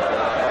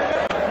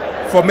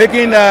for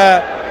making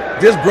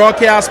this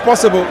broadcast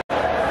possible.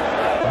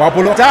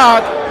 Gbapolu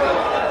attack.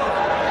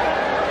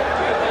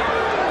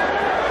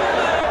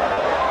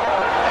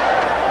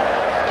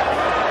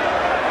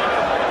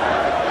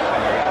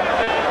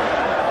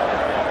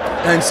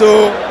 And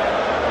so I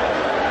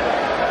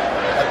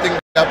think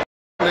that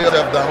players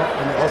have down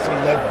and he also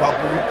let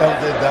Gbapolu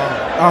count it down.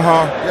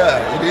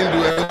 Yeah, he didn't do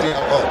anything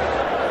at all.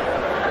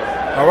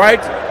 All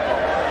right.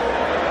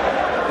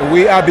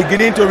 We are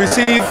beginning to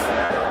receive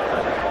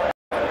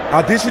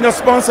additional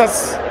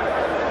sponsors.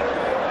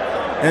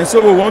 And so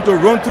we want to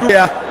run through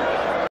their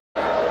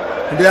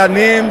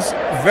names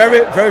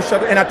very, very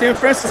short. And I think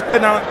Francis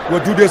now will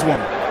do this one.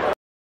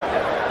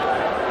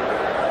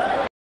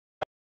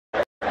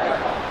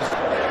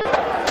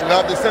 You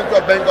have the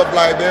Central Bank of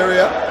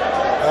Liberia.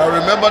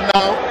 Remember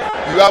now,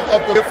 you have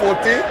up to 14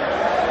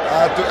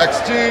 to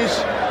exchange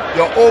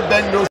your old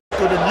banknotes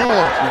to the new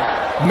one.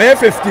 May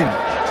 15.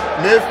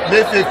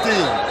 May 15.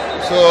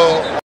 So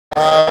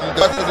the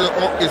process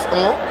is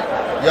on.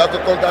 You have to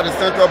contact the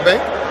Central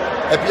Bank,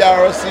 a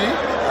PRC,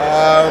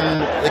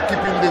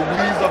 keeping the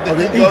wheels of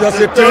the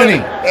industry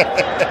turning.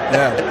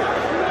 Yeah.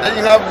 Then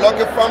you have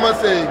Lucky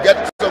Pharmacy, get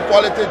some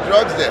quality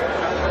drugs there.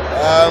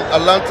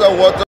 Atlanta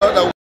Water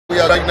that we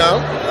are right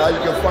now. You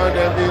can find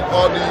them in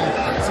all the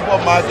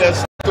supermarket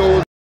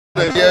stores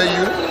near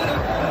you.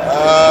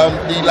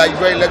 The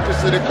Liberia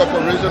Electricity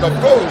Corporation, of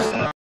course.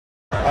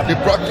 The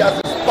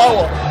broadcast is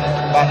powered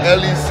by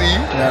LEC.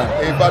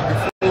 Yeah. In fact,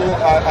 before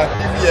I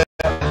came here,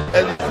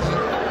 LEC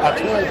at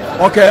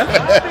home. Okay.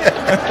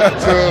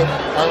 So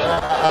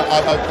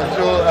I'm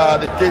sure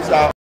the kids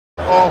are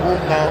all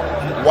home now,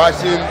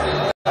 watching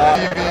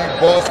TV,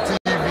 Boss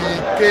TV,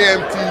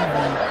 KMTV,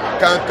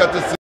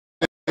 courtesy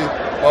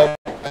of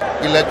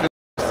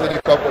Electricity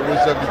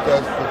Corporation,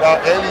 because without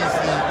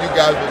LEC, you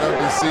guys will not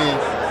be seeing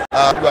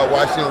you are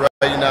watching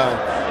right now.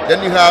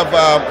 Then you have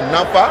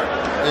NAPA,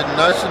 the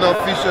National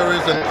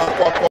Fisheries and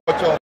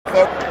Aquaculture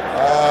Authority,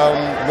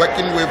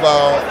 working with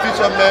our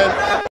fishermen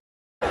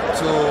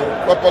to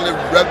properly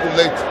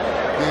regulate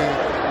the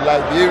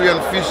Liberian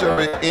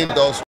fishery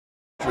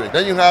industry.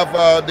 Then you have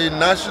the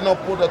National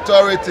Port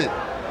Authority.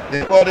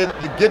 They call it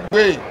the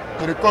gateway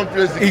to the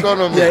country's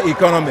economy. Yeah,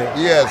 economy.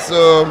 Yeah,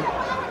 so,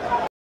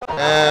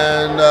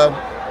 and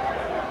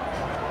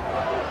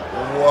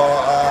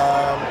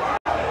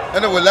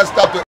anyway, let's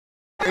start to,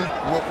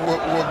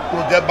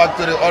 we'll get back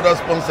to the other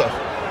sponsors.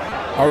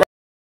 All right,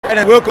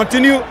 and we'll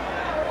continue.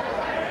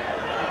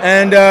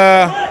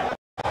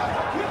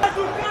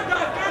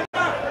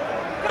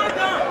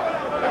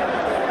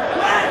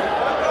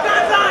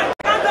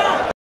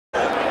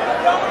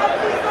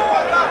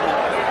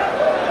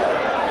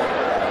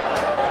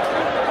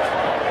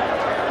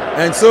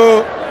 And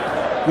so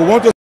we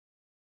want to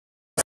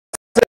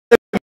say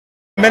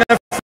many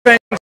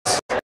thanks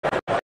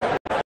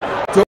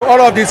to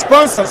all of the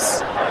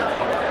sponsors.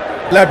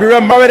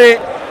 Liberia already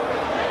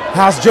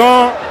has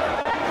joined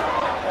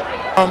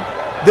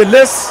the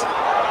list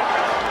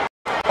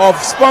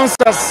of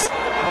sponsors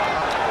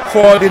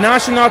for the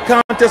National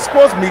County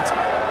Sports Meet.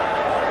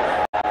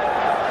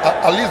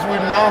 At least we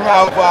now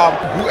have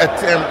good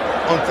attempt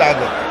on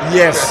target.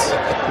 Yes,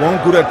 one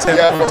good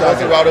attempt on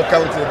target. Montserado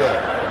County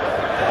there.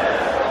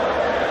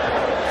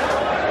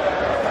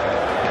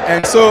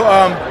 And so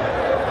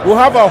we'll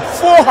have a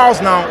full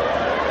house now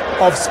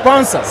of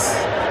sponsors.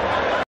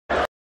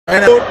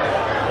 And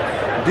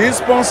these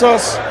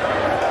sponsors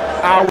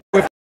are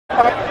with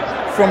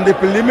from the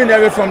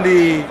preliminary, from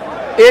the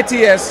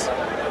ATS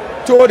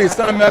to the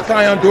Samuel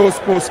Client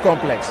Sports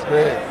Complex.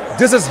 Great.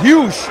 This is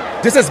huge.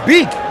 This is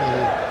big.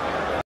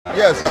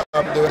 Yes,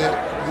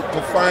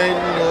 to find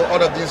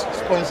all of these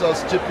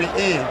sponsors chipping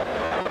in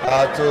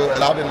to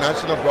allow the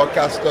national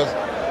broadcasters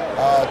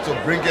to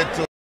bring it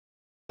to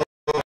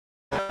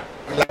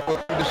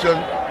competition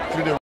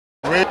through the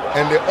radio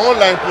and the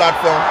online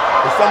platform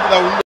is something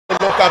that we need to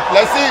look at.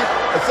 Let's see,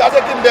 it's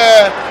taking the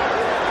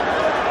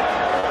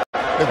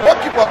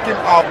goalkeeper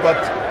came out, but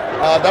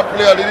that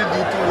player didn't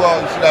do too well.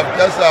 He should have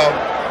just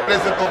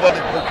placed it over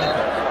the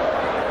goalkeeper.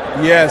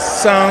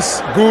 Yes,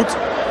 sounds good.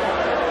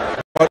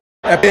 But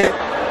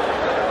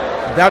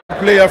that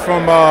player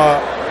from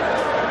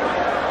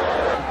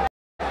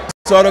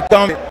sort of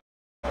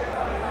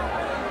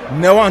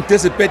never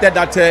anticipated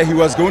that he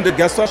was going to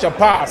get such a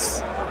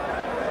pass.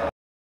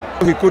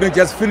 He couldn't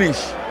just finish.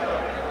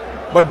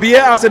 But be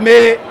it as it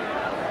may,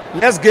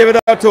 let's give it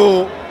up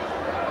to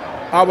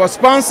our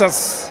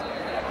sponsors.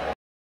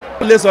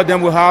 The list of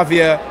them we have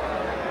here: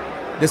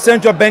 the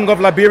Central Bank of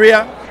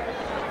Liberia,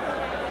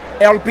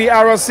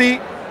 LPRC,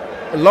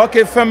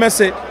 Lockheed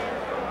Pharmacy,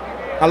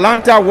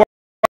 Atlanta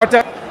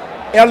Water,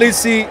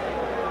 LEC,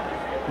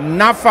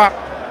 NAFA,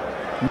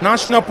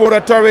 National Port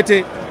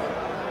Authority,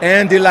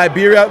 and the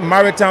Liberia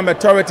Maritime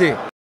Authority.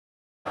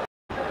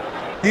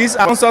 These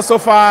are sponsors so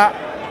far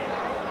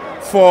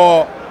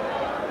for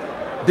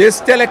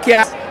this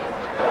telecast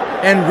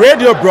and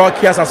radio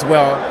broadcast as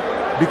well,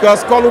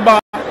 because Koluba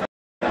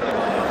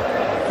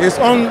is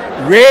on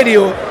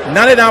radio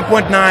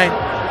 99.9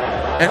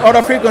 and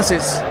other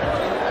frequencies,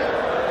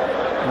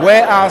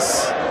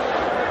 whereas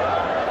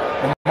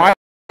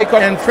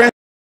Michael and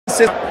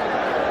Francis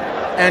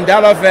and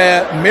that of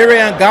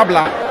Miriam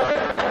Gabla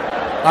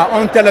are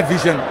on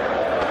television,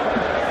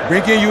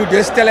 bringing you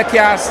this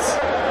telecast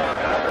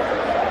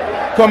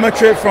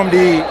commentary from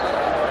the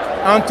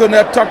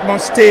Antoinette Tuckman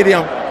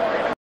Stadium.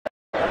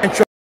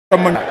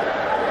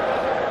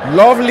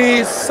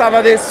 Lovely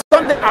Sunday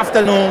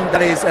afternoon,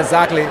 that is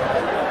exactly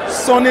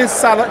sunny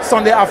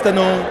Sunday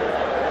afternoon.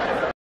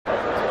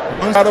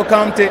 Montserado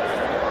County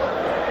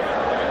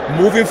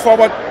moving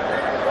forward.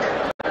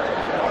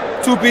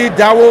 Tupi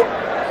Dawo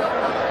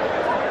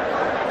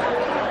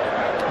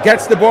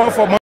gets the ball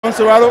for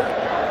Montserado.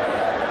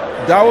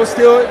 Dawo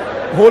still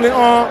holding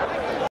on.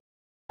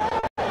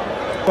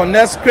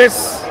 Connects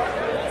Chris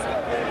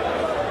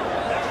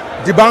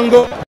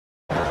Dibango.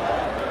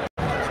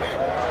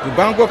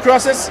 Dibango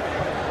crosses,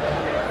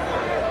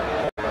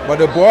 but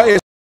the ball is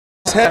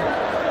hit.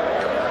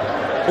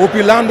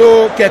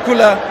 Opilando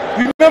Kekula.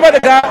 Remember the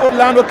guy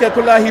Orlando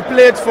Kekula? He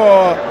played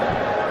for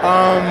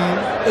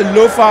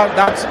Lofa,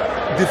 that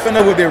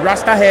defender with the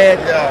Rasta head.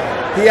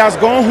 Yeah. He has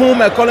gone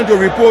home, according to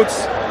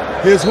reports.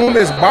 His home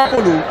is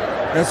Gbapolu,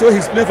 and so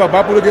he's playing for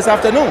Gbapolu this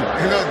afternoon.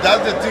 You know,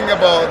 that's the thing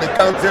about the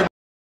county.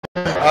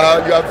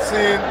 You have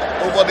seen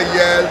over the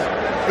years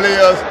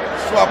players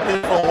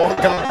swapping from one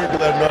country to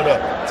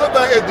another.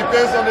 Sometimes it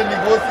depends on the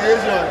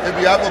negotiation. If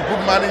you have a good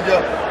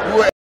manager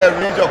who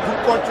arrange a good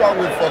contract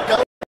with for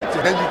country,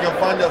 then you can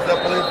find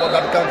yourself playing for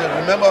that country.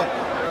 Remember,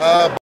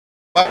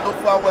 so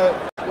far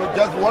we're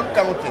just one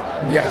county.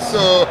 Yes.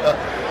 So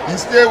he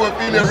stay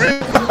within the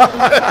range.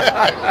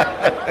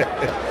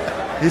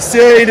 He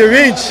stay in the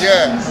range.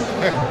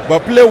 Yes.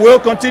 But play will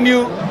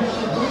continue.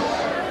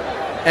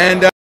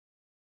 And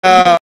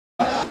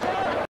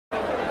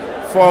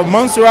for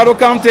Montserado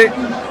County,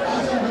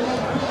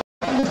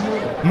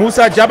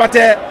 Musa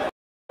Jabate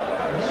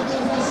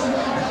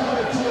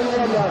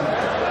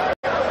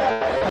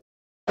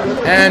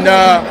and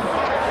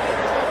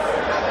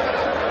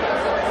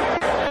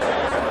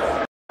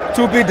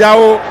Tupi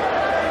Dawo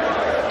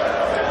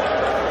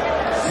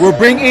will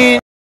bring in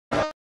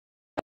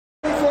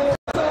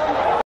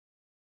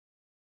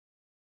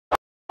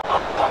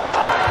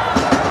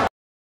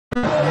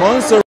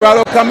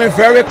Montserado coming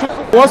very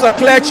close. Was a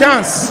clear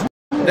chance.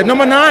 The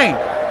number 9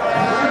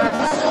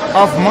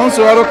 of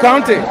Montserado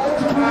County.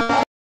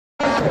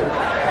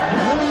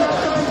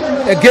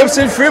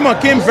 Gibson Freeman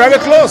came very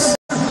close.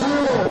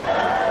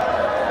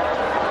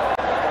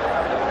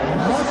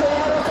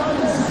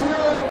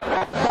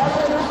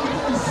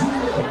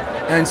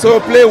 And so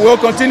play will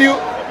continue.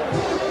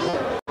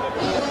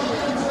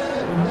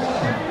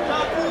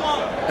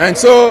 And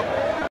so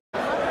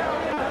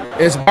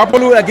it's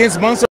Gbapolu against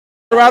Montserrat.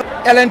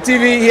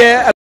 LNTV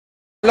here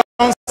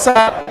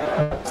alongside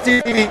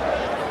TV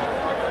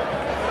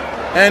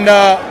and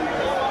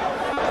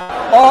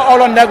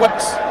all on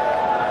networks.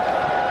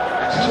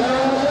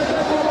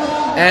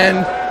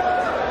 And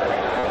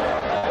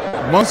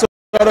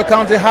Montserrat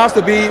County has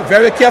to be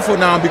very careful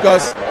now,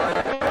 because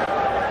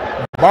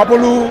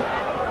Gbapolu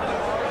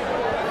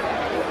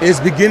is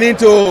beginning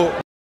to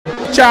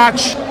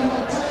charge.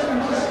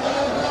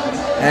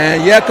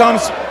 And here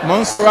comes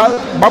Montserrat,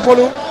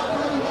 Gbapolu.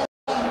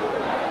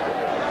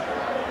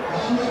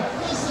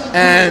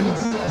 And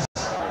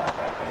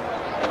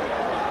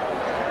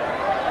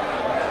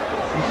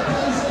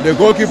the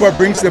goalkeeper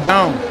brings the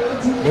down.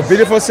 The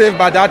beautiful save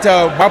by that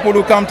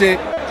Gbapolu County,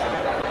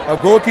 a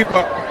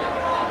goalkeeper,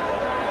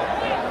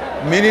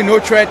 meaning no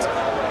threat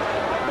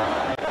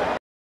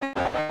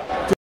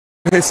to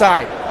his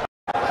side.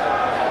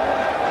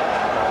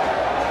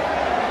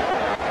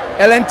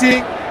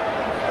 LNT,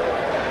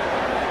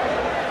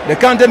 the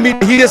counter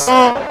meet, he is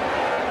on.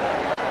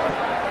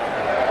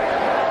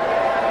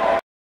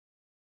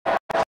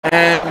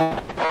 And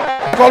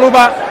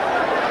Koluba,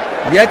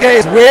 Yeke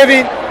is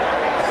waving.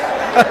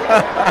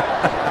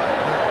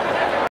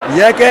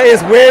 Yeke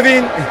is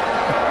waving.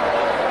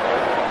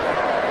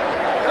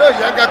 You know,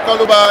 Yeke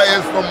Koluba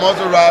is from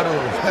Montserado.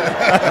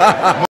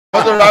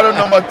 Montserado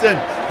number 10.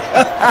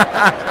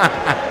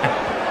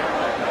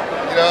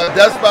 You know,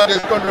 despite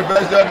his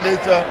controversial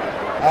nature,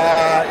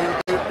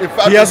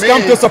 he has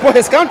come to support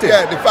his country.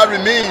 Yeah, the fact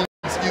remains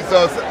he's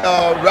a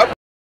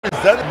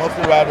represent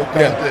Montserado County.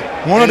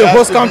 Yeah. One of the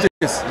host counties.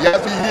 He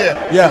has to be here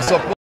to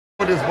support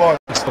this ball.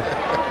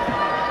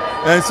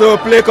 And so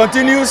play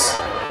continues.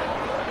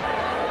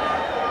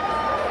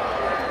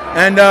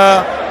 And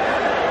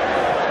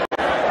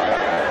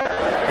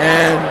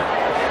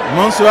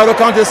Montserado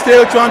County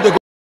still trying to go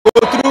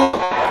through.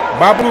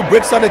 Gbapolu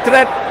breaks out the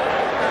threat.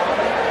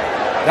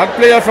 That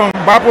player from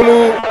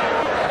Gbapolu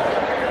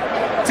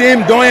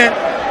team, Doyen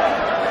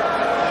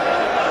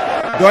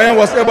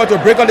was able to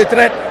break out the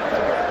threat.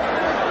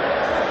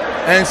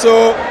 And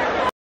so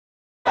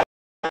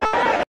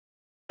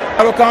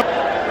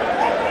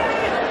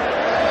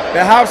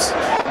perhaps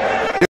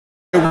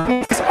the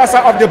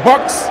outside of the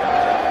box.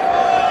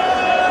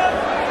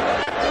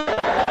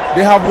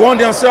 They have won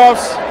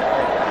themselves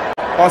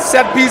a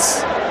set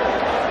piece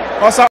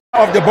outside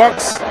of the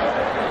box.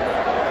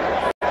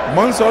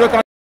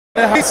 Montserado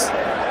has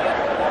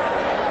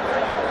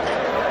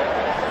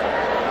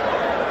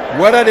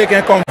whether they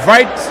can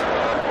convert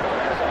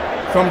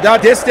from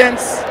that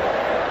distance,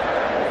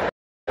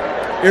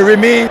 it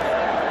remains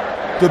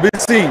to be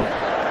seen.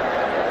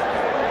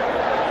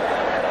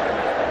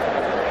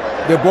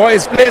 The ball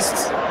is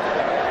placed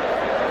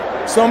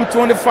some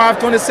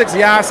 25-26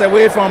 yards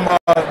away from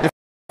the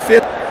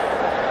field,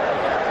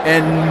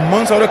 and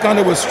Montserado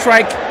County will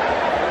strike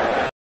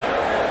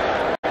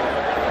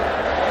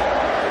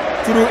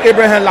through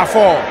Abraham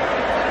Lafort.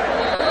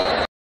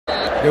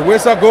 The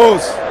whistle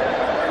goes.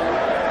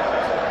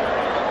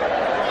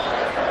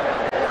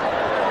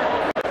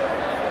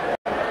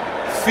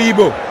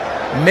 Feeble,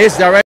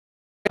 misdirected,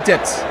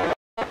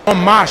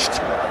 unmatched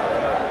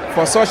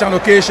for such an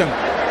occasion.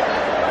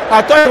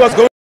 I thought he was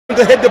going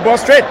to hit the ball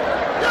straight.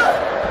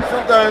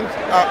 Sometimes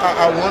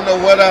I wonder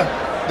whether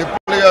the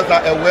players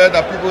are aware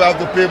that people have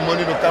to pay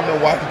money to come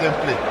and watch them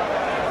play.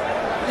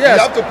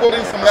 Yes. You have to put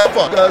in some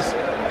effort because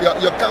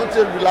your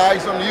country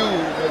relies on you.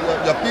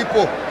 Your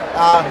people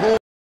are home,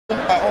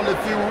 are on the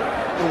field,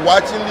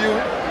 watching you.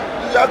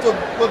 You have to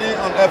put in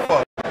an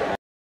effort.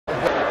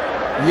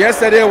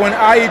 Yesterday when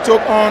IE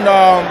took on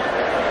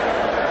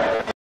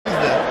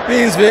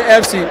Pinsville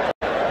FC,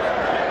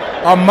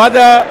 a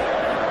mother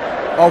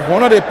of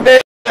one of the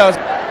players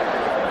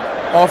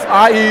of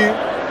IE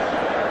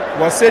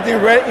was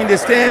sitting right in the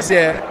stands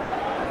here.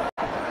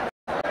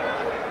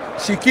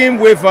 She came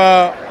with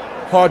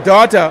her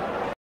daughter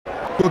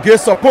to give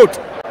support,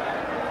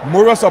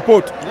 moral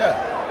support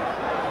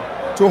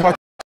to her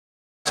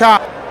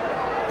child.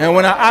 And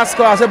when I asked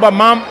her, I said, but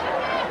mom,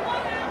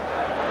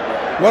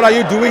 what are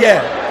you doing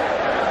here?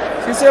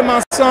 She said,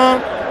 my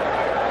son,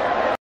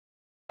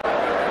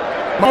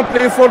 I'm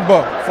playing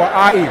football for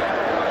IE.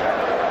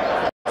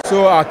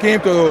 So I came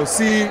to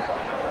see,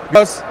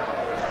 because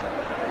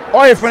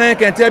all your friends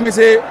can tell me,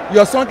 say,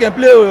 your son can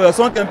play, your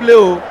son can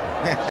play.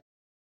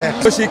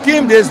 So she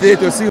came this day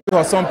to see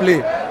her son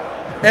play.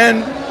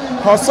 And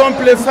her son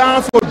played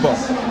fine football.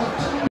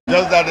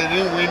 Just that they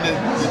didn't win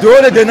it.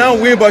 Though they did not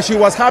win, but she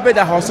was happy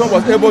that her son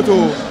was able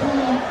to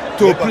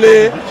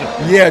play,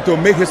 to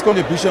make his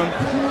contribution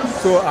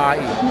to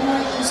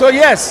IE. So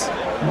yes,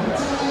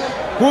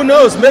 who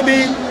knows,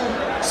 maybe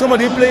some of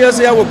the players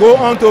here will go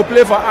on to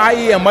play for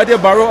IE and Mother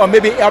Barrow or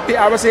maybe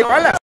LPRC.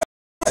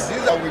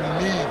 These are we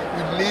need.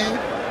 We need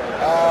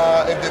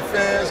a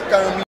defense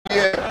come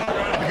here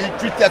to be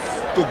treated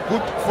to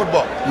good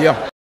football. Yeah.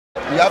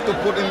 You have to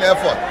put in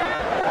effort.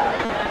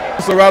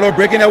 Montserado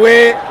breaking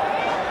away.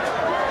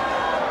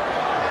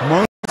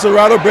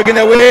 Montserado breaking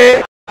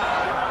away.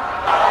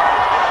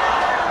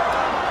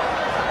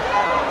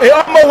 It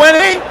almost went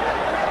in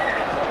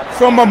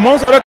from a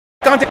Montserado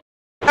County.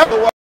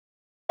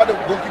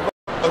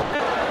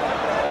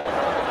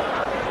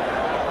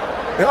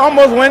 It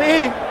almost went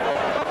in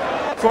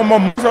from a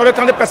Montserado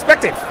County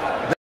perspective.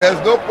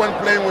 There's no point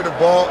playing with the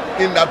ball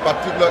in that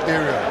particular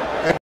area.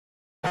 And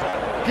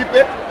keep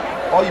it,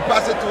 or you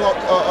pass it to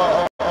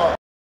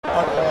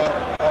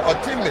a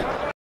teammate.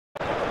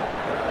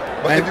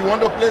 But if you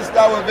want to play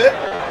style with it,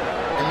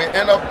 it may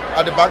end up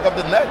at the back of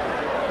the net.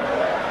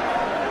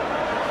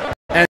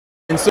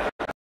 And so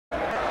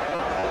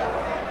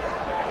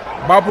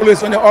Gbapolu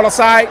is on the other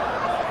side.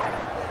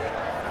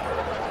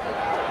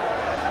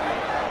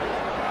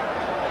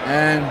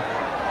 And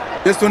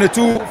this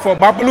 22 for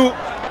Gbapolu.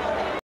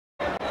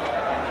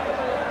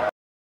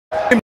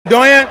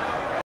 Doyen.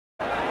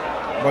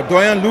 But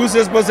Doyen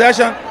loses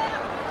possession.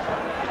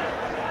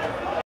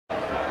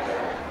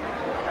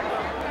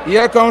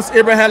 Here comes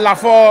Abraham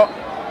Lafort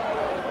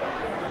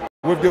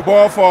with the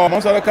ball for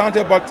Montserado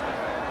County, but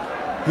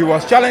he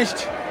was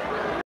challenged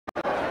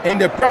in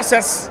the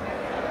process.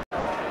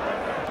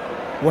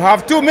 We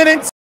have 2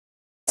 minutes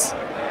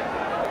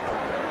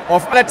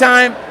of other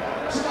time.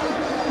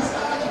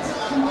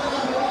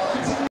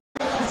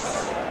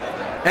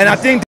 And I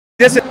think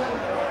this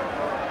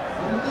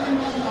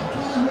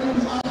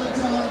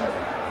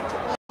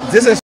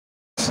is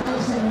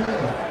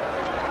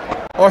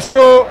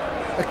also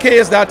a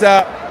case that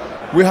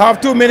we have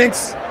 2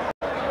 minutes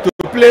to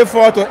play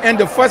for to end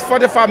the first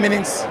 45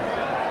 minutes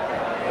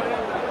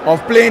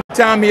of playing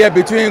time here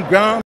between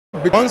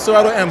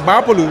Montserado and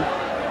Gbapolu.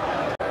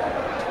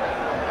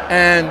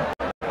 And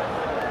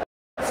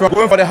from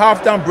going for the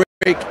halftime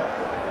break,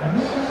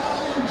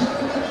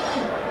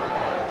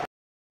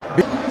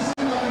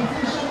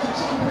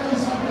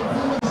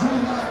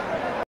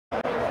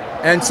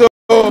 and so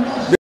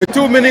the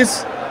 2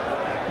 minutes,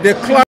 the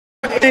clock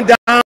is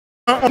down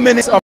 1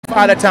 minute of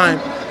other time.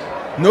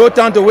 No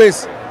time to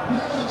waste.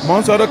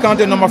 Montserado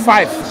County number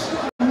 5.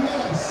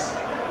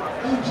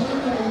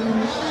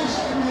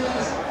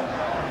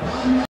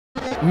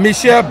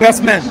 Michelle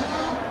Bestman.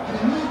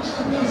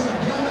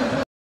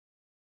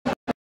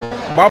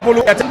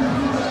 Gbapolu,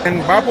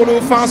 and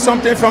Gbapolu found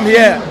something from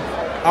here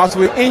as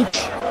we inch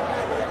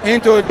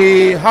into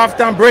the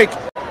halftime break.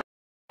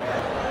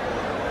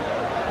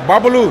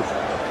 Gbapolu.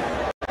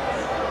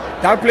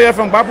 That player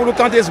from Gbapolu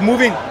County is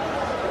moving.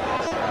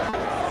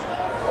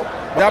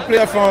 That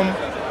player from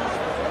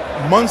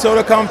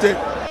Montserado County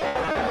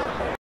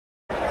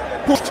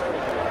pushed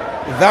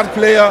that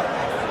player.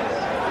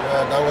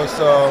 Yeah, that was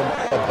a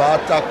bad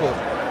tackle.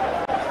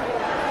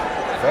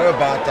 Very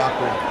bad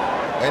tackle.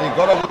 And he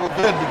got a little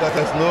bit because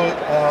there's no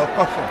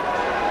caution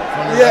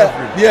from the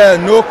referee. Yeah,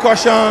 no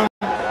caution.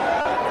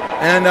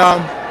 And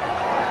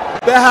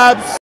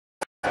perhaps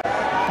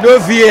no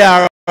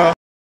VAR.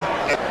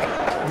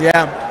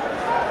 Yeah.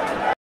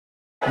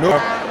 No.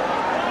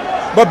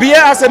 But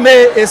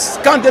BASMA is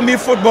county meet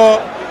football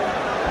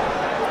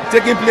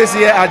taking place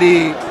here at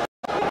the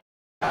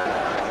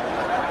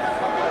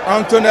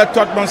Antoinette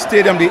Totman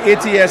Stadium, the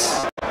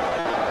ATS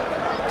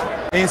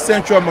in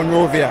Central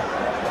Monrovia.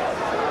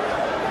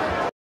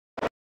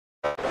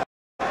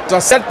 So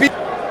set piece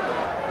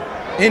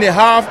in the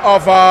half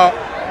of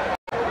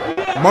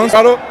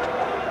Montserado,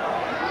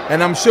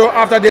 and I'm sure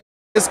after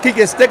this kick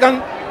is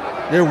taken,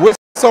 they will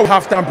whistle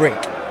halftime break.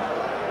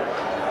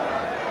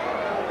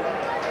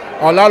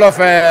 A lot of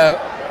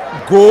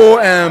gold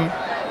and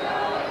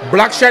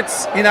black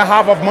shirts in the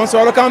half of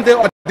Montserado County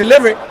or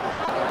delivery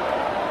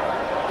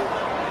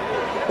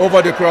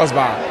over the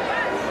crossbar.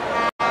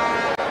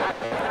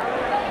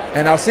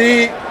 And I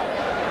see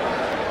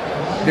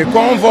the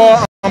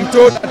convoy. I'm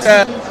told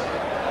that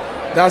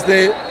that's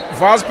the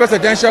vice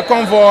presidential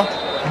convoy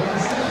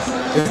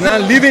is now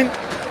leaving,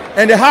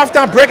 and the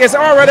halftime break is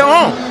already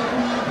on.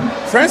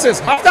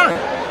 Francis, halftime.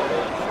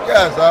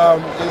 Yes,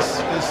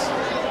 it's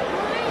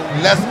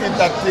less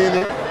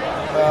entertaining.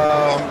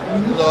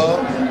 You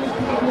know,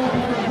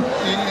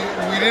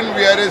 we didn't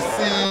really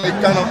see the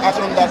kind of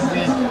action that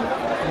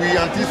we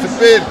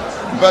anticipate.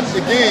 But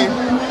again,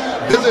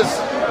 this is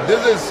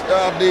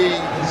the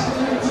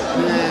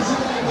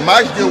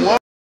match they won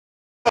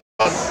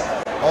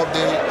of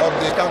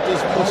the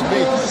county's post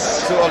meet.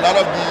 So a lot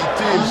of the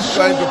teams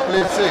trying to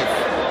play safe.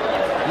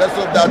 Let's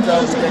hope that we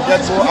can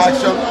get more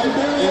action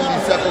in the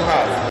second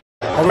half.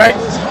 All right.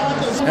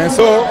 And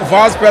so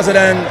Vice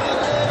President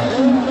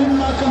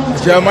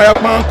Jeremiah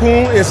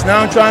Mankun is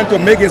now trying to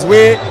make his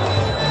way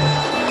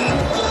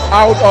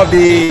out of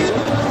the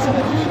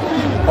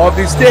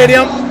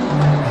stadium.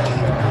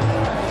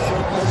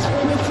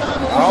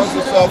 I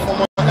also saw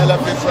former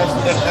LFA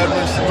President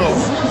Edwin Snow,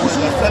 who is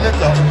a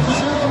senator.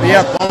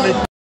 Yeah,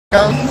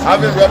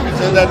 having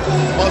represented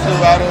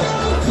Montserado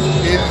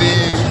in the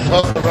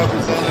House of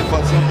Representatives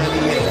for so many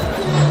years.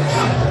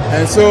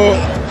 And so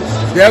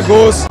there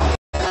goes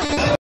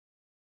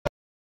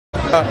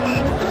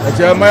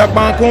Jeremiah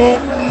Mankun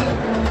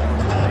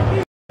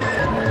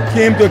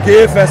came to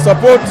give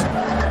support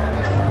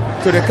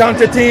to the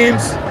county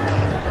teams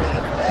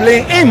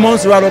playing in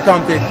Montserado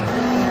County.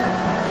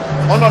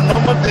 On a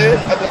normal day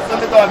at the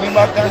Senator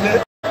Anima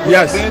County,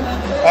 yes.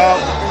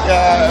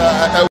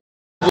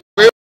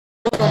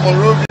 From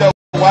Monrovia,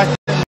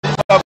 Washington,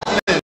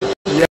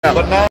 yeah.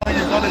 But now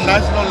he's on the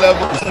national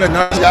level. He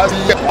has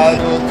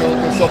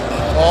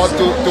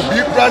to be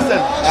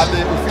present at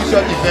the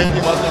official event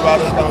in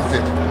Montserado County.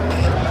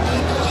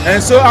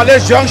 And so at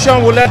this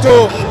junction, we'll let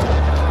to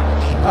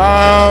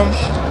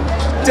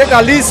take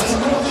at least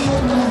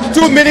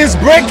 2 minutes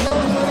break.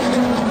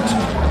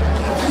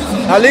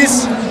 At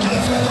least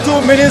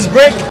 2 minutes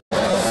break.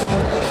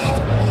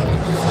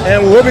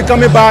 And we'll be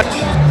coming back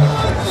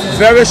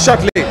very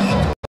shortly.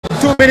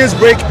 2 minutes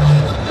break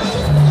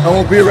and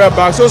we'll be right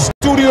back. So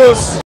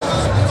studios,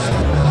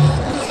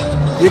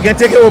 you can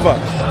take it over.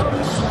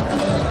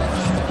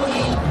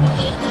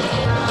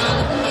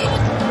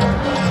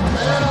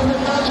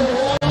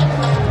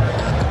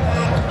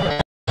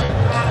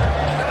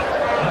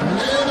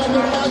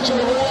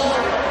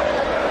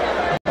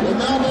 Will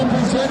now be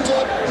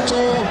presented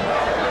to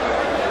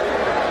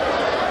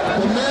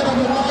the man of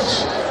the match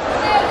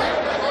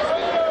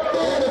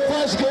in the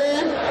first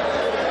game,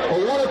 or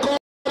what I call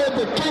it,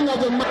 the king of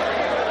the match.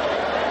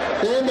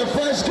 In the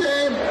first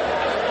game,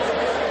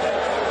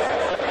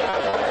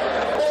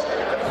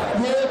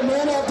 the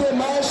man of the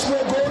match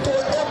will go to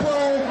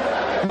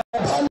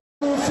Gbapolu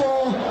for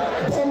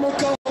Bomi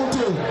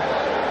County.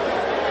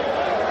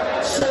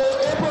 So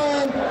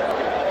Abraham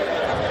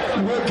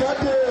will get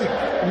the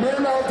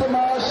man of the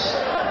match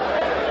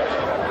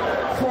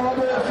for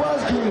the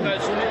first game.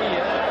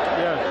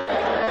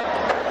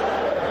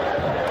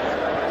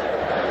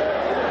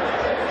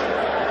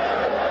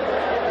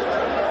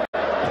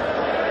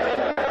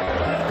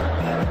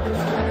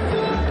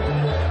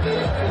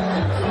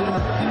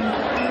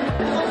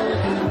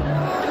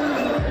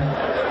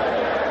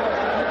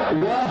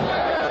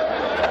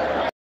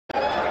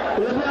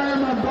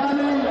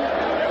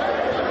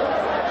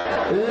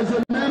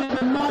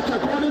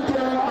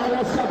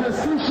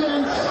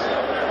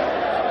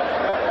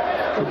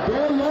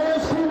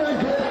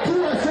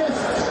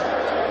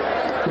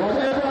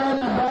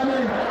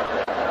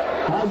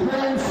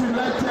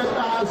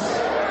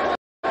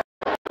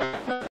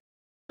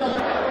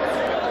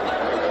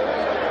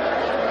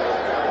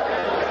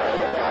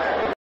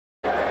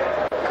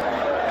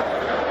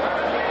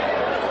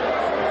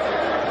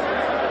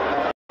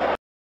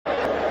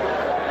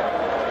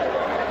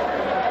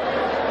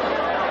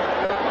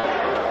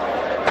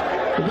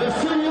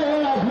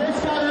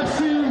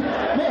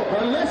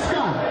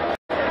 Leska.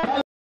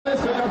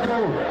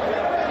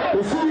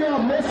 The senior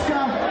of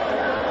Leska.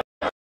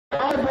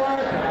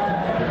 Albert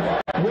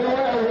will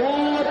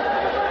award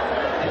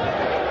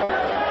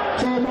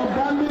to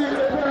Mabandi,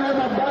 Abraham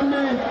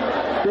Mabandi,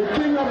 the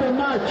king of the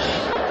match.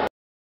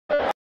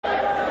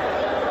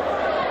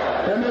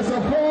 And the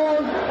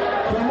support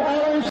from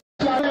Orange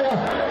Sharia,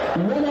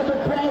 one of the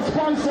proud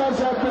sponsors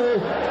of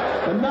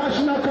the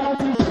National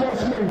County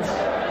Sports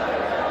Meet.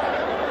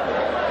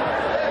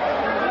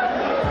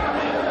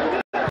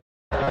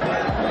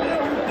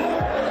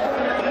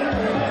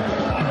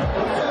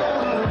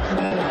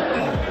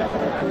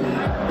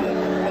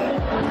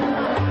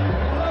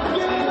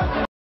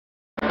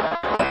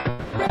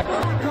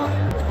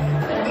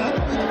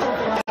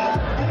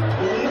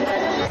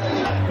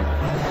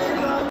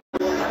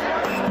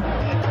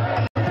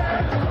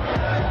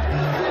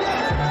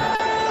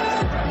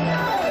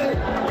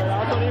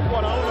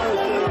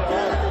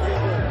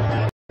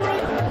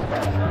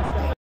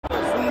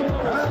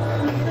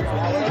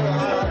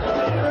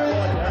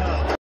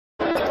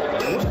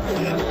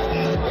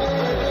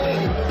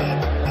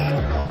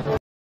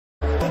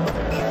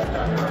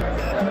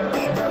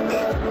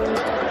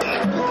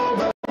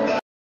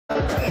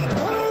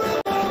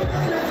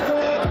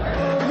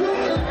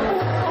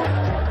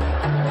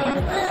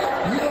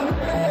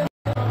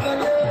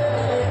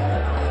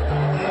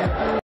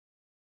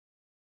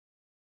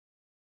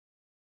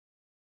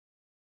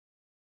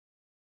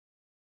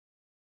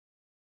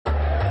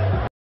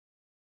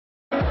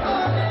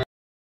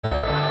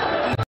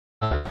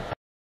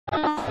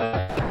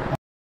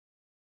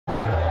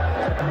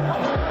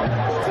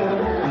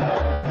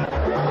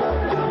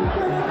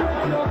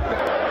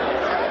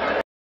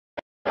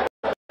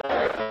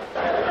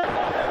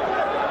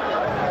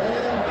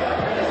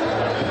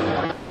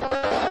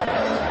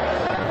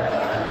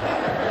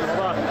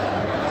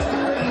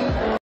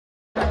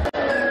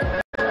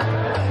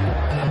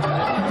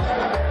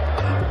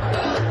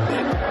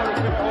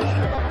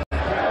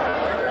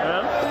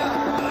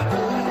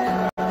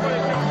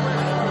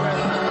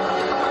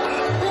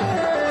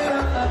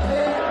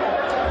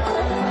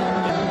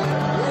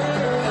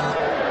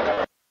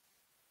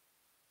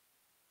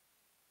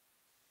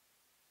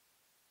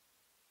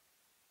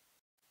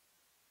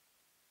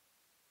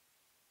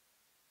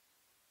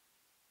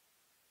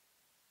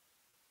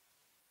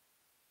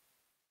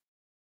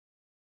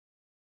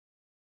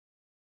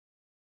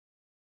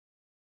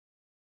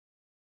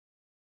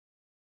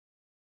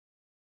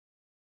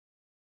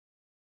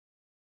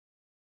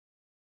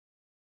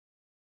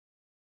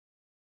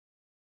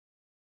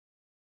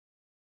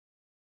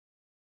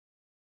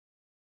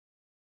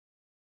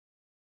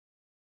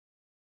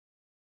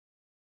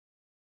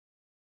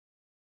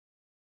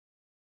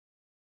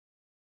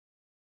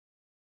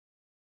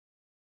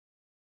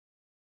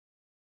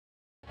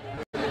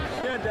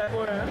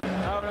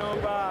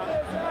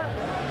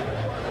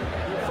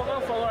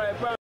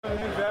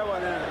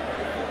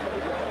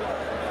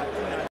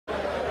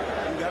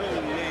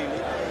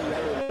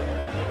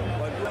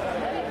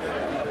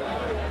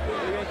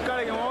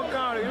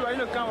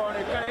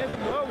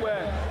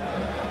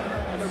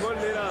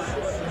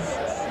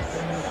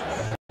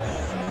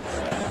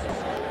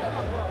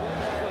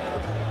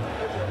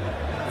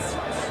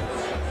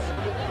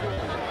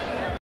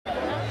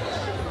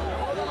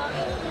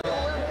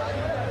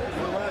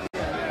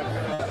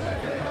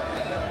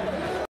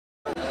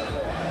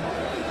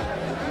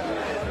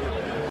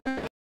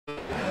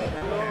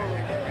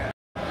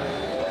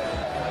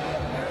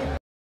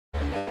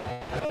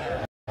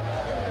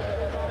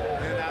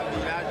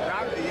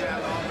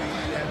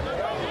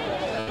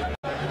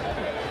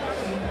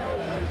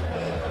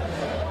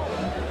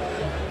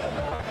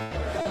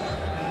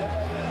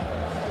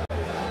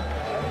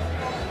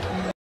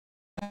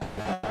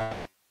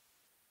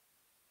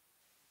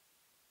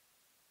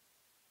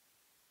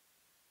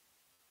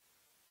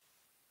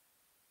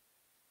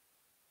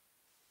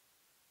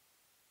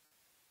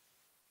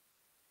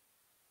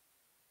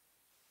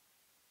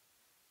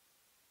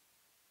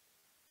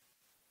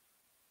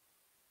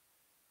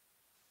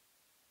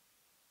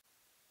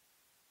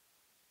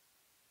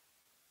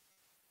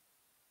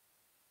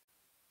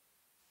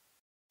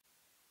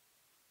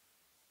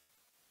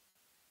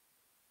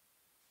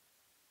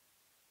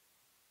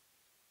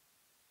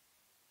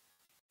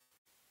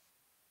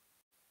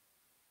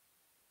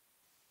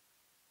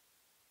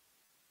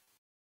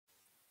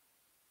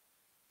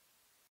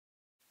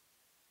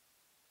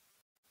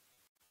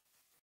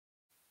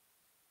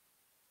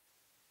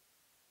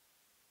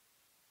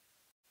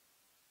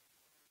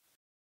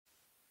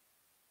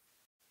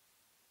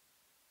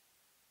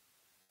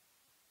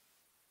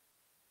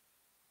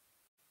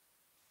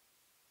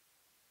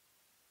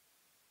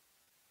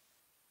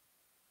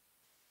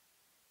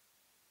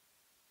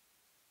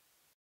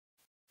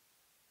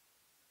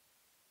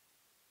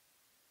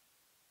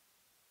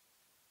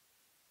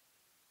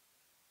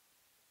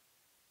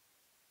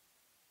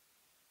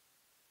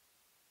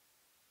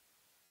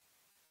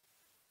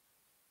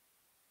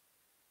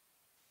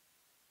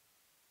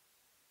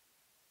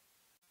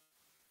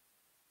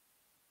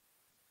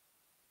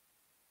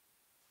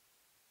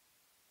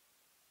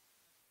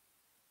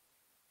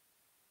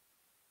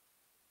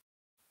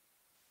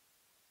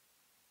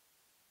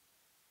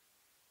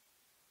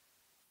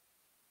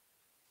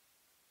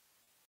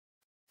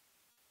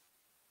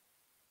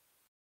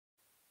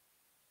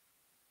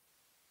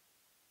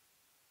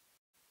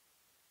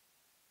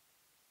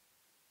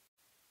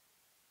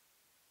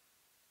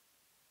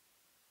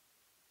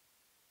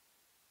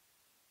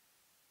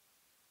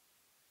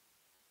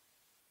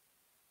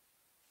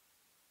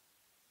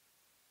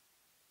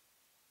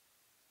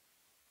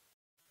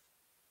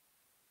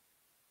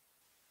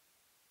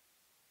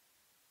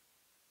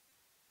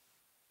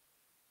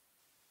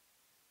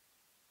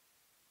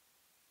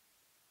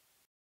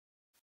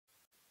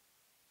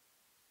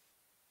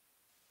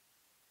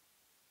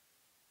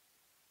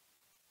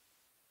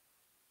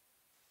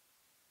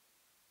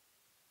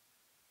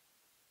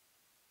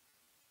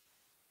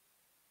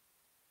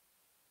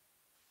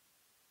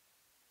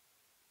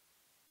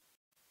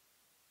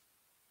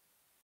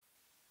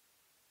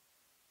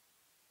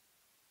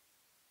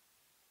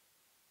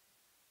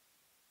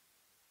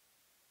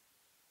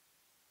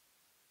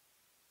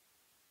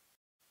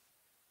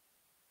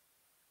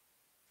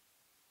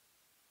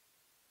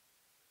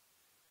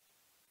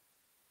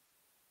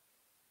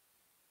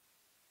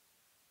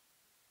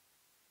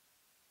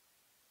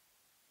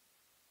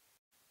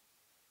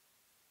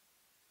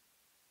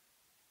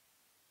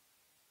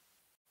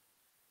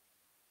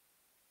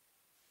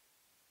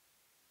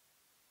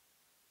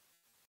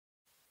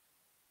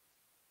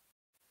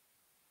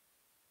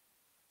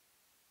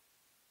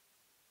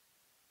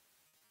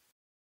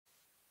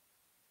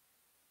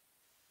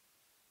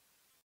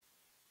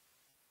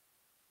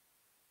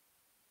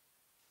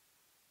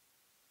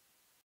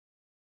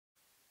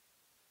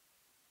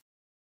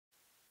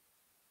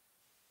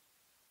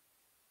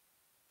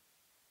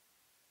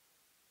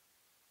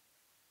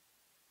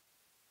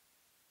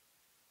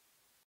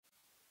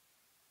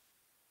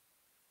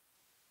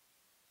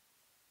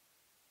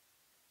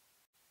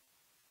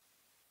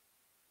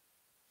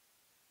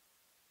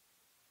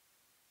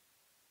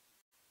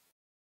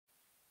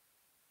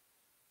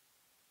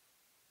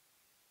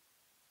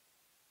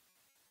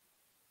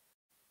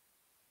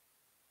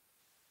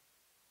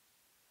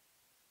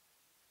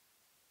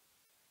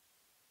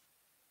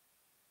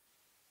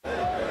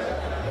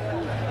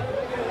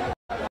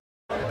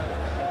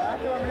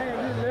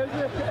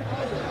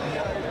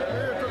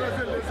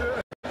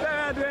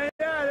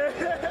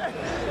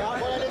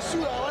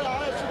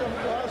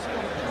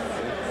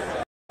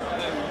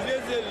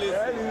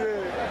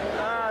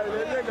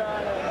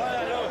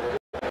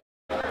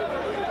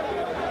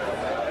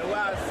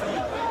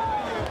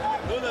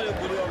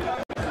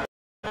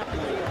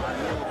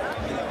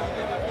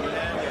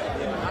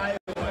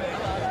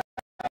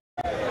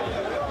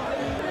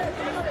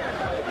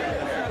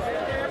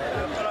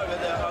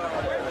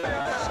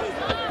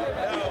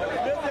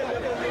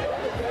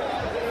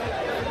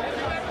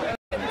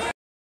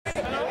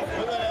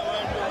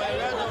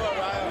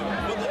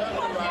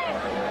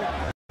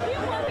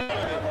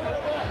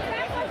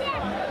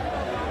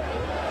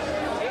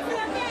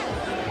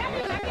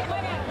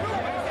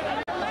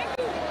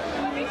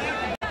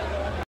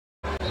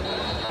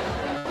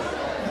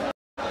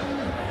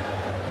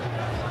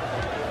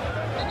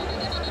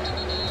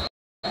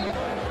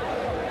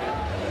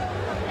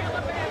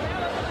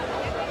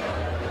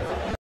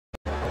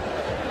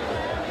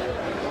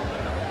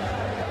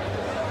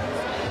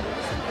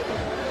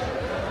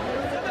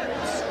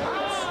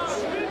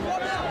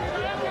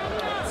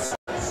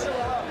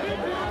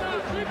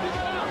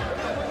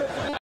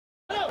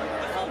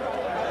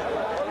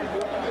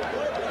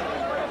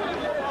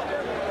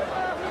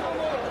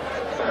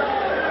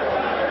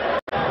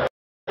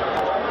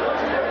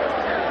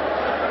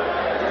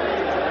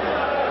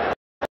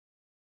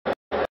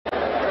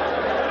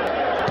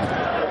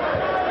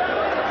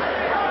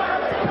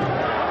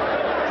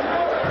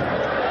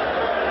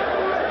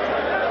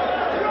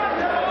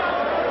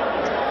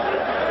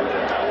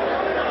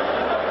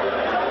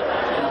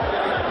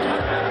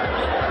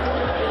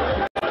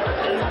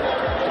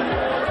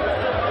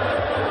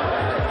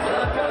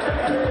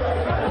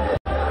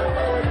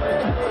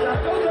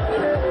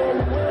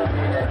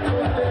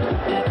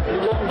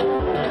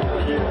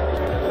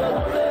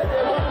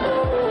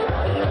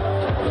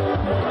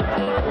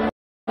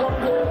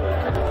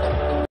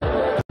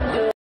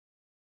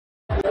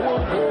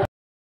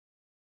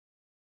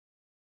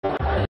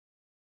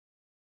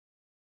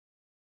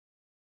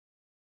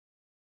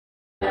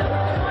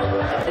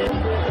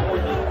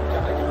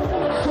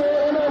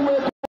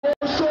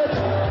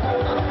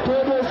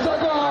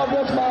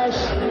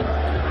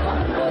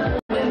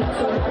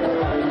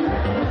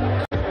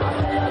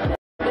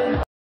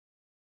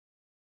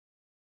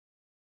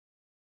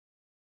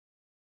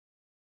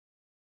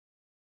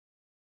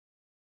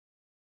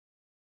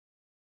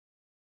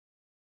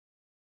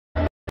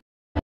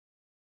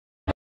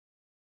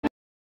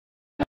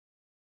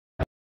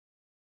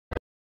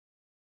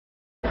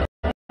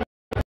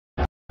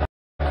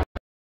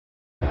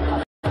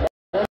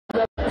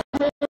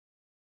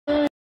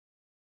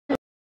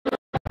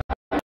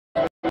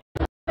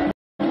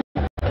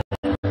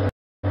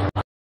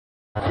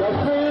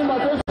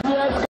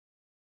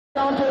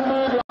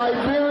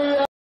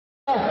 Liberia,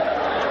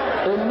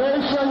 a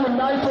nation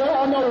united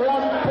under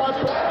one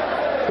purpose,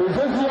 is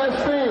this year's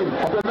theme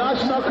of the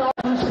National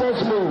Council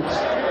Sports Moves.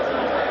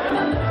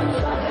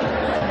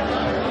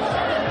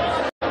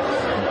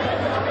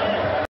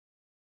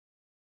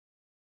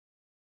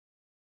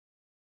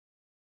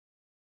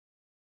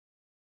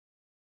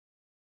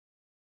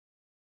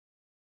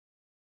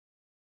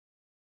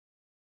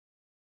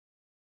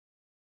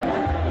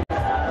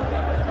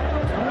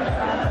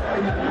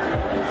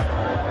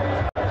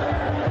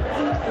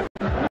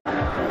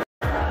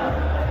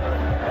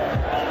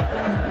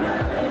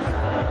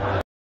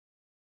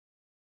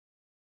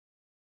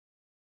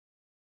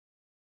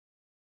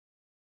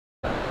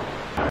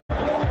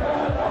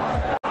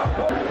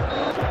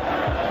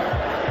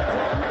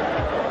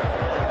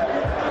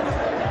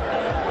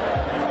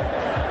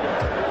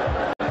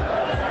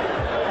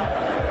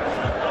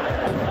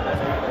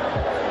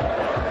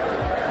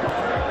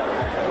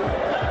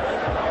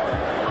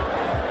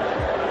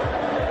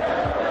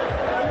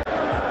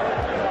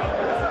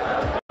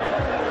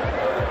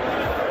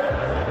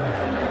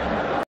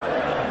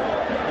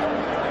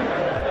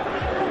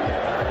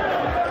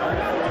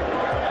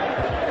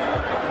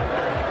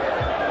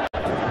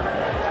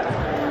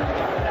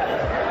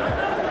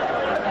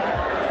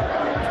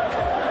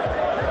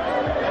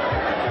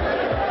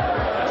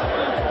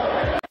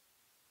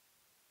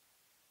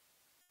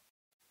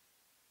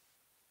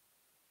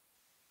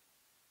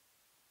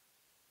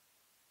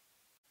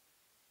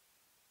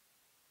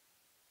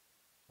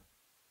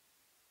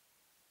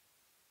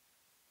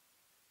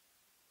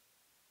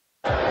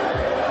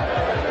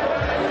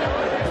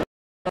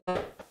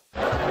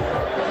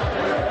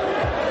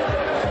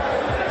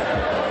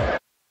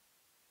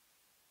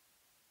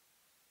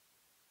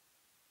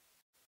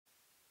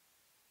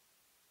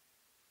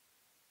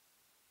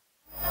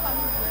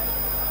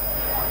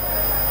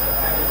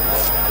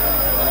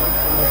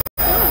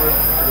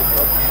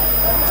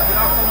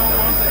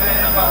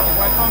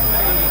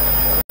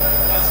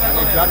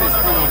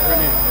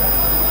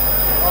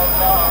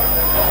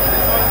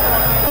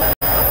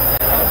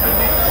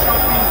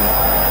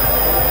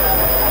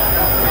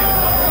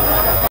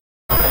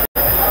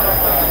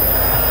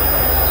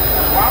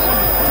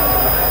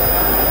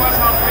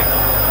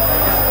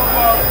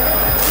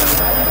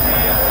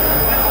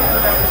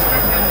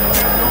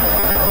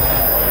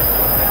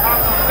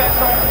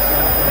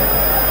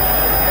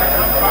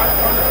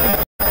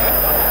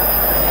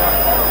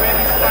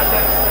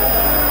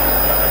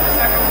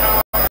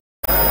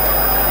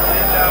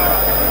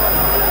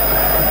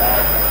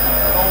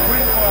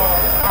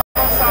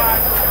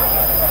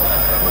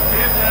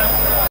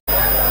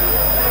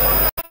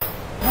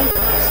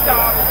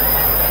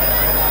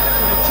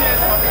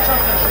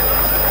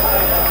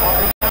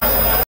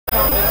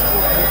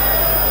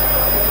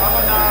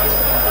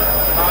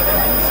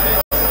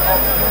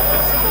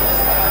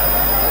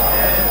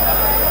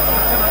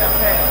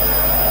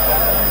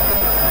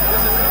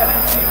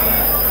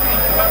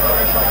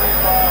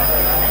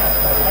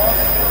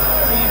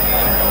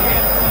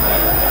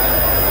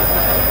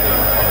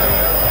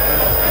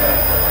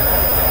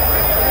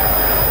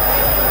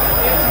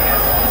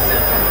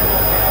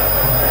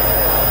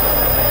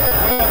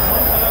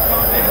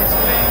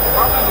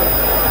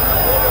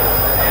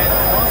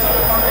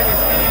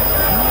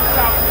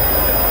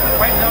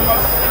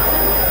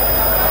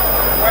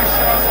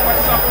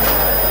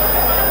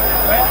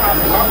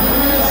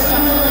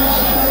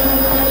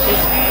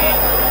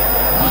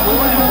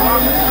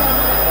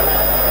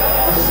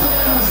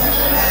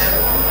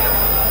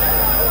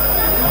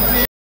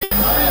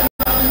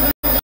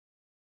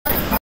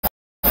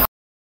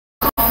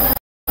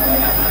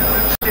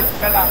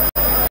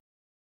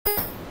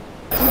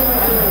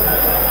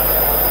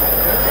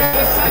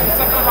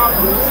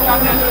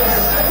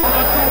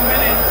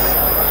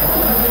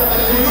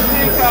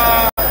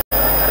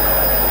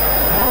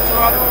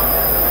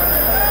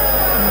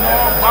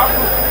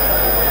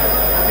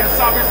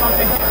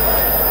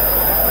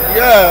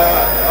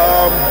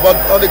 But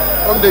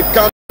on the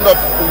count of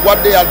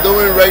what they are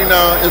doing right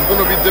now, it's going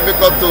to be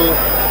difficult to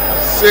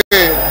say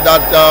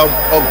that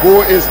a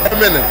goal is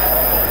imminent.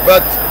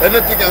 But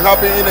anything can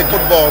happen in a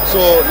football.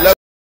 So let's.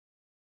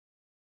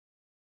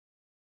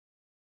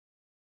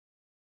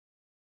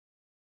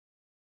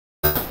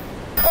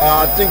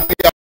 I think we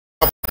are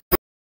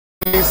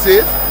playing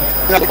safe.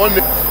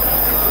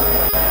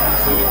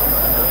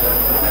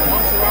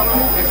 Montserado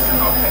is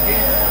up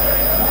against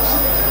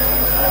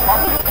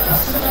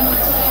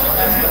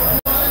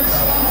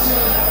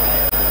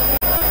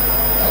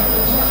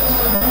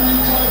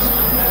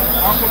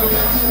Gbapolu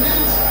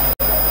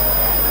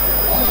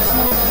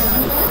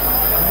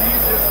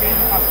leads this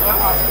game as well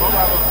as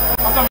Montserado.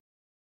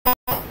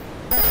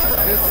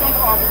 The son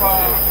of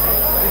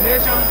the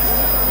nation's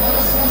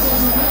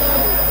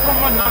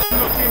former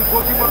national team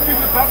goalkeeper,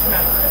 Phoebe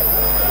Batsman,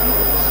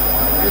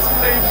 is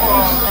playing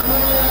for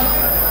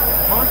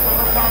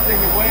Montserado County.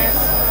 He wears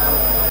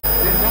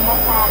the number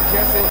 5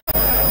 jersey.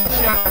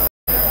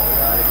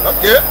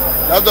 Okay,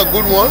 that's a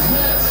good one.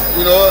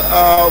 You know,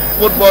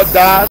 football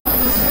dad.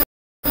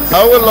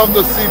 I would love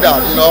to see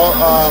that. You know,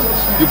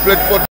 you played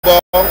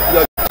football,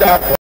 you're jack.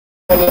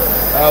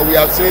 We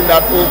have seen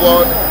that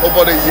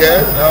over the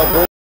years,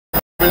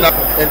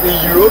 and in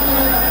Europe.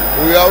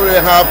 We already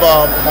have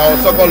our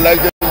soccer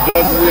legend,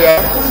 George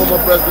Weah, former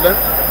president,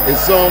 his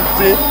son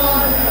Tim,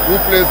 who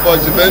plays for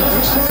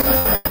Juventus.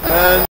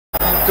 And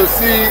to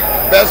see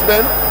best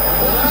men,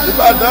 in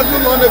fact, not too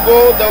long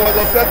ago, there was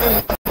a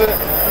certain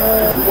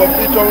who were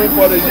featuring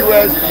for the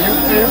US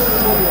youth team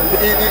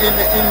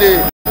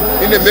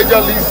in the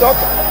Major League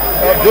Soccer,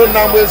 Joe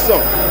Namwe's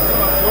son.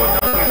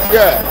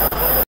 Yeah.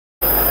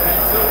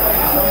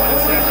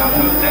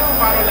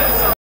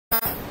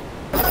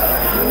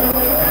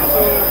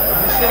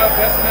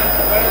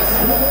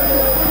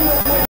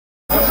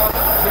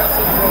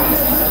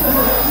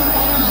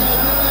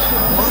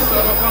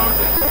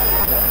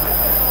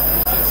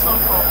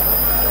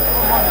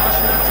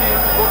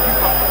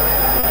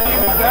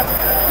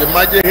 The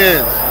magic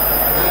hands.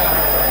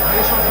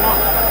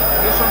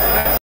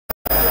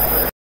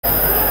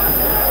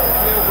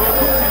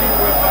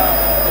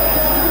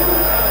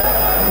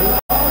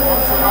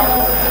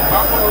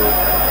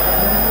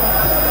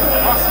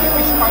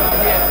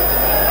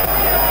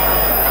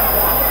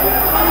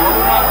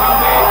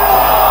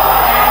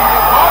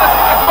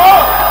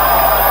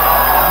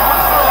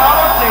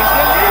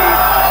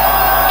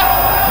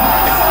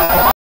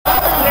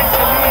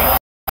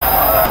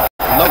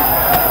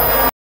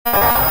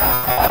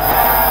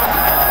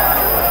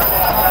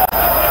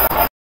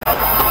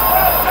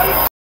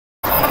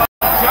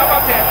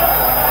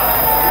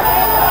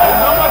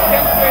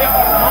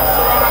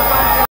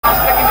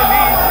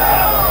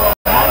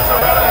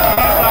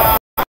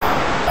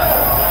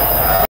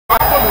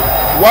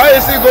 Why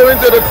is he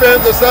going to the fence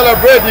to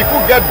celebrate? He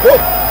could get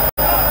booked.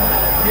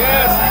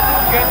 Yes, he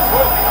could get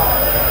booked.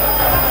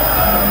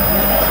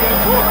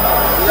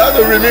 He has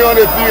to remain on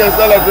the field and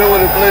celebrate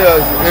with the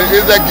players.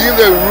 It's against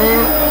the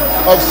rule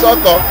of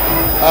soccer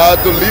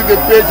to leave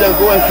the pitch and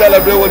go and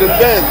celebrate with the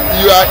fans.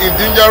 You are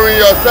endangering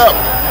yourself.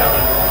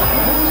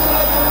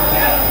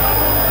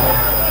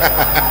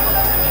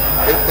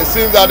 It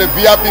seems that the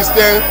VIP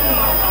stand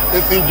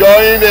is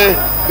enjoying the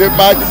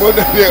match more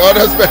than the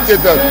other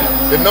spectators.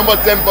 The number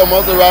 10 for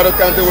Montserado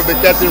County with the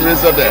curtain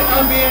raiser there. The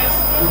ambience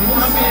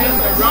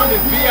around the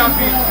VIP.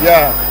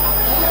 Yeah.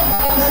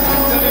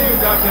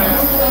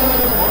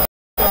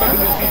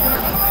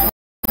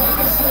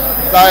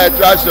 Star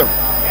attraction.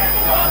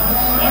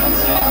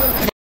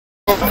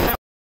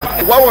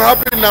 What will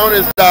happen now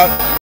is that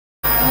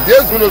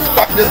they're going to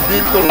start this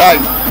game to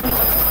life.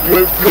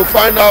 You'll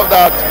find out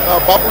that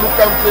Gbapolu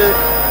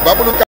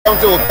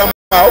County will come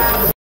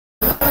out,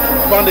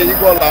 find the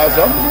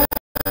equalizer,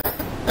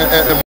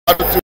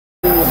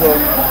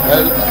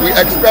 and we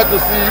expect to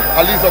see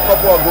at least a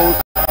couple of goals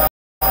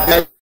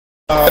in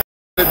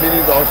 30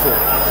 minutes also.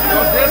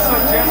 Does they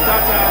suggest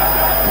that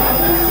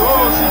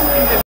she's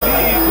in the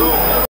league,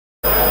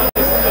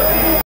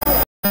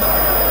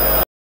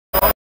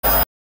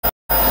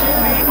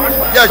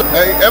 yes,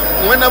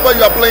 whenever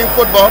you are playing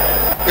football,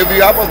 if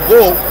you have a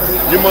goal,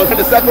 you must hit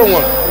the second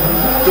one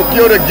to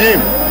kill the game,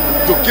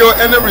 to kill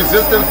any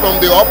resistance from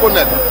the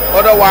opponent.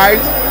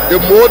 Otherwise, the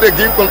more the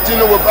game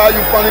continues without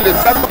you finding the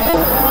second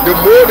goal, the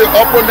more the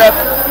opponent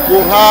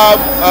will have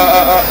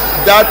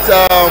that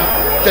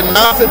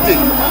tenacity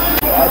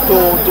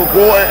to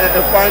go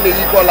and find the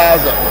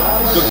equalizer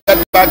to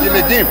get back in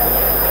the game.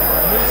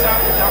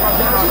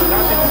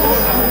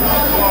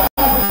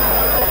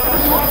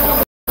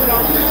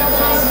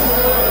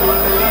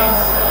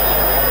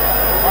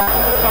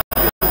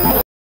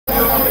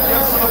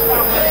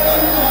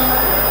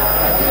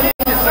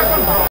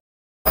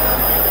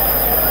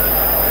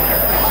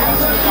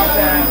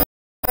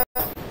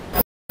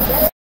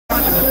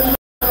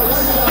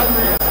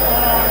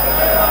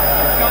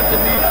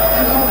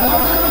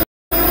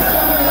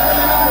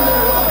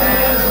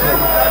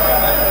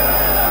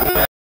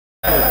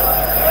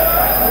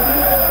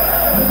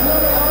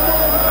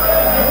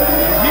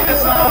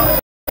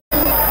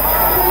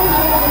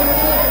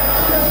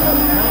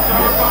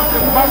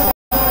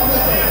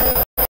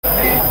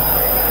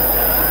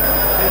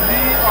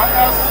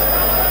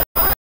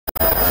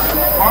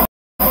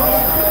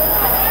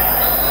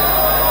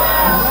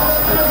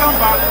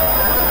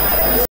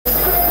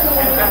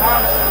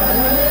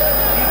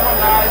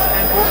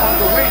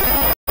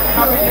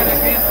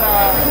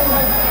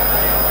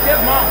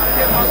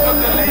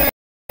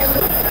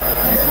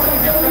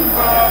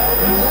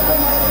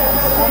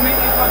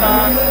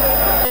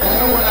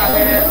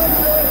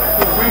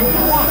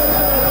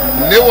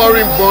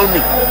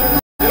 Bomi.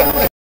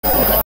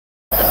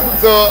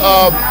 So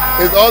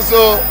it's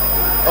also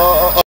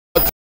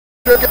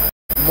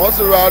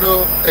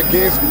Montserado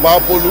against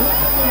Gbapolu,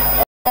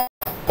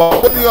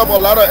 putting up a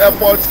lot of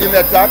efforts in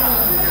attack,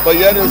 but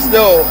yet and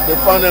still they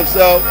find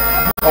themselves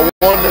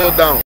 1-0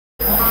 down.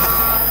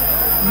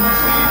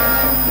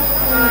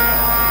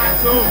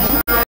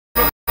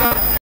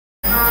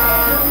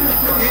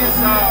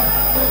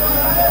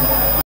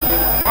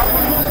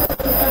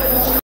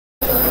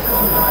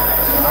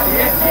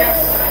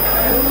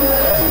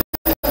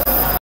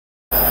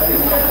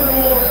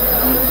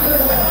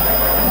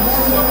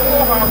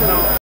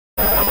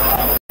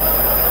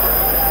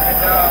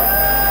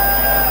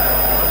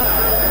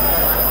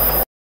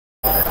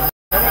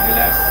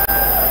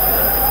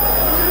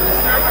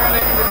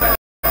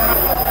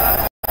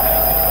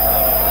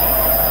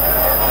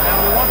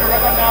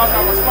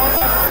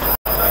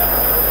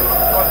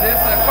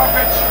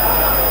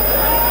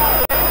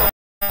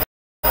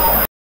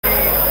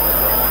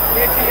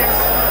 ATS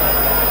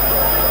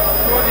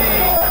to the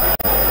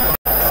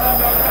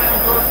Samuel County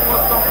Gold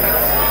Sports Complex.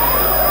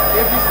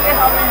 If you stay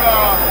having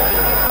your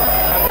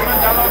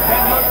 $1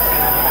 pen notes,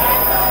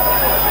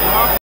 you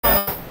have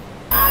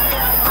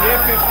day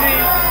 15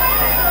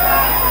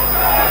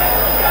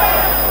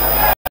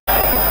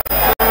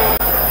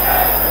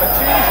 to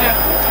change them.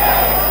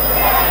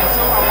 And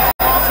so our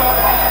sponsor,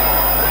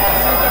 the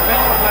Central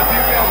Bank of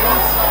Liberia,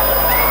 wants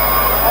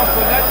us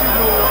to let you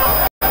know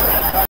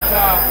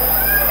that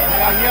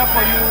they are here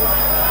for you,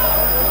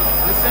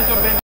 the Central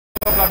Bank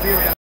of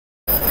Liberia.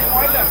 The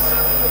oilers,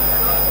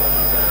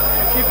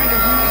 keeping the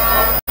wheels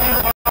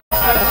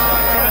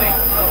turning.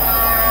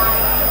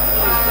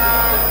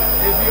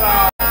 If you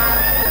are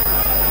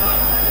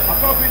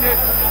accompanied,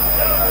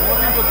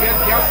 wanting to get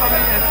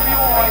gasoline and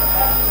fuel oil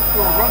to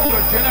run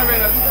your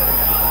generators,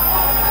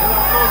 then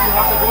of course you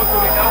have to go to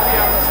the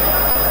LPRC.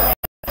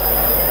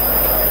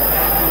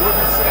 And you will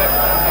be served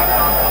on that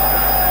counter.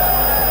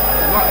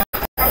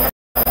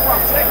 Who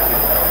are sick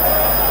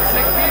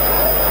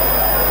people.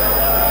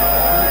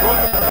 When you go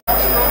to the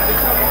hospital, they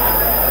tell you,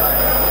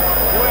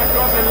 go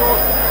across the road.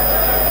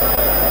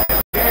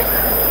 Okay?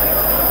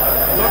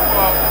 Look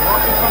for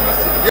walking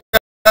pharmacy.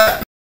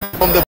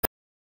 From the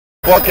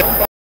pocket.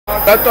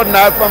 Dr.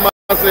 Nas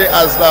Pharmacy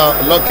as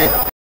Lucky.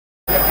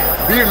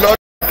 Be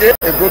lucky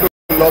and go to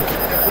Lucky.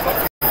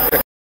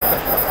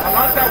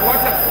 Atlanta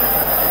water.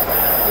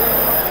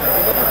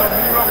 You look at the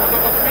mirror, water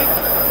to drink.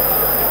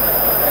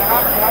 You're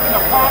having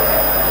a party.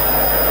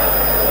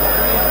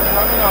 You're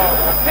having a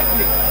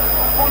picnic,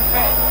 a fun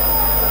fair.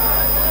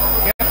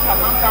 Get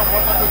Atlanta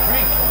water to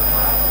drink.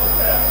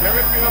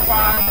 Very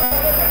purified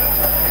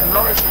and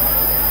nourishing.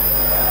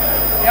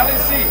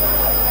 LEC.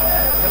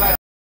 They're like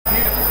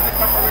the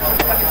corporation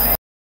LEC.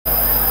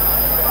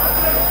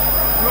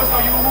 Those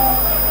of you who,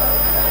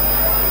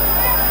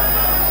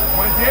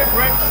 when day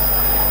breaks,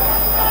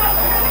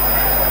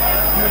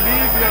 you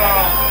leave your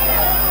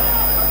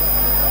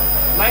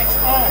lights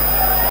on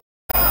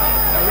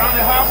around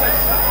the houses.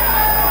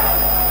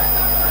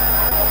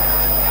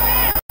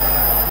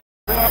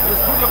 You have to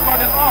put the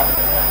curtain off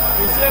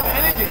to save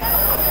energy.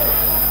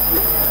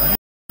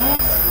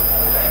 Use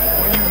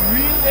when you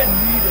really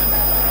need it.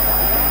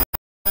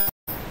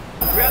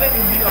 Really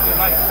in need of the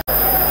light.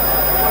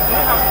 But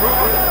they have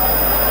broken.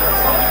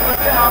 Some people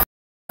still have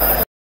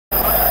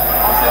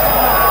houses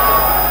on.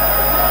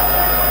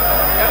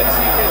 LEC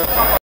is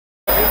top of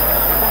it,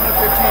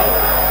 115.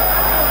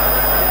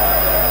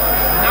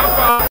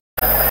 NAPA,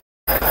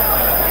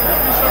 the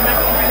fishermen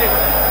company,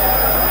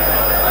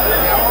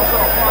 they are also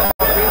a part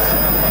of this.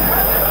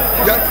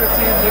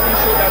 115, making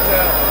sure that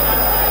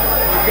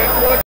we get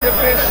quality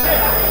fish.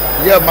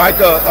 Yeah,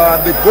 Michael,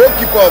 the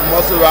goalkeeper of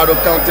Montserado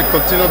County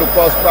continued to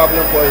cause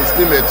problem for his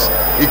teammates.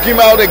 He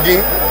came out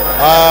again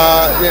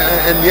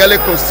and nearly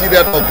conceded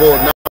a goal.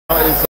 Now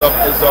it's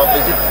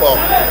it for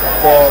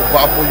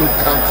Gbapolu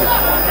County.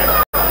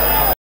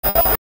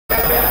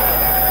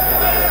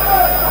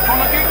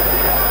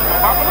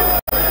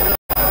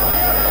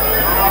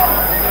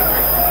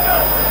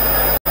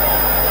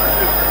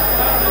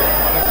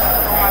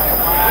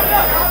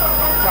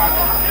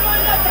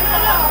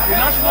 The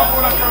National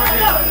Board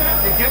Authority,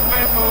 the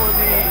gateway to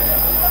the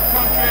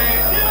country,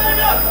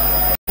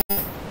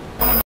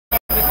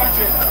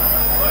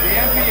 the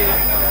MPA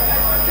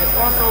is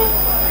also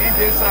in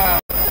this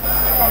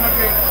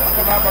economic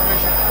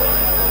collaboration.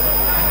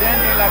 And then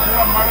the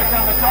Liberia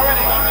Maritime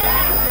Authority,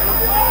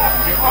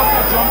 they also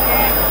jump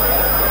in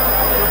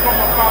to form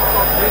a part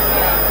of this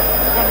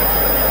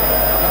committee.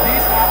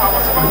 These are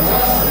our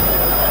sponsors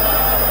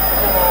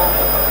for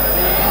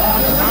the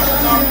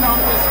National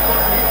County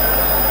Sport Week.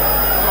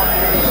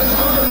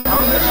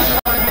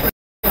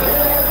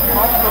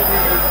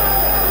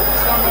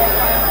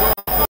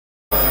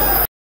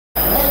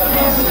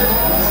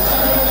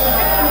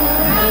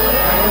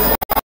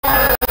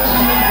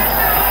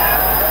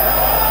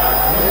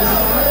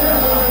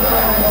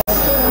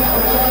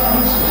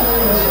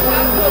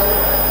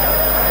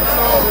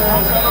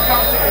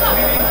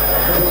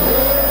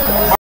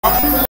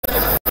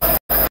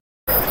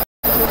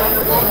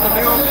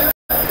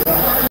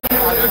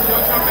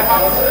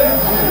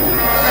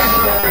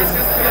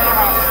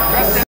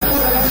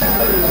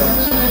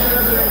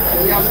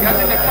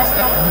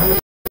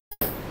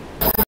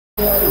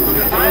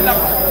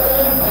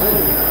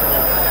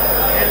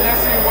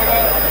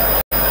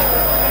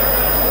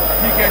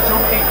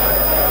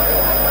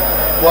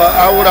 Well,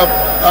 I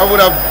would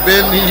have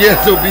been here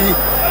to be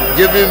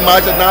giving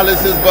much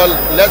analysis, but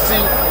let's see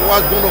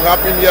what's going to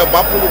happen here.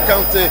 Gbapolu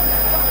County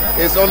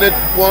is on it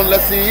one.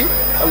 Let's see.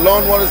 A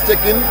long one is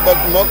taken, but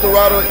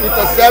Montserado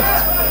intercept.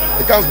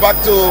 It comes back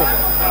to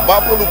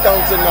Gbapolu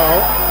County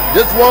now.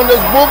 This one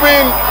is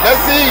moving.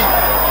 Let's see.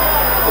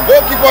 The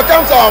goalkeeper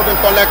comes out and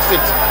collects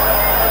it.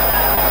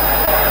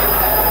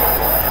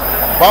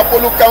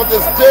 Gbapolu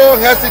County still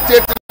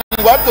hesitating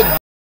what to do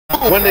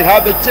when they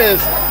have the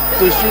chance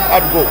to shoot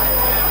at goal.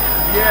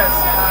 Yes,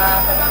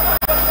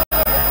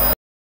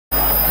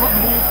 good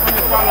move on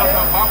the part of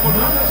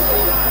Gbapolu,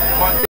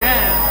 but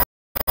then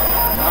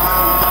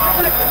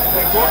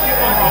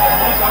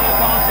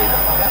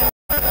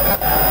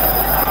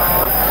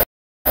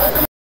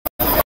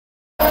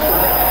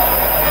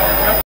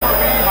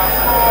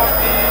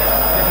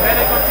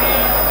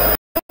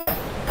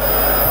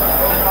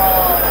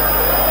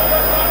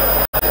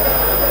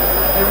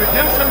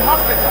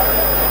hospital.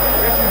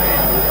 If you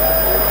mean.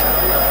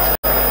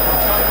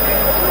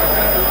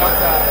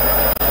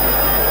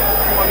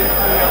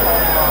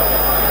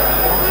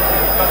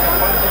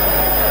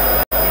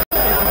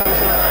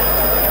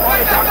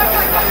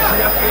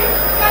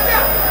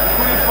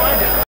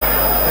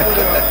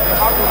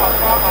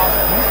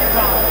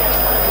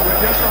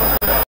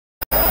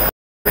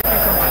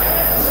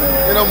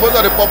 You know, most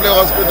of the public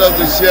hospitals,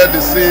 they share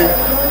the same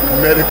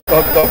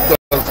medical doctors.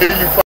 So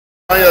you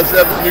find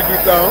yourself in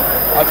Newtown,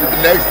 after the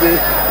next day,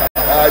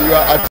 you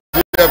are at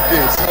JFK.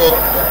 So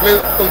the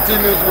play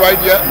continues right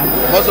here.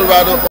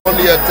 Montserado on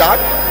the attack.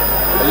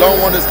 The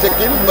long one is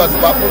taken, but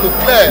Gbapolu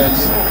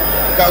clears.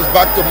 Comes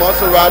back to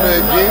Montserado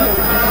again.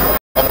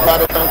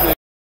 Montserado counting.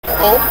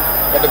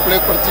 But the play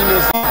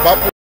continues.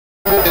 Gbapolu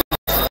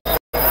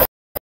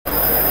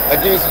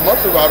against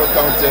Montserado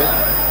counting.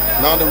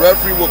 Now the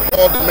referee will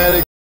call the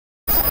medic.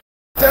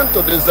 Attempt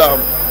to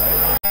disarm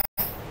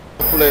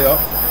the player.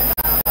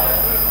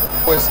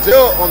 We're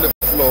still on the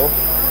floor.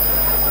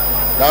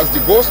 That's the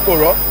goal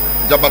scorer,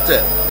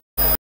 Gbapolu.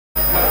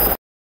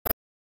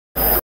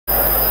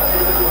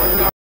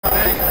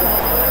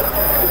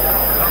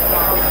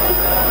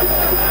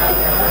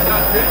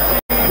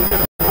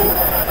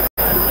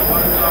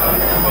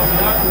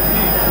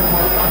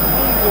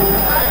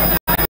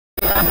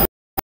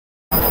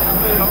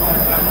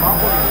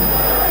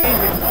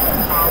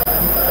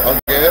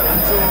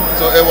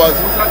 So it was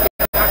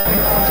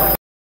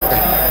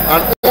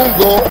an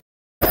ungo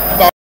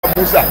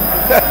Musa.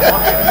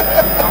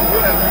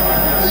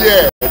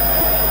 Yeah.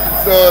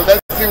 So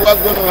let's see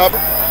what's going to happen.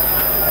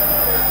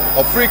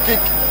 A free kick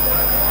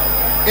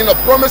in a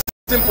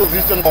promising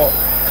position for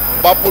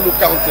Gbapolu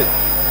County.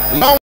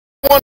 Now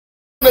one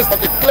is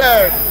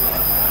declared.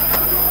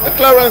 The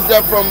clearance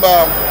there from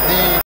the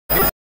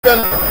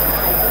defender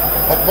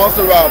of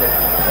Montserado.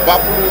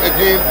 Gbapolu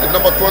again at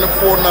number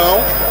 24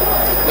 now.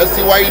 Let's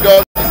see why he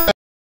does.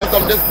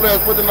 Some of these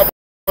players putting up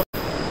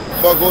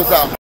ball goes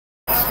out.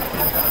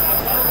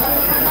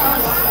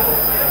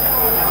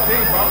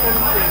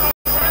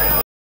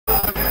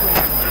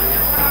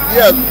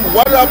 Yeah,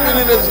 what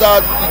happening is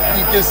that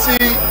you can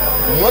see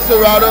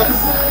Montserado,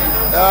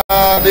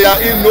 they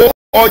are in no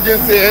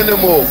urgency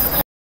anymore.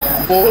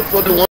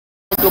 So they want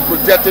to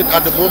protect it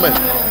at the moment.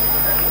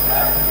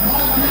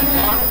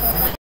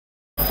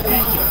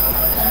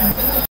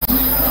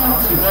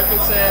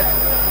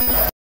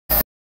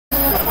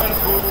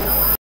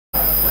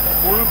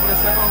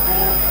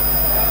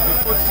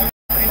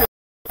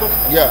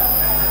 Yeah.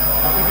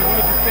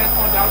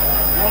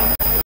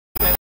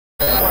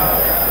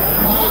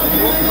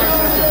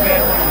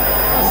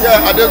 Yeah,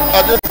 at this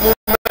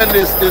moment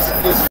is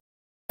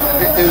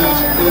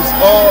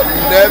all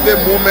nervy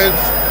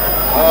moments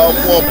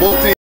for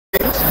both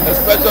teams,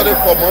 especially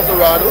for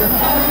Montserado.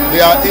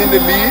 They are in the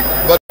lead,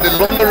 but the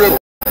longer road,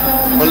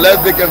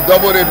 unless they can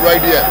double it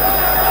right here.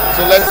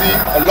 So let's see.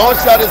 A long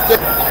shot is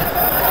taken.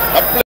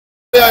 A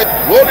player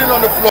rolling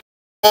on the floor,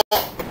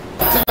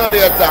 continuing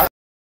the attack.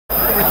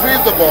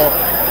 Retrieve the ball.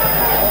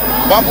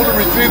 Gbapolu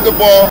retrieve the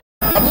ball.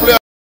 A player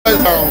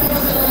is down.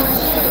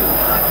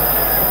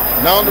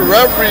 Now the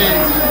referee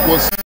will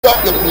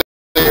stop the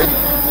play.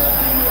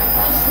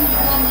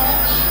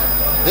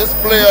 This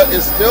player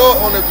is still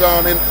on the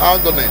ground in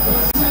agony.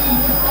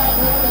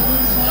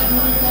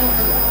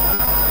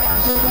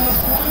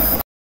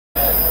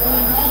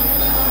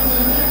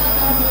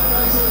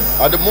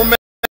 At the moment,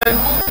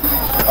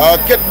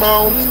 Kit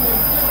Mount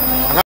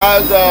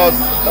has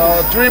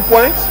 3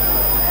 points.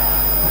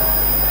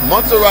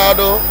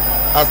 Montserado,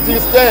 as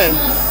things stand,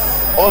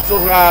 also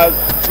has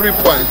 3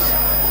 points.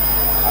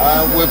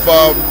 With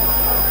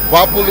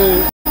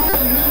Gbapolu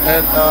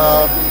and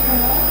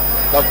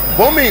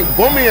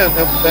Bomi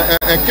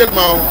and Kit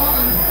Mount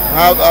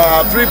have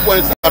 3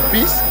 points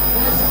apiece.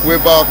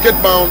 With Kit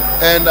Mount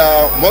and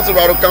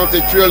Montserado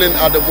County trailing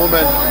at the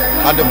moment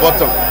at the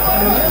bottom.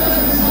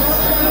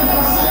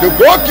 The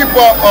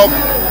goalkeeper of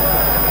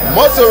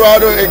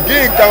Montserado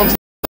again comes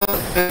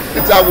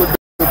out with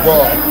the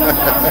ball.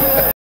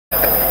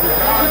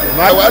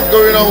 What's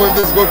going on with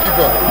this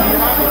goalkeeper?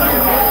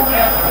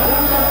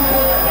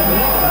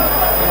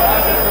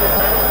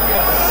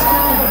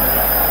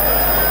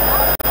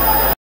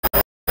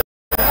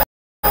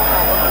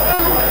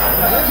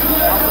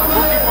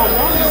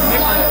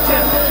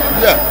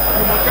 Yeah,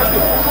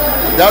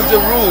 that's the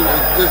rule.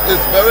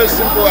 It's very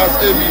simple as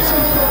ABC.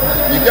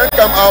 You can't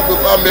come out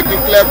without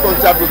making clear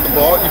contact with the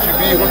ball. You should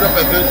be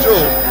 100%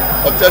 sure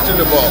of touching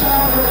the ball.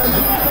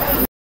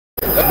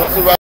 That's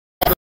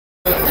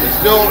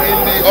still in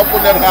the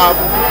opponent half.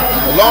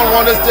 The long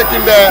one is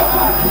taken there.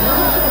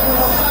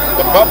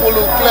 The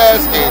Gbapolu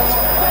clears it.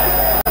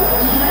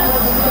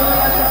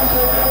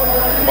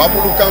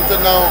 Gbapolu counter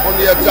now on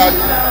the attack.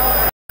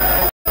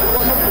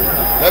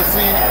 Let's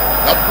see.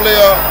 That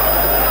player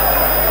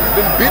has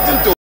been beaten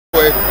to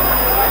it.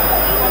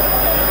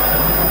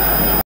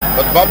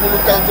 But Gbapolu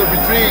counter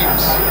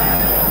retrieves.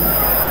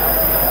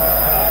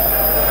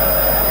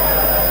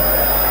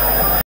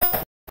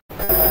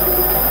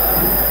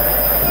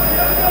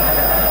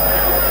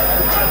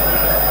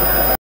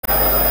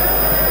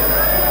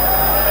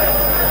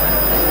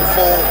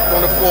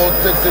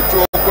 Gets it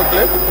through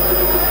quickly.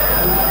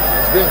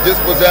 It's been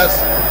dispossessed.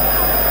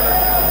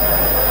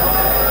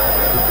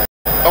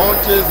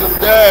 Launches is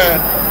there.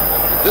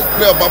 This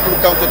player Gbapolu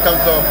County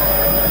comes up.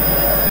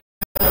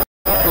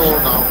 Goal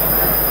now.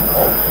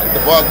 Oh, the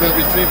ball has been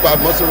retrieved by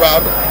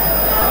Montserado.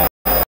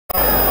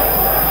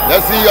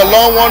 Let's see, a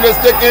long one is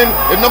taken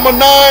in number 9.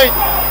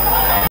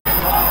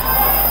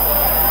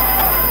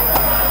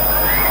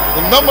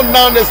 The number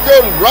 9 is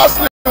still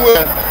wrestling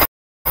with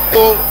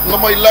so,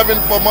 number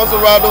 11 for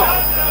Montserado.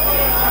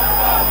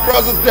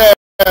 Crosses there,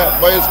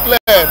 but it's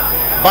cleared.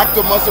 Back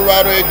to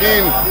Montserado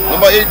again.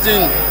 Number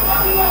 18.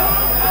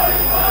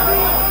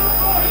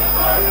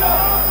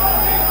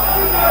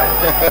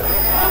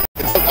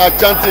 Are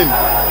chanting.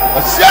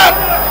 A shot!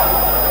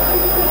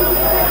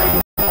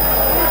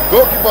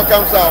 Goalkeeper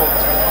comes out.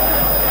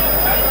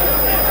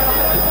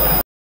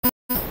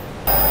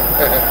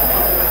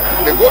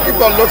 The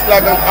goalkeeper looks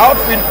like an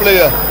outfield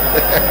player.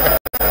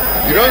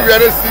 You don't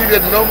really see the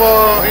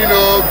normal,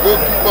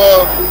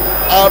 goalkeeper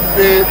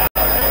outfit,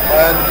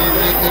 and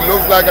he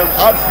looks like an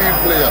outfield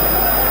player.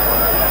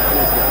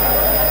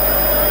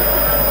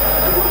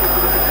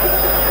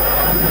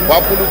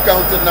 Gbapolu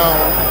County now.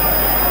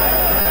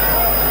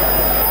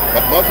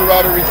 But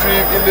Montserado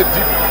retrieved in the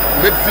deep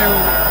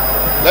midfield.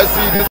 Let's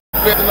see, this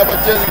player another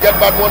chance to get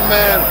back one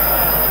man.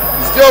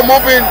 He's still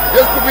moving.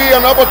 This could be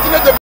an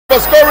opportunity for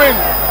scoring.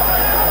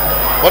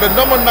 But the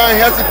number 9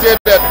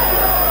 hesitated.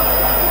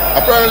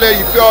 Apparently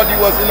he felt he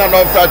was in an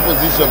offside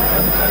position.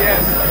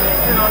 Yes.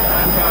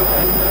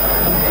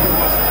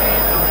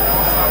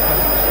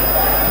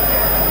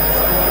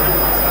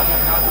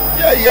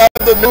 Yeah, you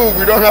have to move.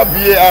 We don't have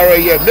VAR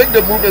yet. Make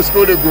the move and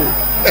score the goal.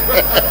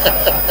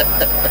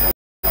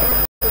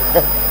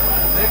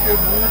 Make the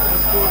move and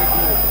score the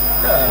goal.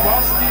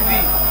 Cross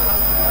TV.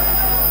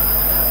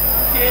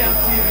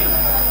 KMTV.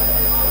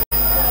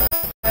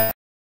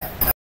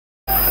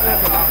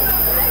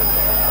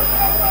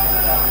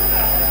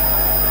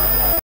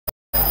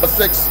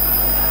 6.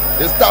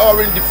 This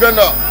towering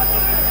defender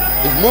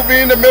is moving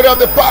in the middle of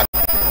the park.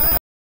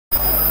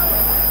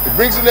 He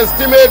brings in his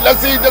teammate. Let's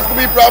see, this could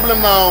be a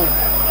problem now.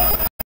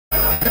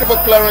 Beautiful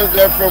clearance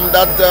there from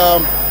that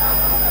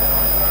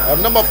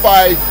number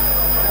 5.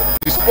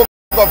 We spoke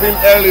of him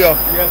earlier.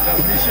 Yes,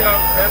 official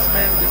best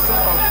man, the son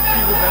of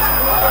people best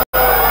man.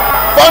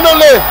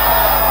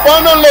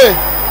 Finally!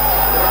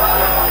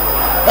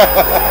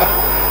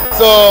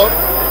 So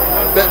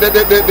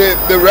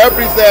the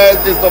referee says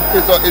it's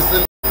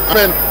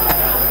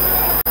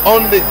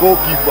on the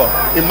goalkeeper.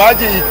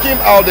 Imagine he came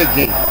out the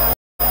game.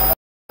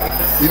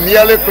 He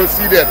nearly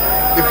conceded.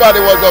 In fact,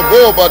 it was a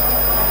goal, but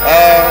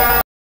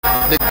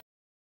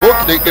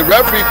the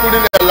referee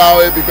couldn't allow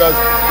it because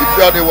he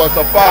felt it was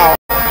a foul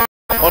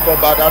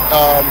by that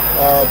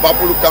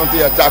Gbapolu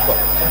County attacker.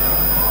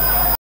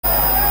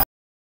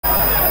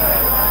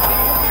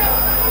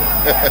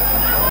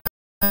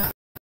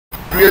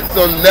 Creates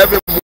some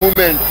nervous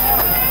movement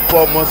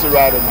for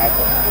Montserado,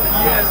 Michael.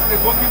 Yes, the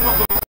goalkeeper,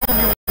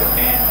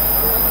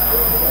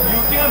 you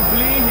can't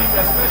blame him,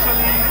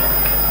 especially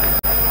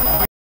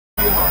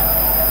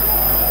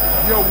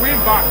your wing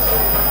backs.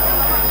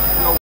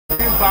 Your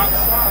wing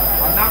backs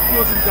are not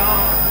closing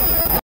down.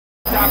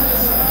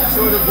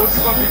 So the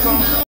goalkeeper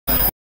becomes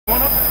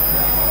one of.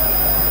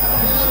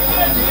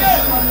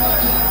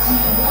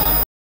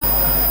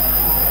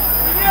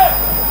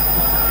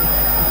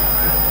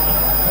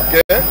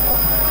 Okay.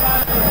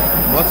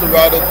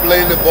 Montserado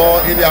playing the ball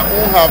in their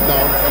own half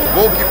now.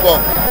 Goalkeeper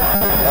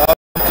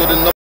to the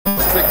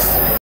number 6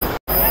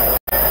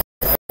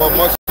 for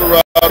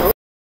Montserado.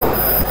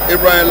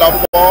 Abraham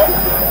Lafort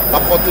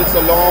takes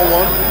a long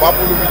one.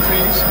 Gbapolu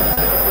retrieves.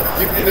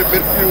 Keep in the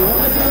midfield.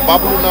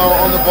 Gbapolu now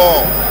on the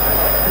ball.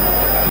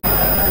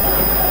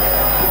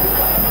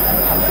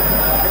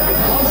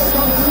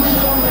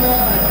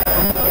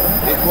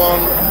 Big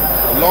one,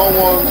 a long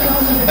one.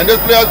 And this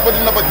player is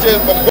putting up a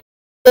chase, but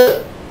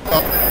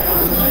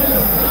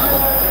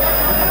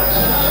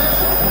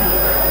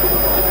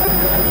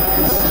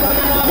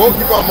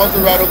goalkeeper of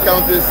Montserado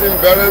County seems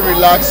very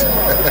relaxed,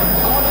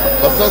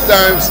 but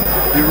sometimes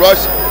he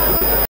rushes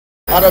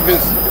out of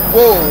his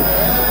goal.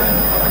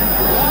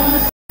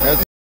 And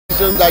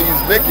decisions that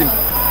he's making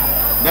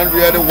not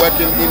really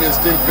working in his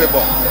team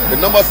favor. The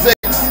number 6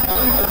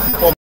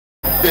 for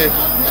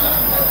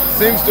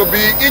seems to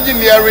be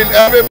engineering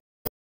every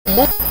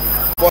move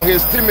for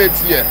his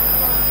teammates here.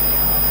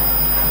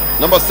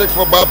 Number 6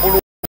 for Gbapolu,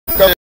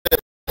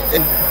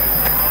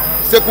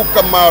 Sekou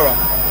Kamara.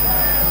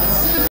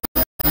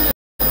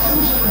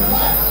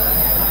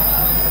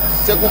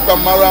 Sekou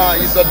Kamara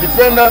is a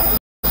defender,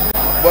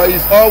 but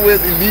he's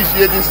always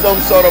initiating some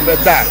sort of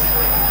attack.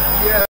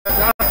 Yeah,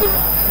 that's the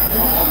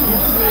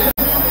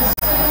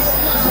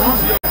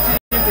once your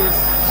team is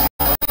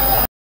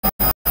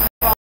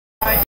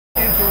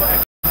into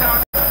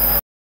attack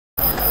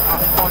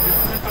for the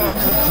defender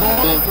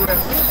to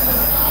assist,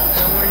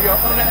 and when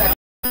you're on the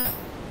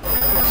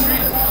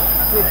retreat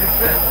to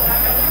defend,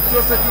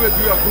 so Sekou is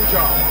doing a good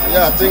job.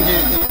 Yeah, I think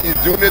he's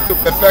doing it to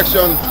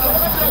perfection,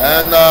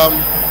 and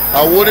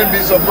I wouldn't be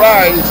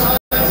surprised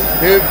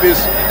if his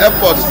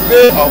efforts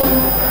fail off,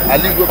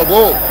 at least with a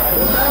goal.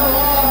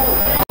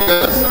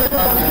 Because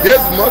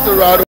this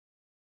Montserado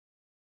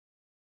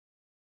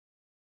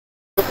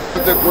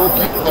is the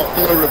goalkeeper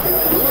honorable.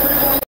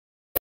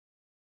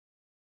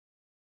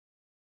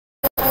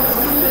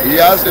 He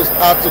has his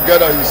heart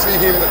together. You see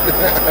him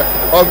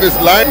off his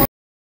line.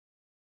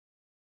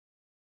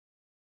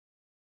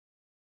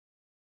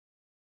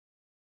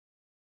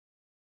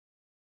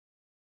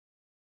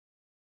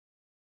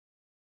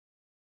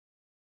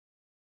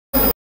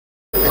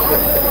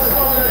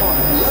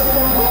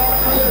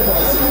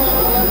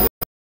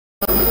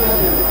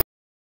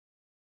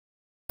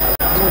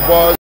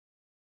 Balls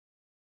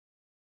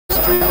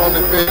stream on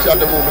the pitch at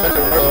the moment.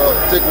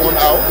 Take one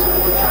out.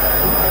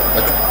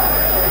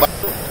 But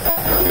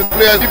this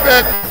player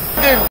defense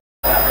in.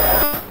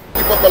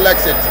 Keeper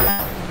collects it.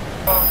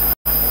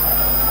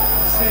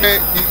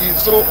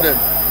 He's so open,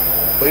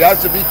 but he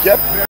has to be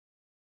kept.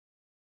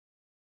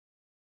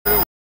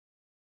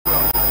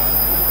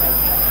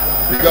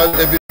 Because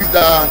if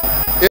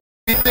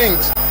he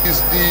thinks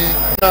he's the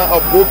winner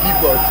of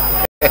goalkeepers,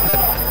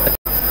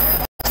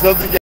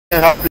 something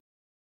can happen.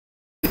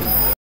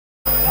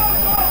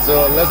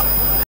 So let's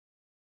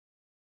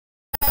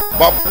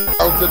pop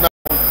counter now.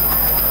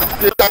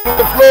 Take that on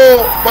the floor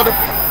for the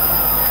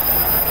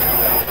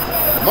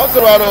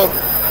Montserado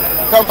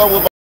counter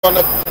with on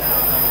the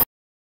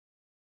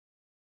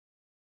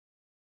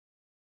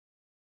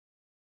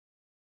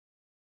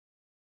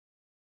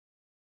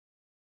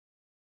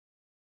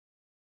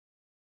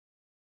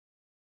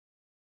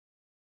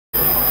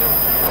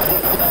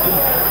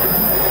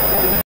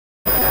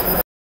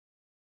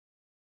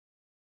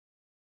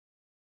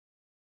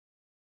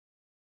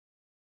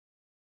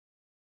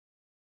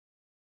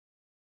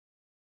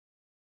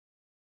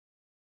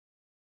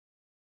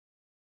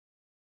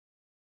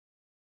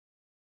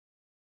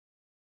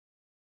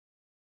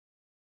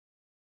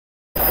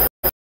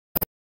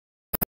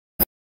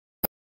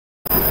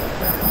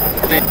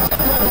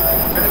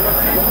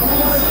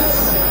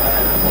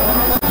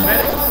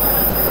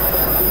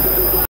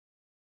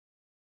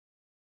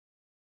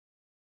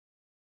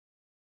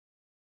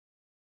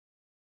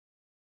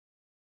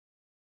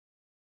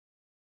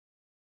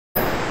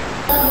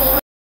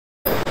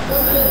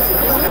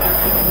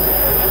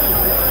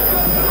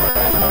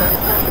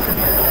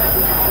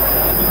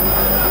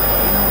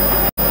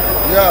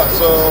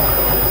so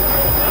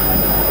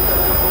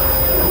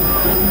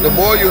the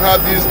more you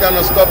have these kind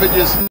of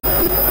stoppages,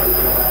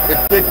 it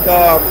takes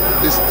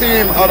the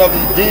steam out of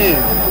the game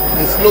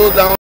and slows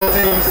down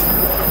things,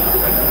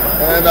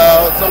 and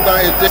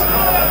sometimes it takes a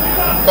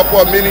couple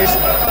of minutes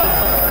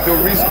to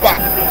respark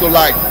to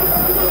life.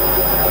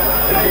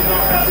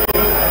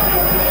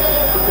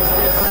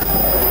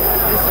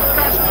 It's a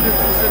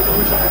catch-22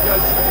 situation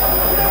because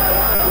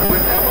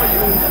whenever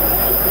you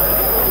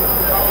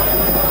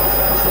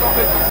stop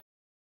it,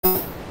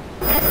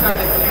 start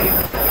the game,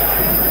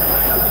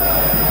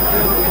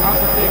 you have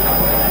to take a 1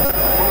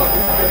 or 2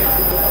 minutes,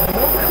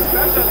 more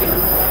especially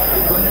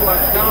when you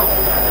are down,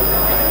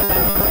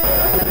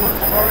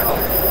 hurry up,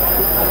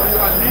 or when you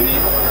are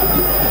leading,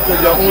 to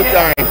your own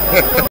time.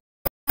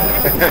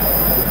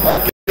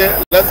 Okay,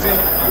 let's see.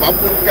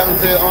 Gbapolu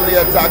Kante on the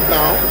attack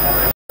now.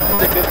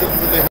 Take it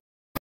into the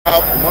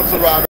half.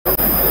 Montserado.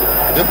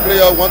 The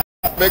player wants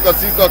to make a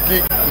scissor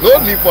kick. No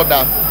need for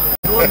that.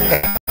 no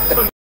need.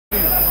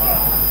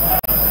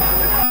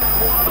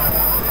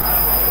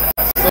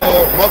 So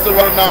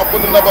Montserado now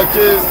putting up a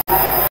case.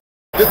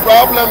 The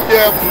problem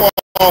here for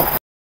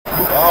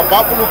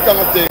Gbapolu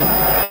Kante,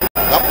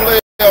 that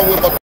player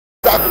with a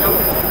tackle,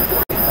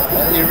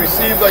 he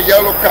receives a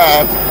yellow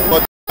card,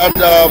 but that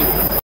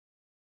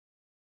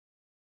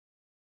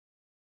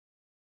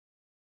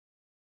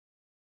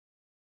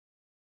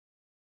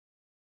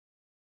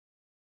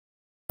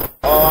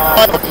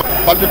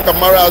Patrick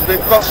Kamara has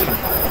been cautioned.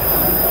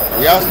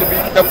 He has to be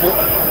careful.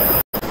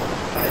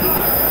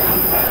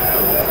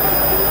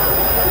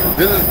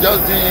 This is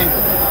just the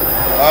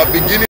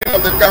beginning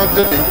of the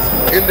counting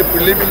in the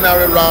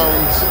preliminary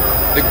rounds,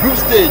 the group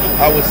stage,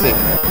 I would say.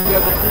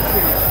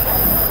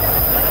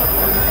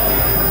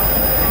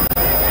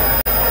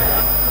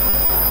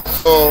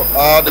 So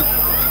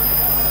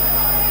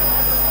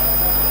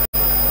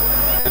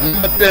the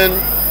number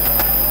 10,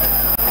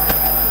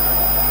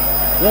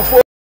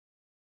 Wufo.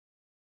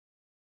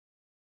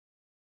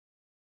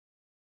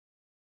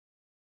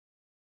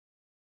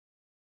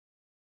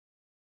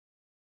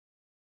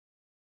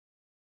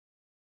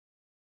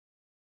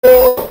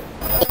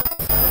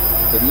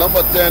 The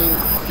number 10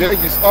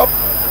 Jake is up.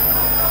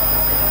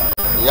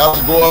 He has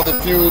to go on the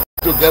field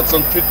to get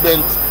some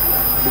treatment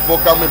before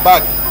coming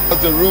back.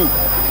 That's the rule.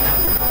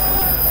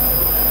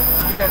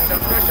 Yes,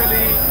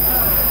 especially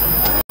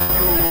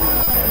you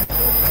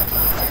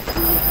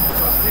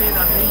sustain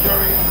an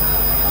injury,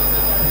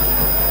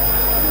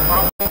 you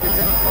have to be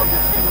taken off the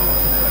field.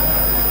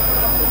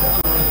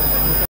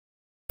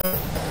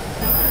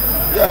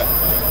 Yeah.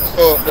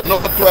 So the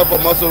number 12 of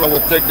Montserado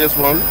will take this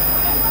one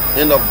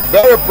in a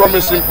very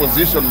promising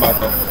position,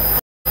 Marco.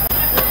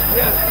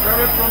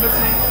 very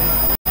promising.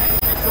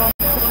 From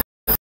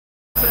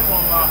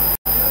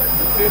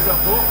the face of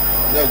hope.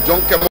 Yeah,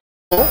 John Kemo.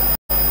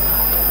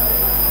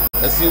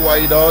 Let's see what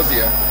he does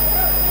here.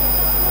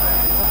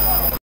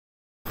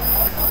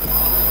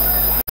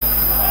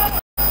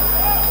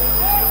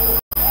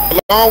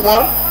 Long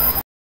one.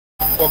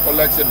 For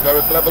collection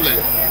very cleverly.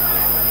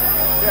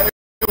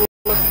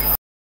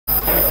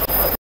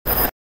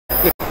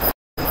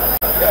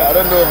 Yeah, I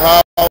don't know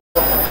how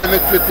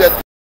penetrated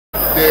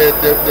the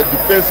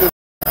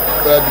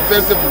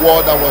defensive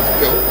wall that was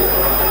built.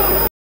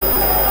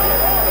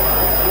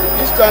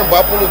 Each time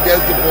Gbapolu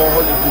gets the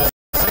ball, you can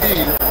see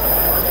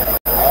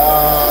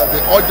the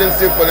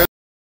urgency for them.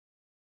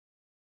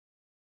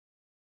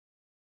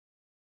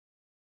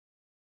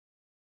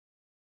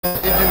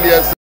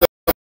 Engineers,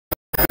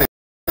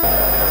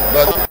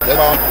 but the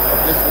round of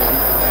this one,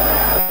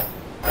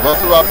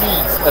 Montserado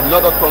needs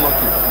another corner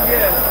kick.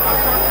 Yes,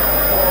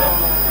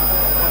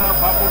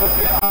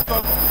 I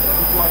thought it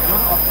was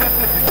not a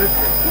perfect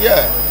delivery.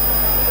 Yeah.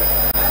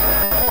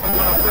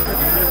 Not a perfect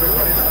delivery,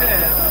 but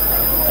instead,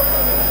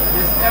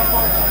 his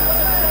effort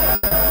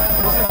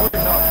wasn't good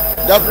enough.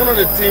 That's one of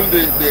the things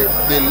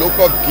the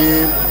local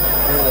game,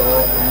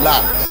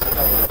 lacks.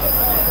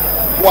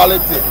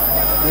 Quality,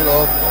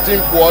 team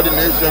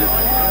coordination,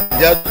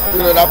 get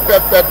that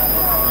perfect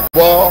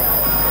ball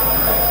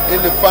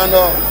in the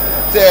final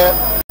third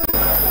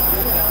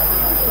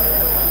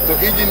to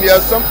engineer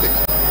something.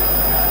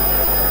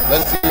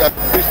 Let's see a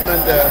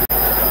Fishman there.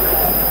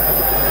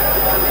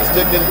 It's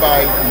taken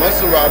by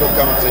Montserado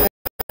County.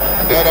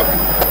 Got up,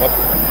 but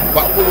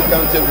Gbapolu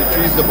County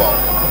retrieves the ball.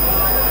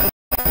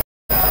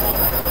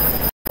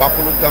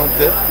 Gbapolu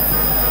County.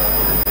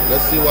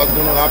 Let's see what's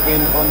going to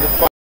happen on the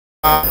far.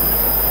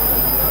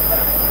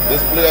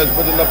 This player is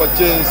putting up a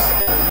chase.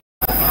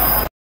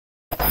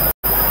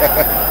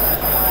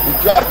 He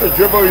tried to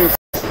dribble you.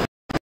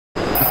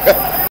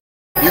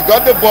 You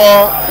got the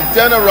ball, he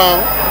turned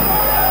around,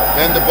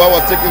 and the ball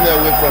was taken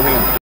away from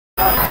him.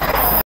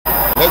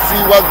 Let's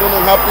see what's going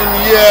to happen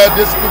here.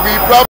 This could be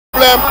a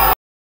problem.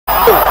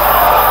 Oh.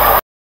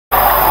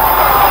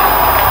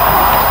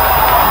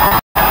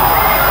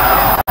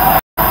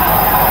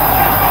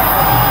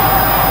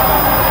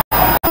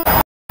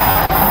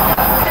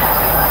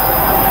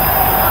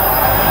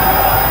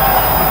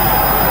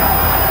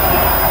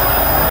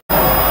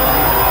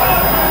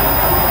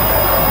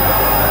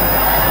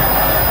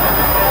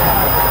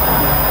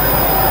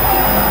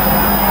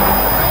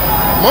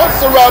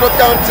 Montserado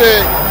County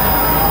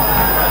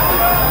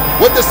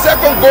with the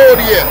second goal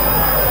here.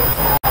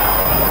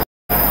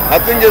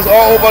 I think it's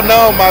all over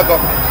now, Michael.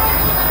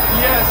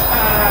 Yes,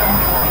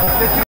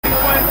 the 3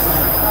 points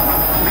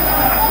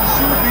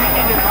should be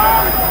in the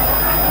bag.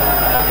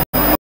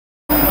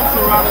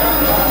 Montserado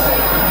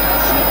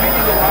should be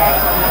in the bag.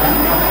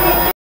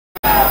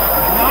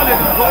 Now they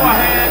can go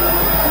ahead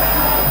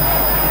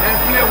and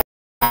play.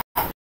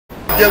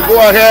 You can go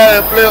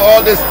ahead and play all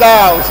the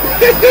styles.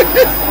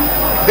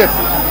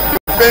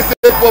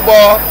 Defensive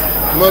football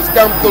must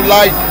come to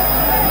life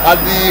at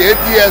the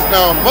ATS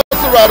now.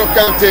 Montserado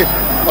County,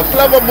 a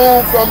clever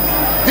move from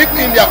deep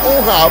in their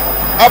own half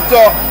after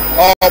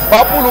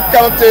Gbapolu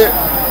County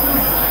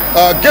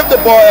gave the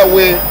ball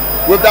away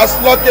with that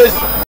sluggish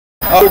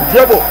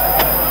dribble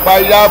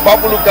by that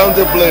Gbapolu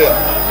County player.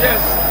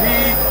 Yes,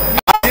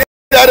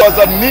 that was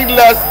a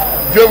needless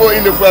dribble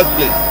in the first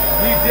place.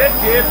 He did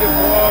give the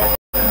ball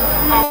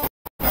out.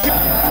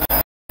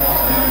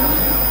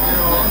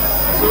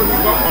 So he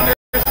got on it.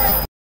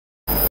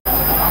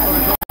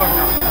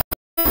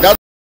 That's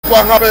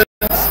what happens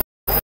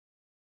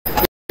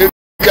if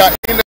you are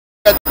in it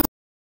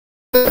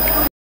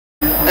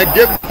and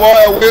give the ball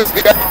away.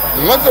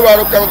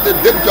 Montserado County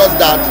did just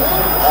that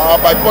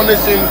by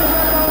punishing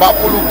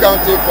Gbapolu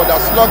County for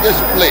their sluggish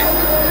play.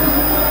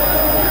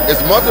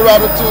 It's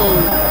Montserado 2,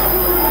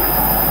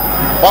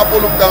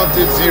 Gbapolu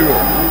County 0.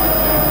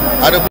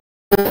 And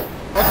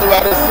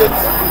Montserado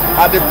sits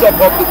at the top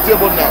of the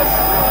table now.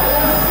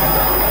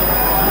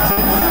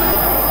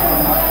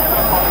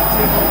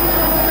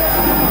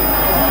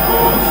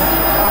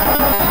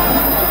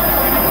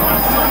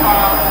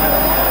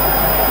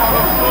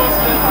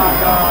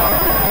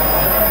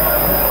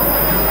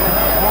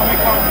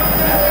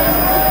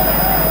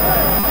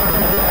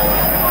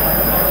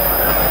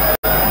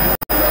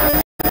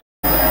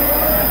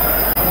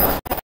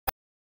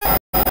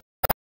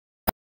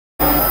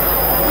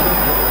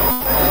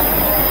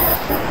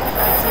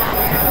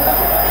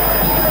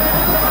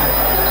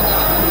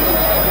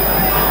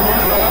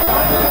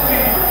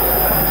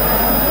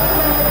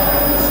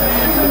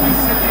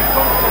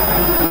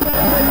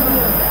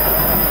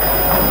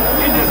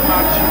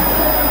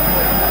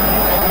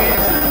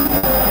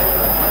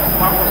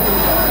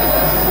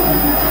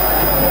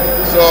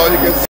 So you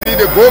can see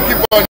the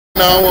goalkeeper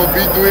now will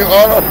be doing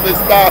all of the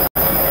stuff.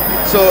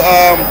 So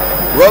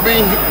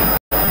Robin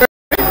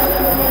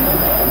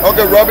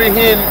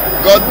Hinn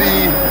got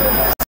the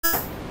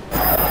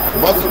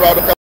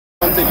Montserado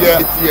County here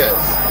 8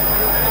 years.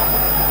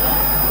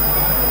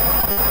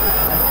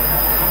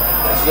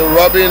 So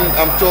Robin,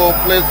 I'm told,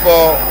 plays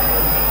for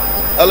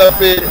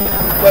LFA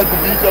First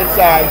Division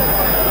side,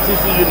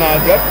 CC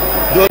United.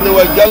 Though they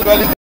were just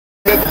relegated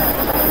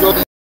to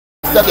the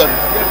second,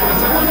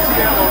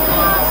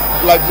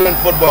 like doing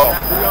football.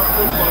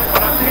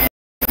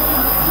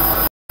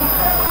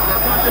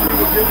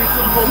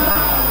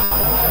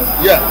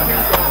 Yeah.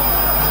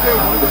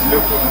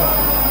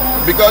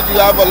 Because you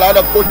have a lot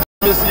of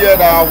coaches here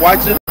that are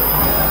watching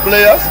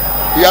players.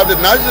 You have the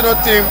national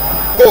team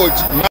coach,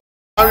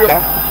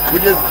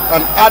 which is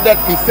an added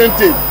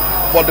incentive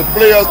for the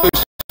players to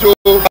show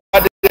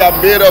that they are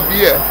made up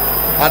here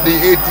at the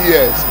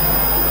ATS.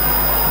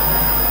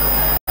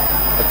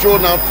 A throw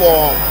now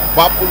for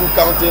Gbapolu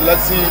County.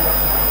 Let's see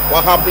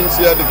what happens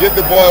here. They give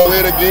the ball away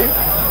again.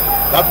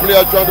 That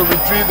player trying to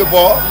retrieve the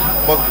ball,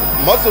 but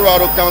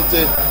Montserado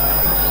County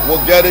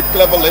will get it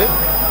cleverly.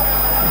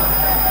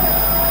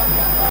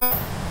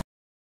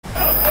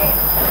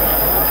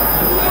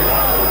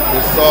 We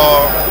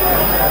saw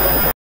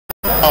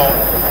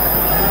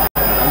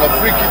and a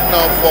free kick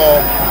now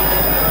for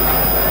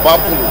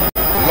Gbapolu.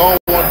 Long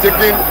one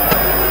taking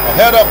a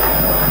head up,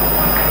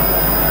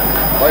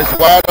 but it's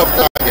wide off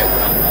target.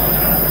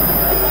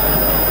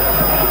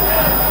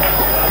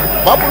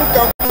 Gbapolu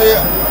County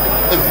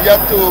is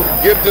yet to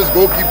give this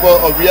goalkeeper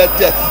a real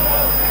test.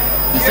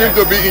 He seems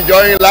to be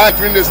enjoying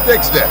life in the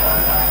sticks there.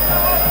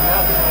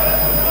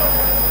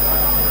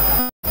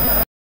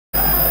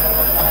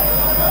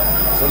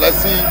 So let's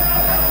see.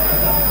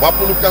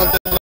 Gbapolu County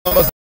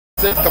number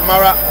 6,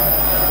 Kamara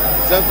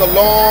sends a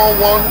long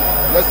one.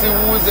 Let's see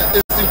who is the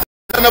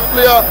internal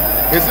player.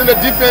 He's in the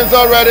defense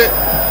already.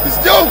 He's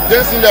still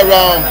dancing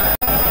around.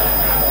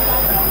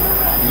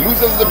 He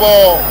loses the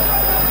ball.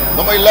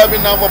 Number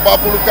 11 now for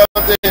Gbapolu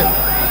County.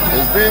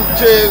 He's being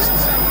chased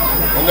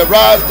on the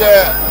rise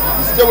there.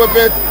 He's still with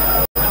it.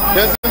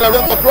 Dancing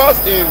around across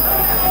in.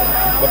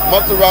 But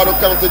Montserado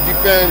County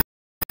defense.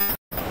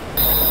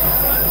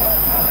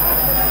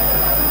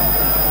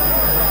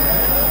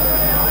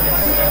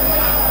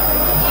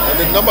 And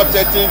the number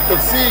 13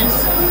 concedes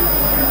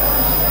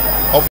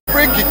a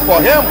free kick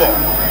for handball.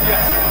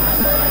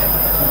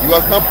 He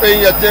was not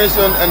paying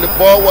attention and the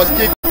ball was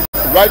kicked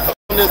right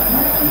on it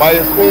by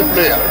his own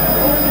player.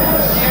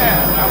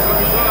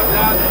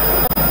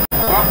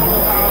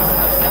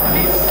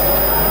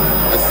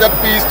 A set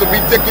piece to be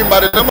taken by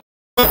the number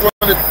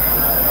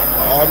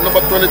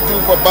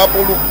 22 for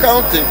Gbapolu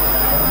County.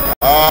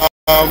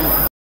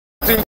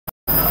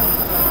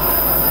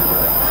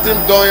 Tim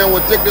Doyen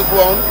will take this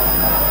one.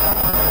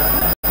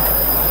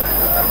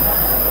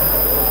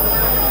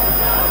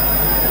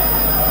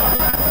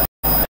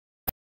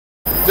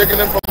 Taking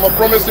it from a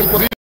promising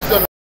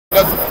position.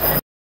 That's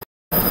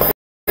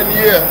in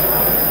here.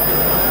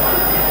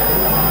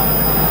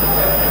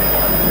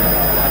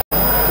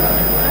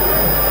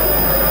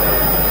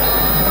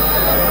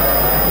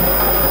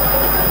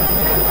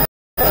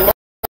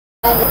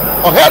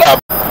 Oh, head up.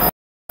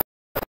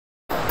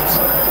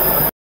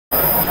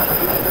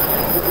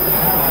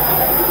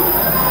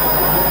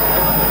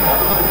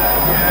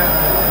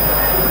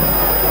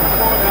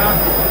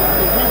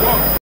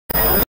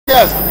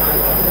 Yes.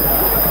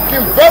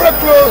 Came very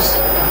close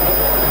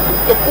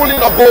to pulling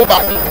a goal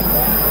back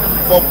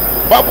for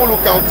Gbapolu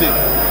County.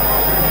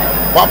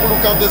 Gbapolu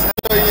County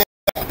still here,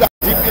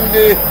 deep in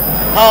the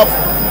half,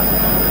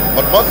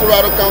 but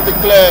Montserado County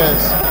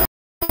clears.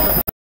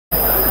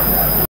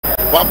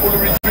 Gbapolu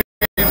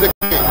retrieves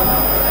again.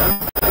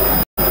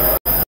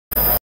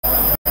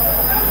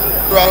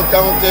 Montserado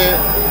County,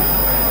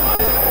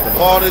 the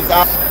ball is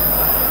out.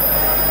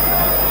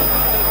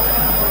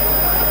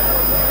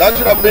 That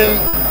should have been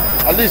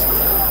at least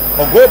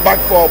a goal back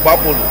for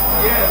Gbapolu.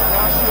 Yes,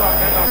 that should have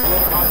been a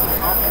goal back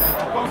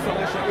for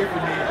consolation if we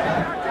need.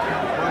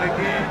 But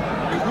again,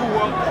 the good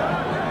work.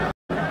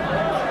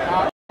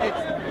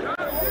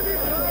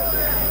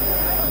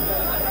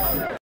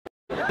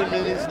 10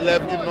 minutes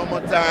left in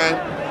normal time.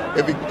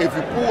 If you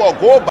pull a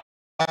goal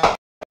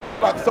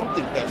back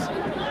something else.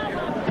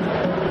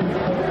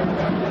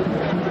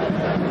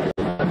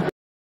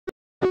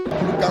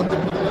 County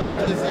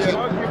is here.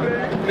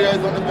 The player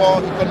is on the ball.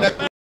 He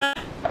connects.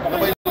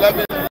 Number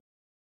 11.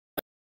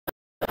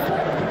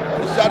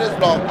 The shot is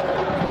blocked.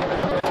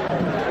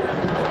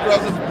 The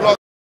cross is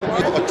blocked. We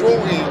have a throw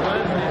in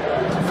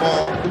for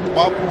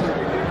Gbapolu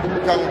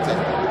County.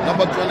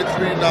 Number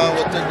 23 now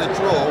will take the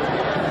throw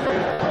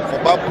for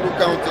Gbapolu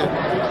County.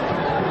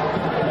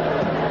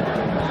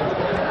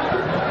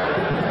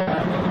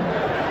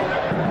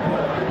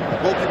 The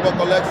goalkeeper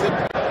collects it.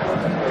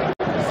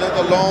 He sends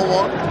a long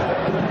one.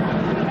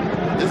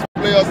 This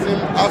player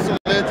seems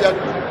isolated.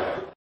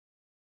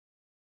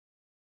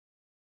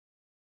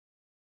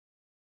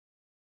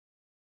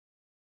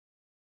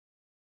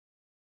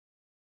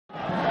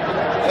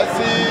 Let's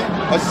see.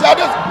 A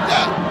shadow.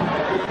 Yeah.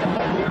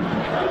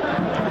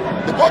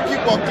 The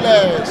goalkeeper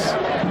clears.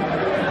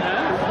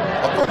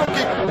 A corner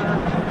kick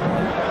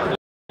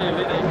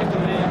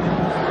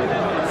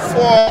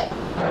for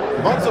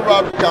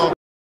Montserado County.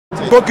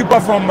 Goalkeeper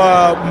from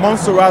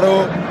Montserado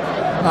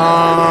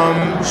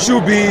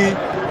should be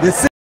the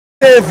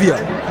savior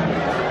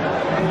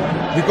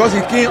because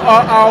he came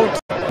all out,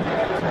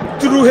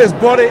 threw his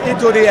body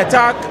into the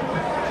attack,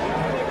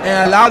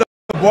 and allowed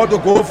the ball to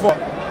go for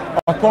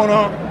a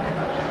corner.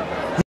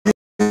 He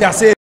is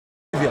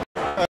savior.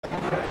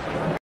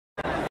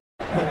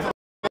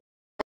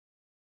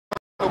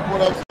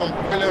 Put up some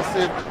brilliant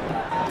save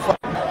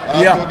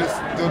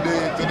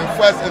to the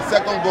first and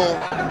second goal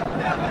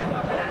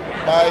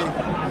by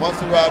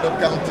Montserado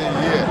County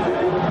here.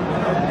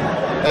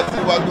 Let's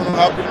see what's going to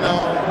happen now.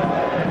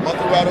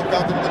 Montserado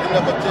County picking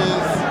up a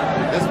chase.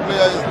 This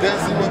player is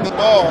dancing with the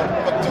ball.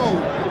 Number 2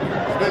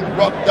 has been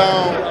brought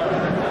down.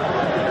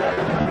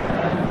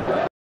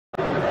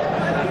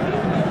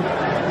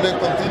 The play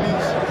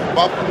continues.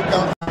 Gbapolu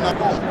County now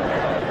going.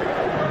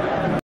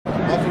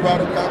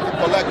 Montserado County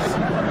collects.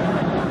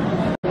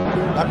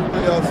 That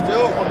player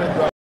still on the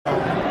ground.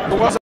 It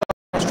was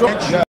a strong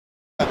challenge.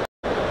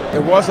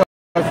 It was a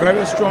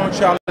very strong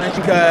challenge.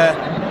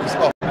 He's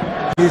up.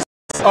 He's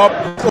up.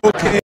 It's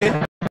okay.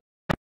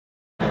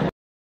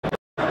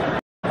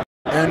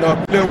 And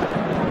play.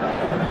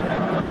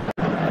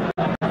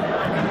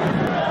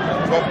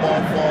 Drop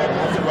ball for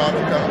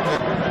Montserado County.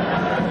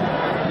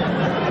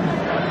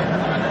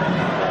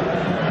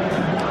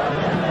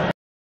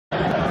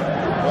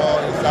 Ball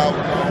is out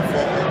now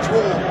for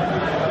control.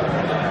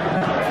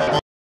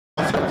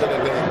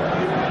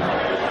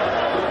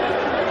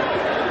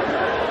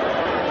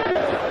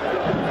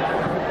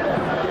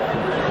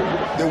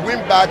 The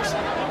wing backs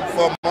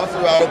for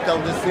Montserado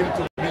County seem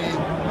to be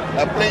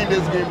playing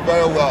this game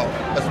very well,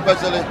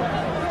 especially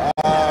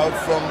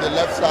from the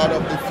left side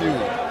of the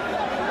field.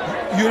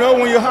 You know,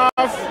 when you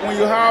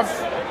have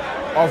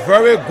a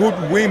very good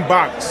wing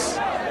backs,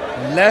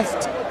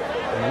 left,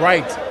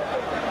 right,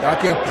 that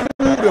can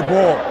pull the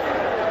ball,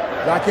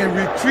 that can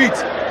retreat,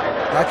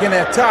 that can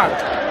attack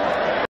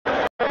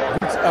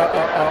with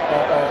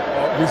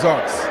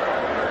results.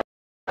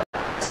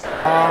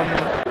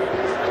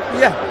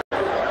 Yeah.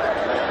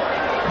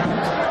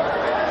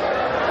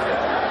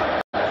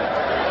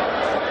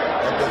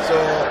 So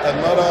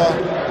another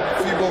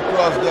feeble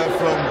cross there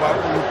from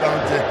Gbapolu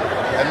County.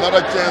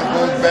 Another chance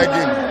goes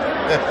begging.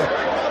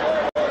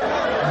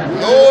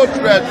 No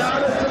threat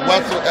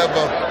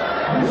whatsoever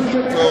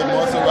to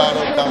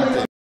Montserado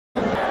County.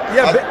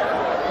 Yeah.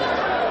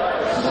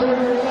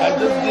 As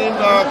this game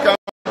comes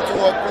to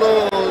a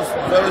close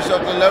very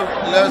shortly,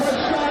 let's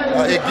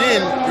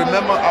again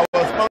remember our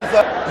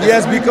sponsor.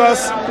 Yes,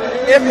 because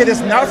if it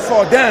is not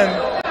for them,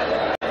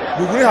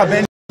 we would have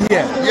been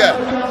here. Yeah.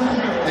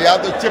 They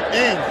have to chip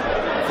in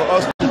for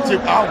us to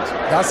chip out.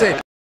 That's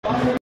it.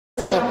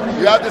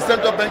 You have the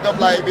Central Bank of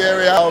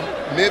Liberia.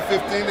 May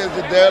 15 is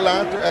the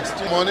deadline to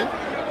exchange money.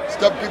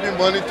 Stop keeping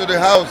money to the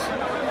house.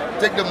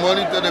 Take the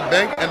money to the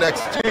bank and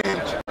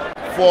exchange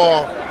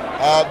for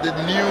the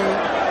new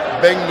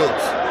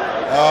banknotes.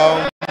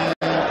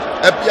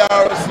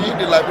 FPRC,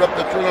 the Liberia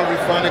Petroleum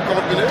Refining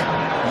Company,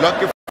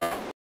 Lucky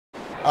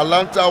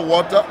Atlanta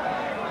Water,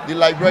 the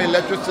Liberia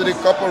Electricity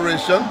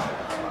Corporation,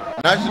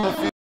 National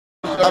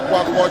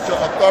Aquaculture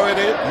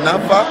Authority,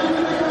 NAFA,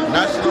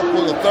 National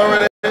Pool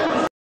Authority,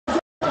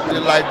 the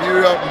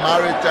Liberia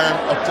Maritime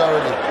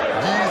Authority.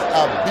 These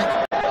are big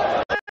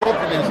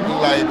companies in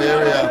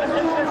Liberia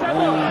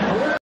who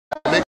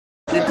make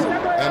it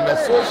and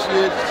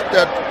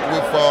associated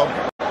with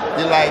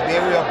the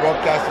Liberia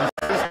Broadcasting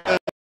System,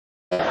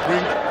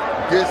 bring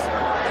this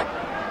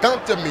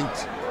countermeat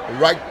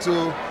right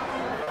to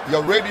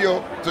your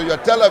radio, to your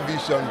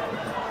television,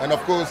 and of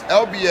course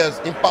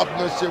LBS in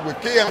partnership with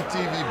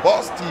KMTV,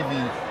 Boss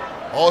TV,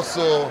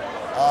 also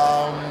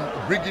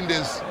bringing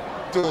this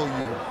to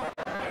you.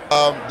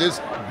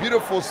 This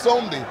beautiful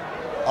Sunday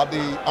at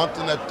the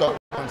Antoinette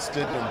Tubman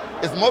Stadium.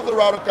 It's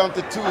Montserado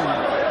County 2,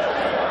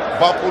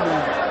 Gbapolu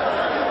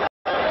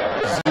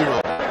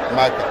 0,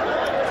 Michael.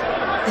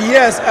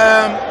 Yes,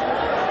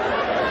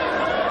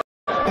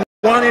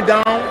 one it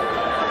down.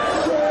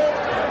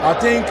 I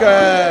think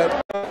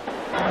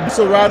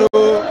Montserado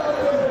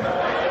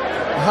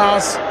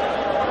has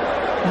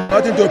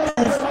nothing to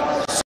prove.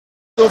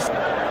 So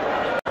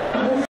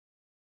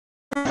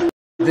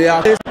they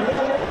are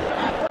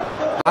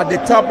at the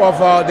top of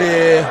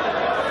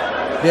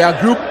their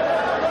group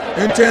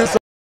in terms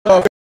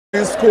of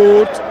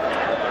scored.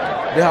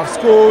 They have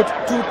scored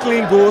 2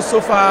 clean goals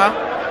so far,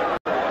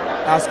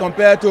 as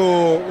compared to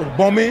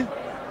Bomi,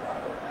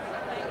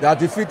 that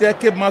defeated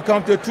Cape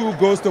County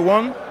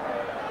 2-1.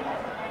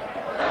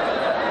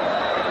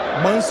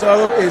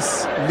 Montserado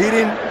is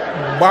leading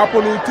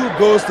Gbapolu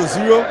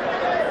 2-0.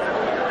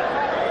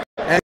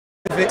 And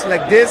if it's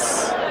like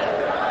this,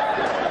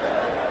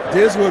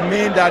 this would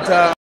mean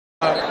that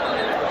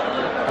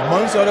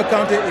Montserado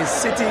County is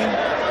sitting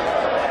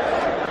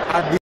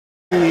at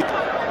the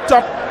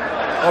top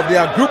of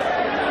their group.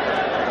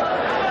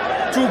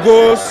 2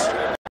 goals,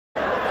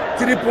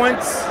 3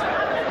 points,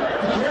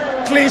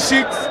 clean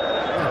sheets.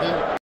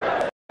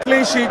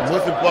 Clean sheet.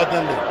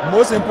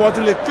 Most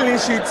importantly, clean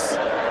sheets.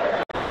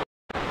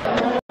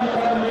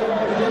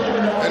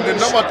 And the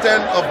number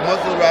 10 of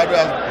Montserado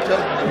has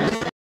just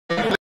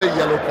received a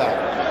yellow card.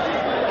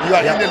 you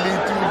are in the lead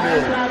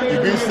 2-0.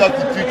 You're being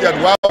substituted.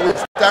 Why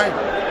waste time?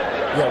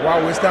 Yeah,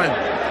 why waste time?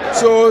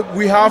 So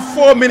we have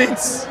 4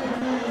 minutes.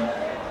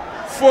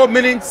 4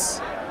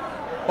 minutes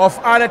of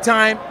other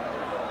time.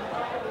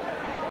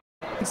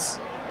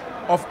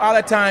 Of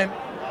other time.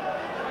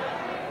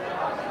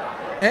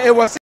 And it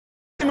was a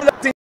similar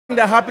thing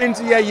that happened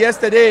here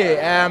yesterday.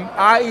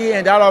 IE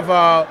and that of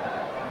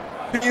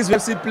Queens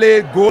FC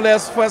played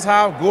goalless first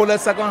half, goalless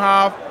second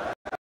half.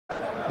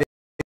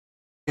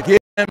 They gave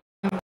them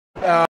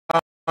 5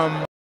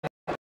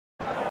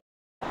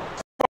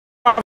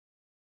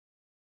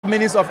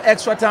 minutes of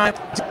extra time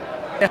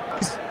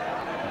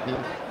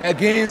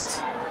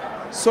against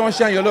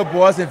Sunshine Yellow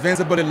Boys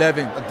Invincible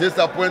 11. A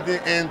disappointing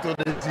end to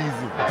the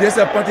season.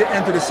 Disappointing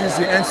end to the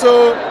season. And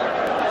so,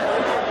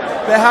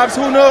 perhaps,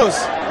 who knows,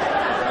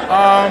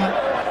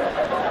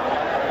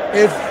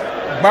 if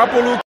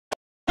Gbapolu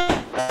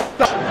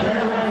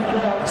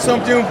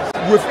something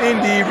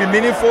within the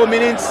remaining 4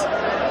 minutes,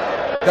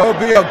 that would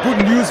be a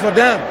good news for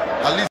them.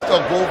 At least a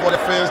goal for the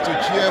fans to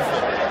cheer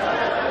for.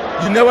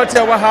 You never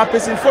tell what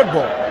happens in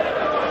football.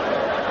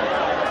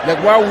 Like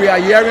what we are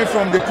hearing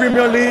from the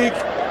Premier League,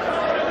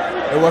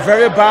 it was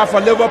very bad for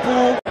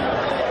Liverpool,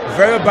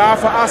 very bad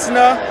for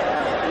Arsenal.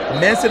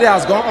 Man City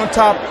has gone on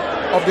top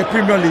of the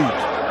Premier League.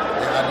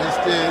 Yeah, at this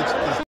stage,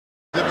 it's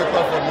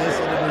difficult for Man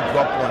City to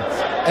drop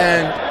points.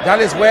 And that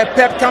is where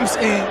Pep comes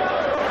in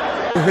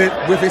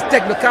with his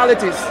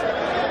technicalities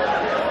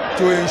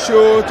to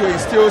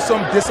instill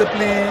some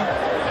discipline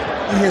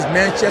in his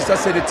Manchester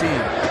City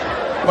team.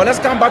 But let's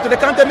come back to the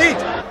counter meet,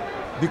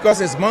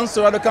 because it's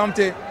Montserado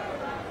County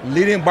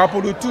leading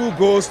Gbapolu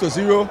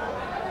 2-0,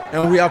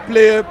 and we have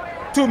played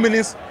 2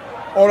 minutes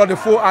all of the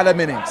 4 other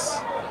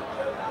minutes.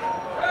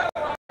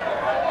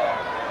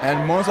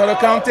 And Montserado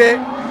County,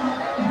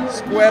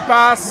 square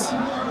pass,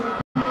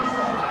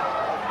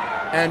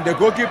 and the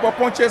goalkeeper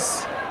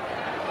punches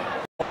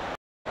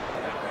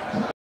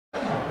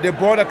the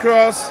ball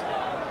across.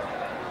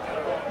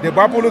 The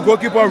Gbapolu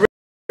goalkeeper,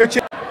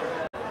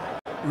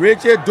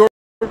 Richard Dorash,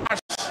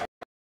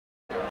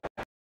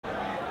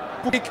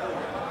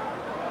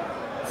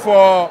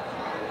 for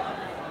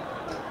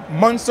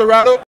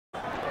Montserado.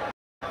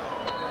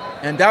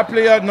 And that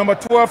player, number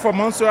 12 for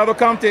Montserado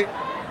County,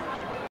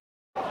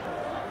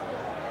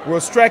 will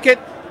strike it.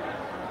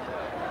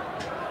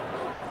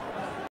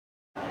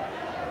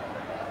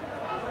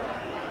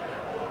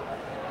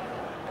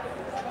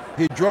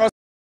 He draws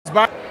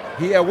back.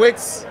 He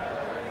awaits.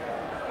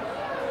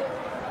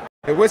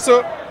 The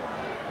whistle.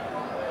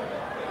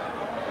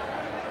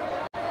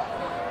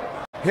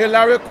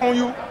 Hilary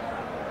Konyu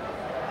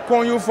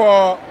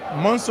for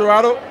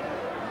Montserado.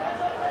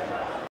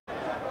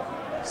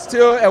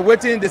 Still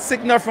awaiting the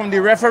signal from the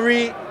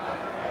referee.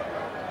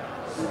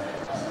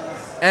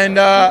 And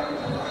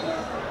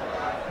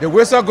the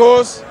whistle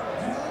goes.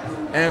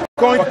 And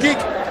Konyu kick.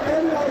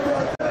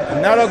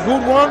 Another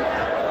good one.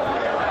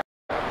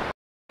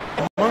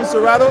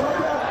 Montserado.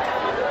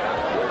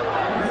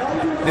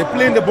 They're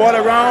playing the ball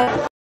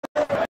around.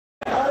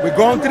 We're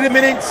going 3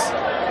 minutes.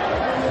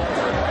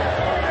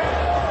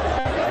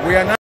 We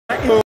are now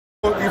in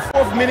the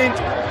 4th minute,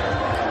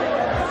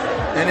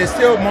 and it's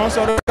still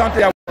Montserado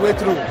County our way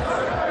through.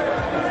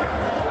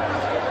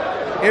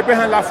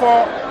 Abraham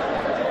Lafort,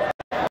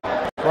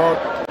 but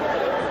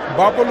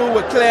Gbapolu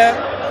will clear,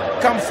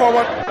 come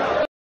forward,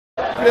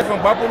 play from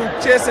Gbapolu,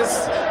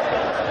 chases.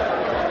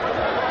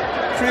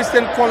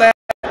 Christian Colette,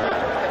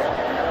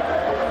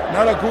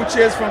 not a good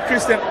chase from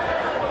Christian.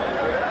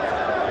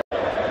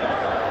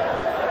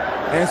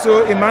 And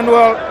so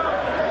Emmanuel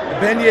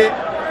Benye,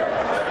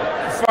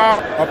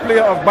 a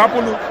player of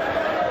Gbapolu,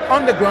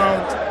 on the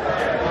ground.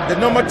 The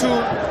number 2,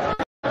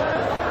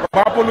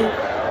 Gbapolu,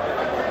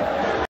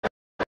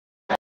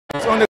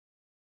 is on the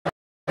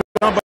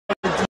ground,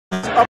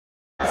 but up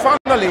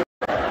finally.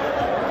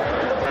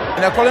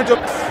 And according to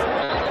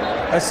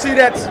I see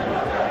that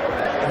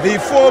the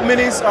 4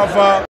 minutes of,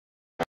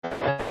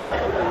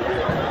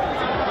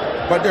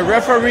 but the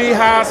referee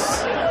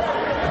has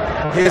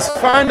his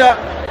final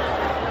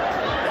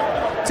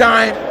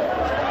time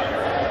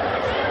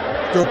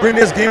to bring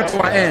this game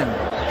to an end.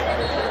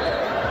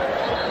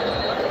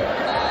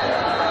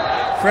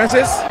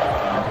 Francis,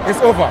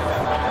 it's over.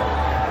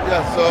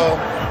 Yeah, so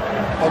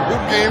a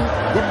good game,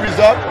 good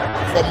result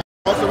for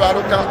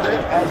Montserado County.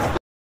 As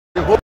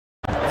they hope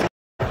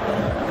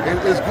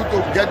it's good to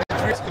get the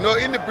 3. You know,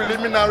 in the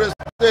preliminary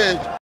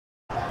stage,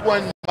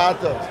 point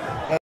matters,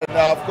 and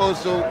of course,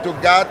 so to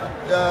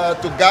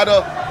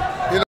gather,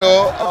 you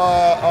know,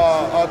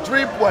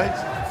 3 points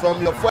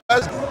from your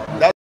first.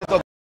 That's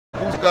a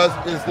because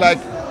it's like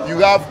you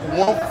have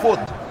 1 foot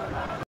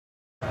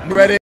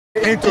ready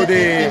into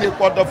the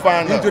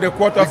quarterfinal. Into the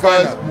quarterfinal.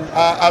 Because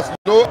as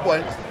low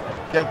points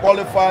can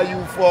qualify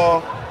you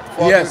for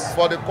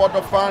the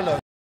quarterfinal.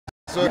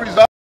 So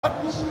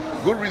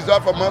good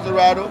result for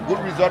Montserado, good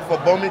result for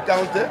Bomi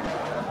County,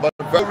 but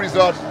a good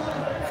result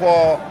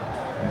for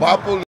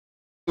Gbapolu.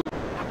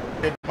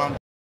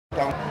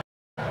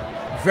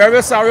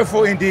 Very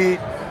sorrowful indeed.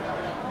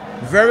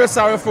 Very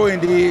sorrowful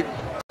indeed.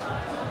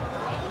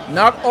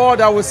 Not all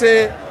that will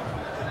say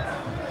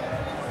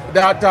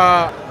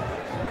that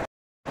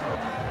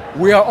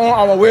we are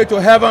on our way to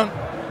heaven.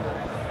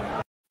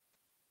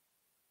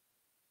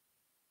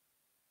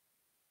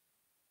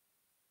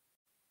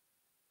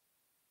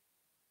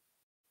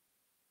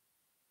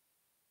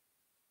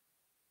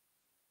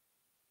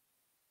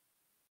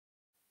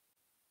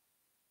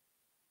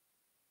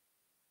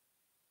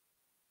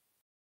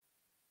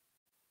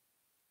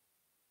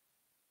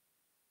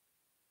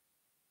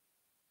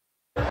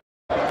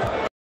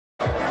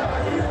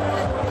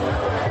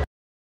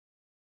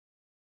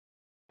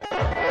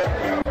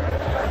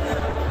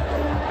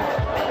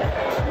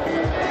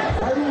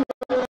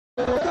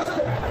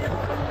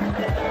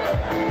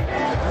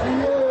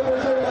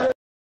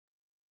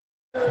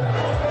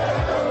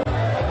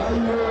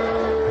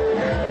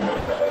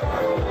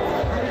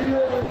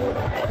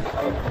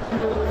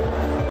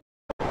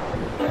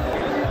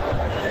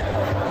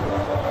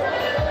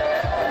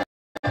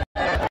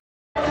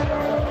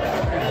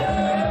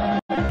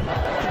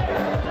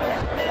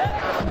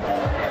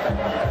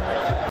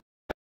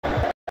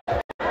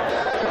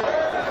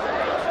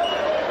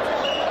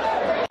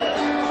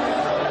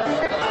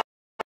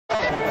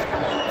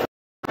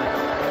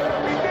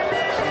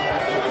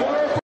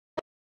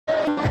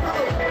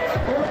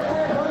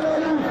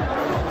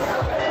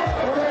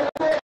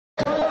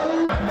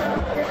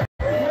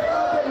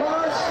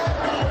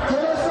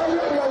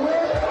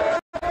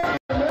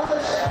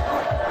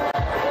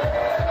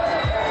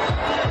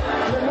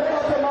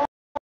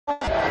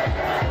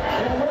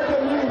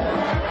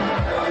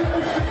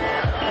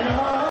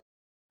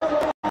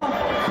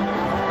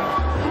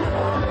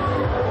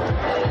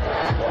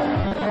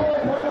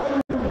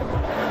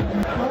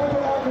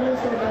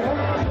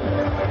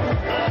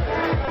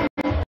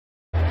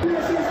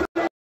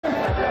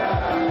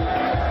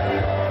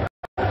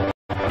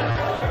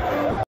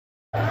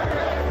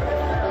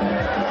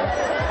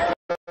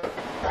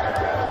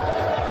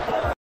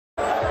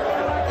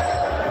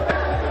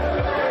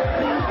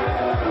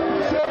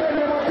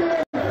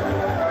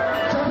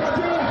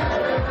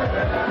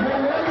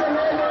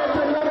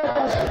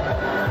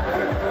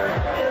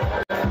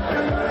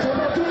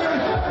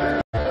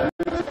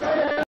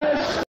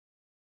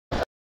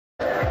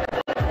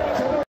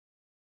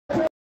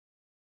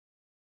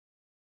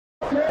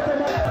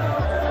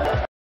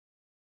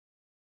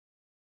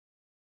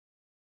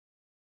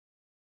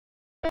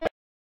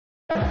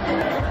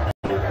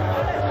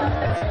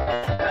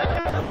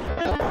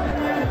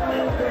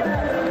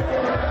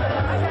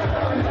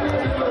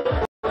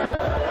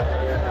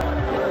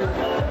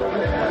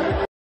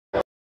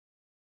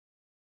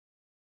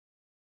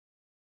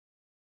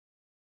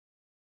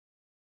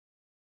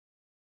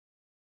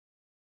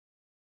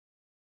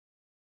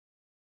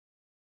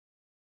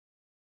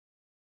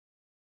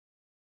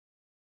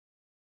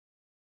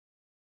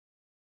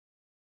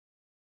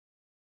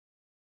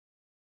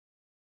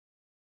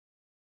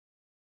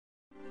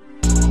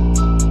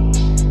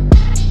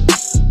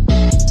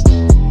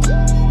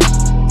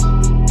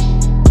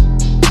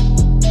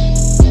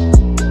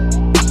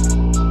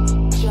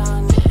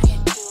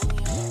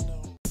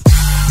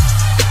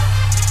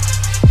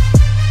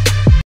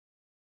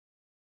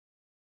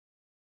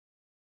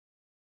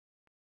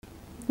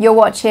 You're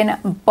watching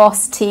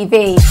Boss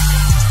TV.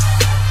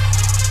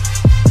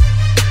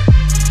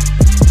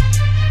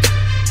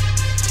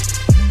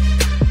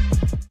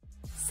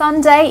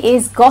 Sunday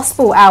is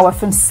Gospel Hour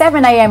from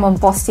 7 AM on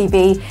Boss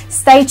TV.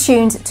 Stay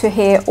tuned to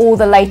hear all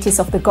the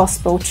latest of the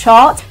Gospel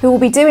chart, who will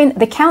be doing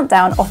the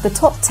countdown of the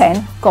top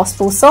 10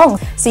 Gospel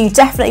songs. So you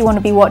definitely want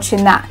to be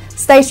watching that.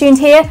 Stay tuned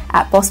here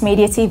at Boss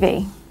Media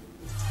TV.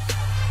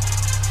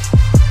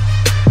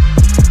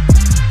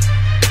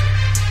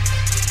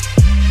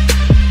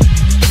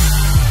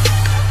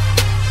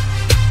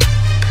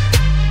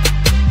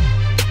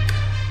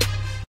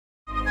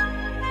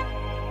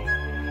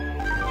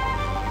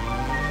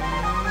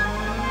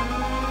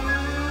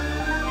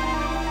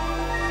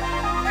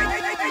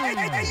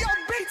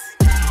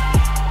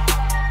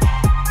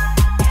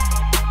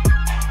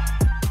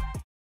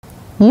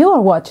 You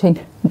are watching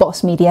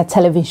Boss Media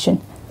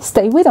Television.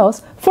 Stay with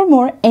us for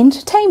more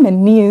entertainment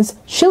news,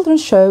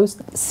 children's shows,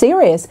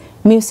 series,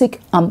 music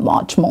and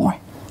much more.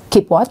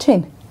 Keep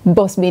watching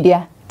Boss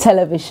Media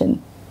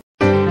Television.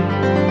 You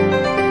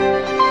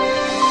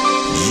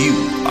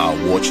are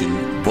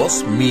watching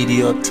Boss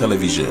Media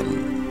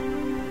Television.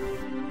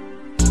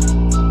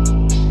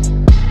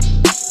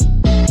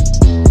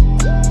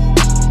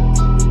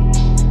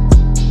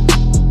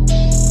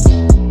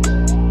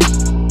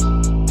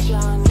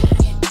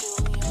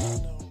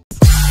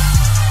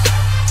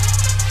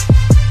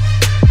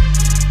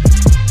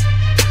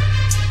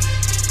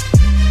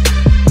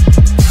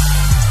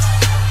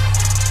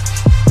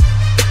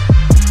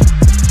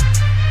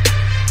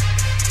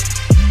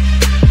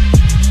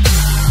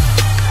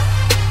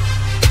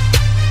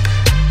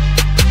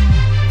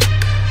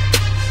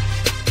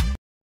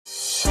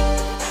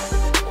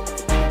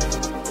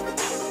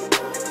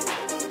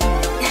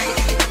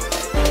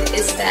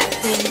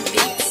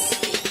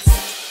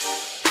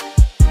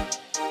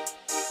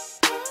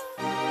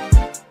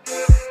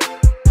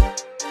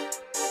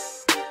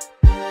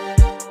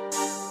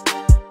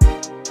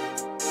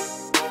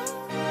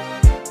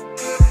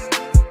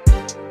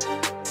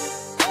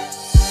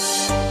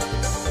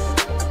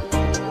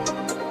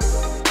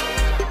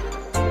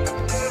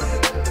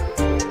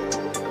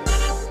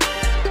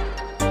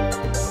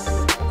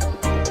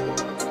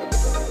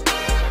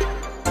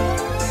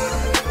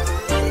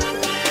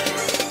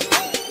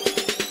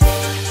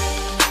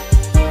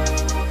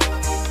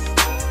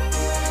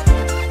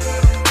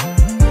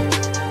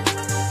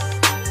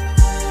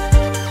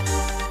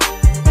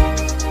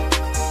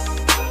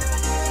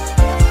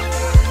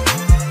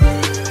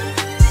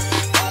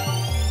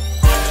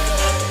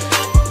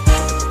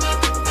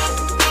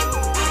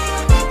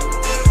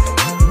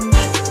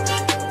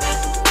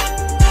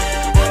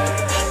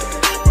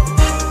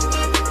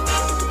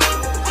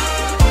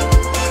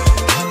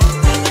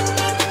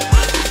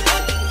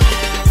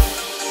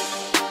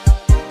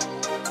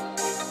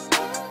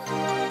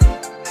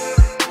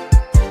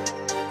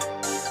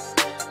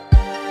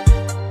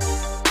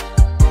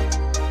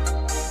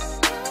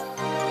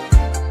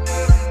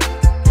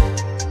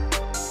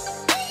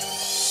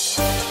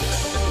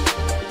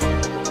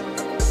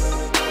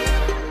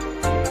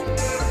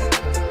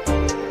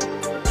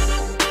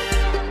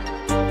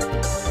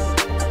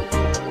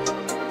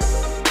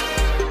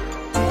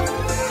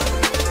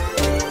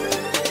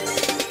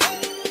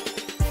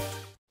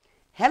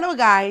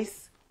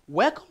 guys,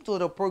 welcome to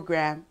the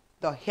program,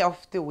 The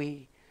Healthy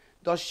Way,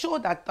 the show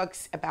that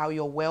talks about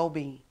your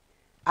well-being.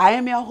 I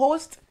am your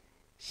host,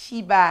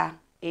 Shiba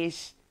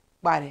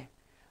Gbapolu.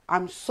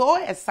 I'm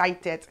so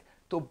excited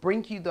to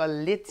bring you the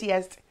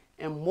latest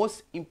and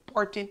most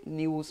important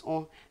news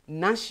on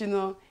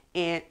national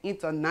and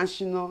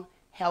international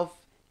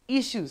health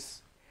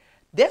issues.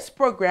 This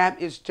program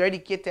is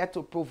dedicated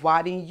to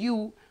providing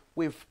you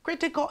with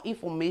critical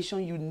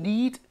information you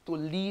need to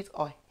lead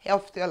a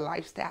healthier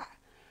lifestyle.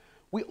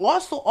 We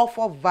also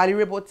offer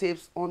valuable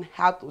tips on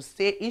how to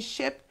stay in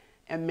shape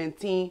and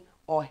maintain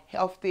a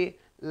healthy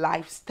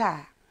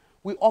lifestyle.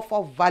 We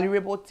offer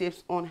valuable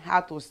tips on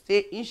how to stay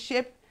in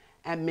shape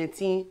and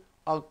maintain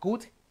a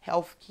good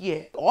health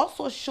care. We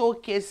also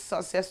showcase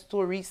success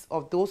stories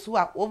of those who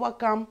have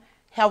overcome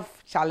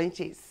health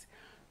challenges.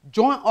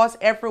 Join us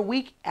every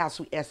week as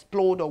we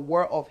explore the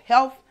world of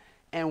health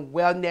and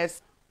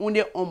wellness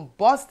on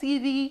Boss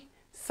TV,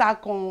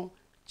 Sakon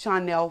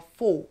Channel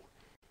 4.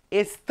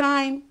 It's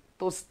time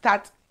to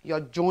start your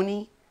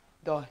journey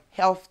the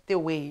healthy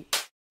way.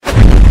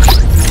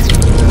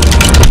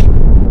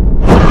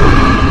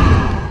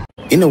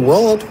 In a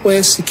world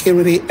where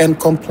security and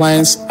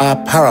compliance are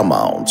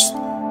paramount,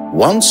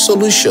 one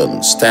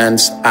solution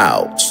stands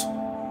out.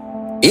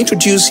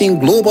 Introducing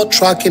Global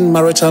Tracking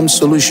Maritime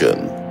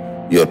Solution,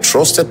 your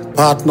trusted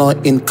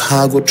partner in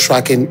cargo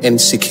tracking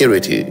and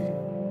security.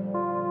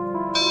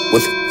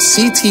 With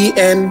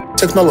CTN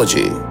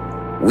technology,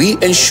 we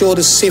ensure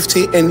the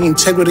safety and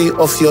integrity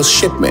of your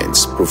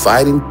shipments,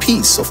 providing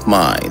peace of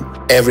mind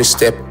every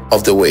step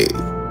of the way.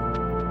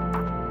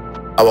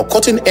 Our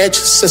cutting-edge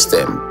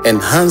system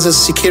enhances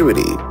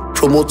security,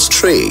 promotes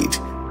trade,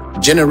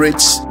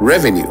 generates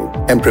revenue,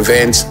 and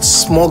prevents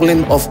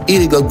smuggling of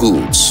illegal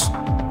goods.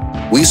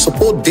 We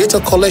support data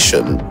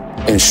collection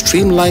and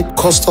streamline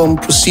custom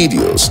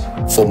procedures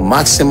for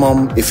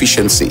maximum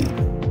efficiency.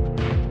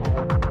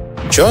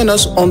 Join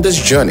us on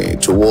this journey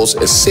towards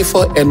a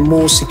safer and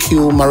more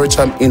secure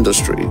maritime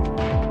industry.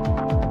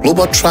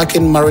 Global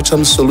Tracking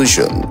Maritime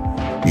Solution,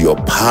 your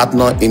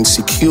partner in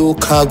secure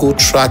cargo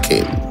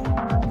tracking.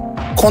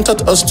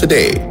 Contact us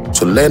today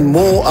to learn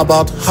more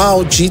about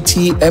how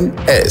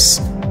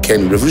GTMS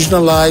can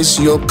revolutionize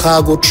your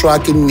cargo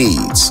tracking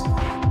needs.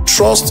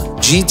 Trust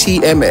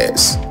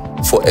GTMS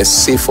for a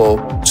safer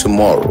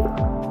tomorrow.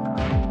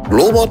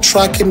 Global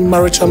Tracking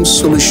Maritime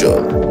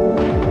Solution,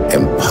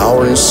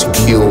 empowering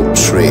secure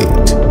trade.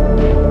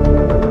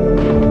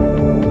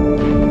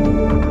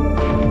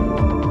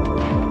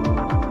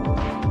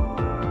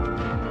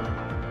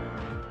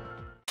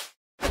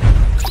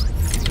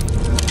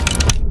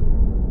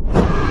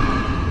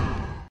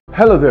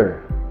 Hello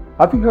there.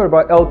 Have you heard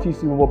about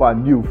LTC Mobile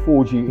new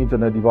 4G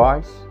internet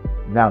device?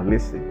 Now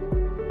listen.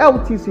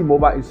 LTC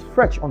Mobile is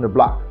fresh on the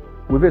block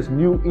with its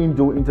new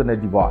indoor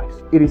internet device.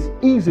 It is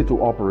easy to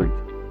operate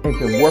and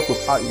can work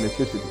without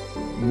electricity.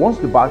 Once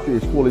the battery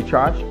is fully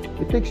charged,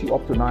 it takes you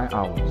up to 9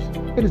 hours.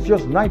 It is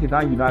just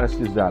 $99 United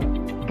States dollar.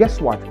 Guess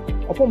what?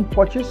 Upon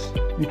purchase,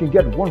 you can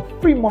get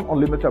 1 free month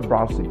unlimited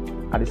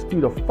browsing at a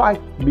speed of 5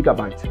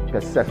 megabytes per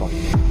second.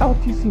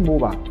 LTC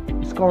Mobile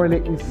is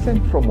currently in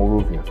Central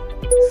Monrovia,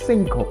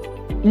 Cinco,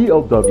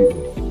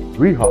 ELW,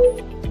 Rehab,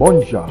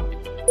 Bonja,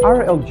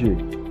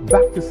 RLJ,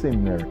 Back to St.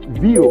 Mary,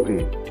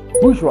 VOA,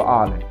 Bourgeois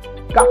Island,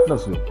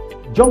 Gardnersville,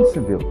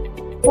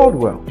 Johnsonville,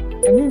 Caldwell,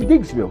 and in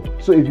Diggsville.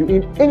 So if you're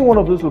in any one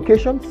of those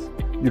locations,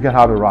 you can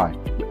have a ride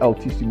with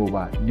LTC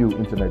Mobile new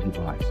internet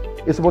device.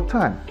 It's about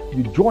time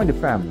you join the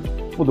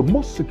family for the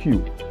most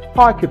secure,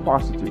 high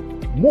capacity,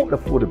 more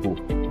affordable,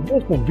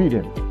 more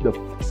convenient, the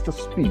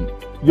fastest speed.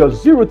 Your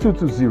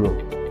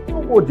 0220,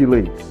 no more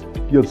delays.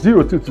 Your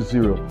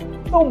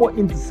 0220, no more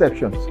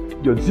interceptions.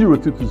 Your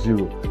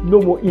 0220,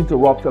 no more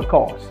interrupted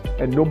calls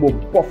and no more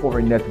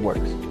buffering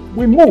networks.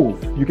 We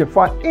move. You can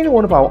find any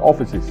one of our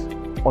offices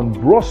on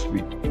Broad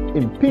Street,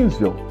 in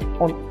Pinsville,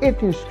 on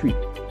 18th Street,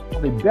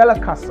 on the Bella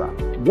Casa.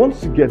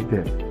 Once you get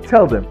there,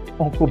 tell them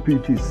Uncle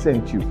PT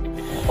sent you.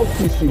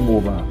 LTC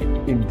Mobile.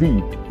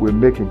 Indeed, we're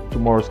making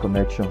tomorrow's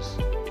connections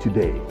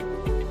today.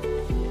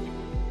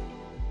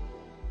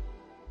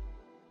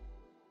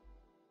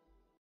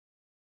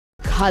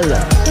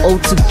 Color all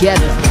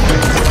together.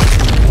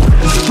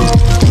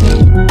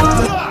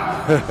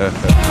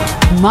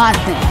 My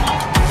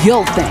thing,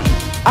 your thing,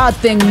 our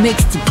thing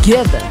mixed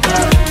together.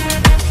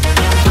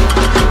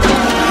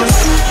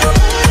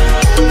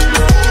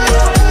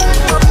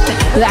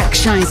 Black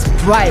shines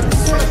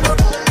brightest.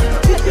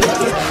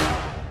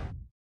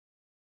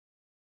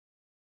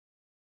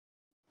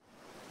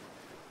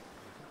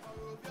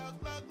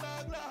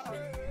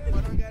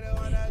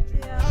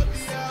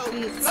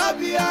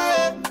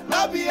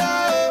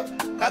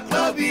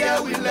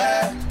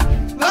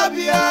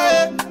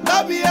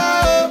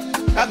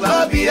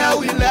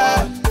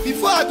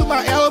 Before I do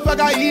my help, I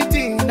got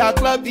eating. That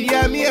club,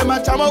 yeah, me and my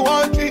chama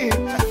one dream.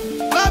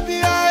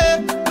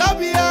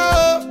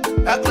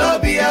 That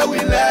club, yeah, we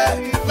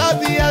let.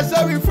 Club, yeah,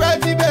 so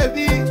refreshing,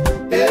 baby.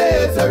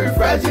 Hey, so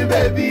refreshing,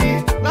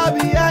 baby. Club,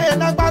 yeah,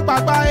 and I'm back,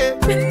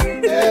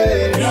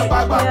 hey,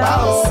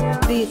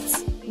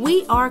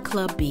 We are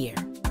Club Beer.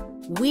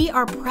 We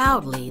are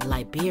proudly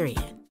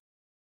Liberian.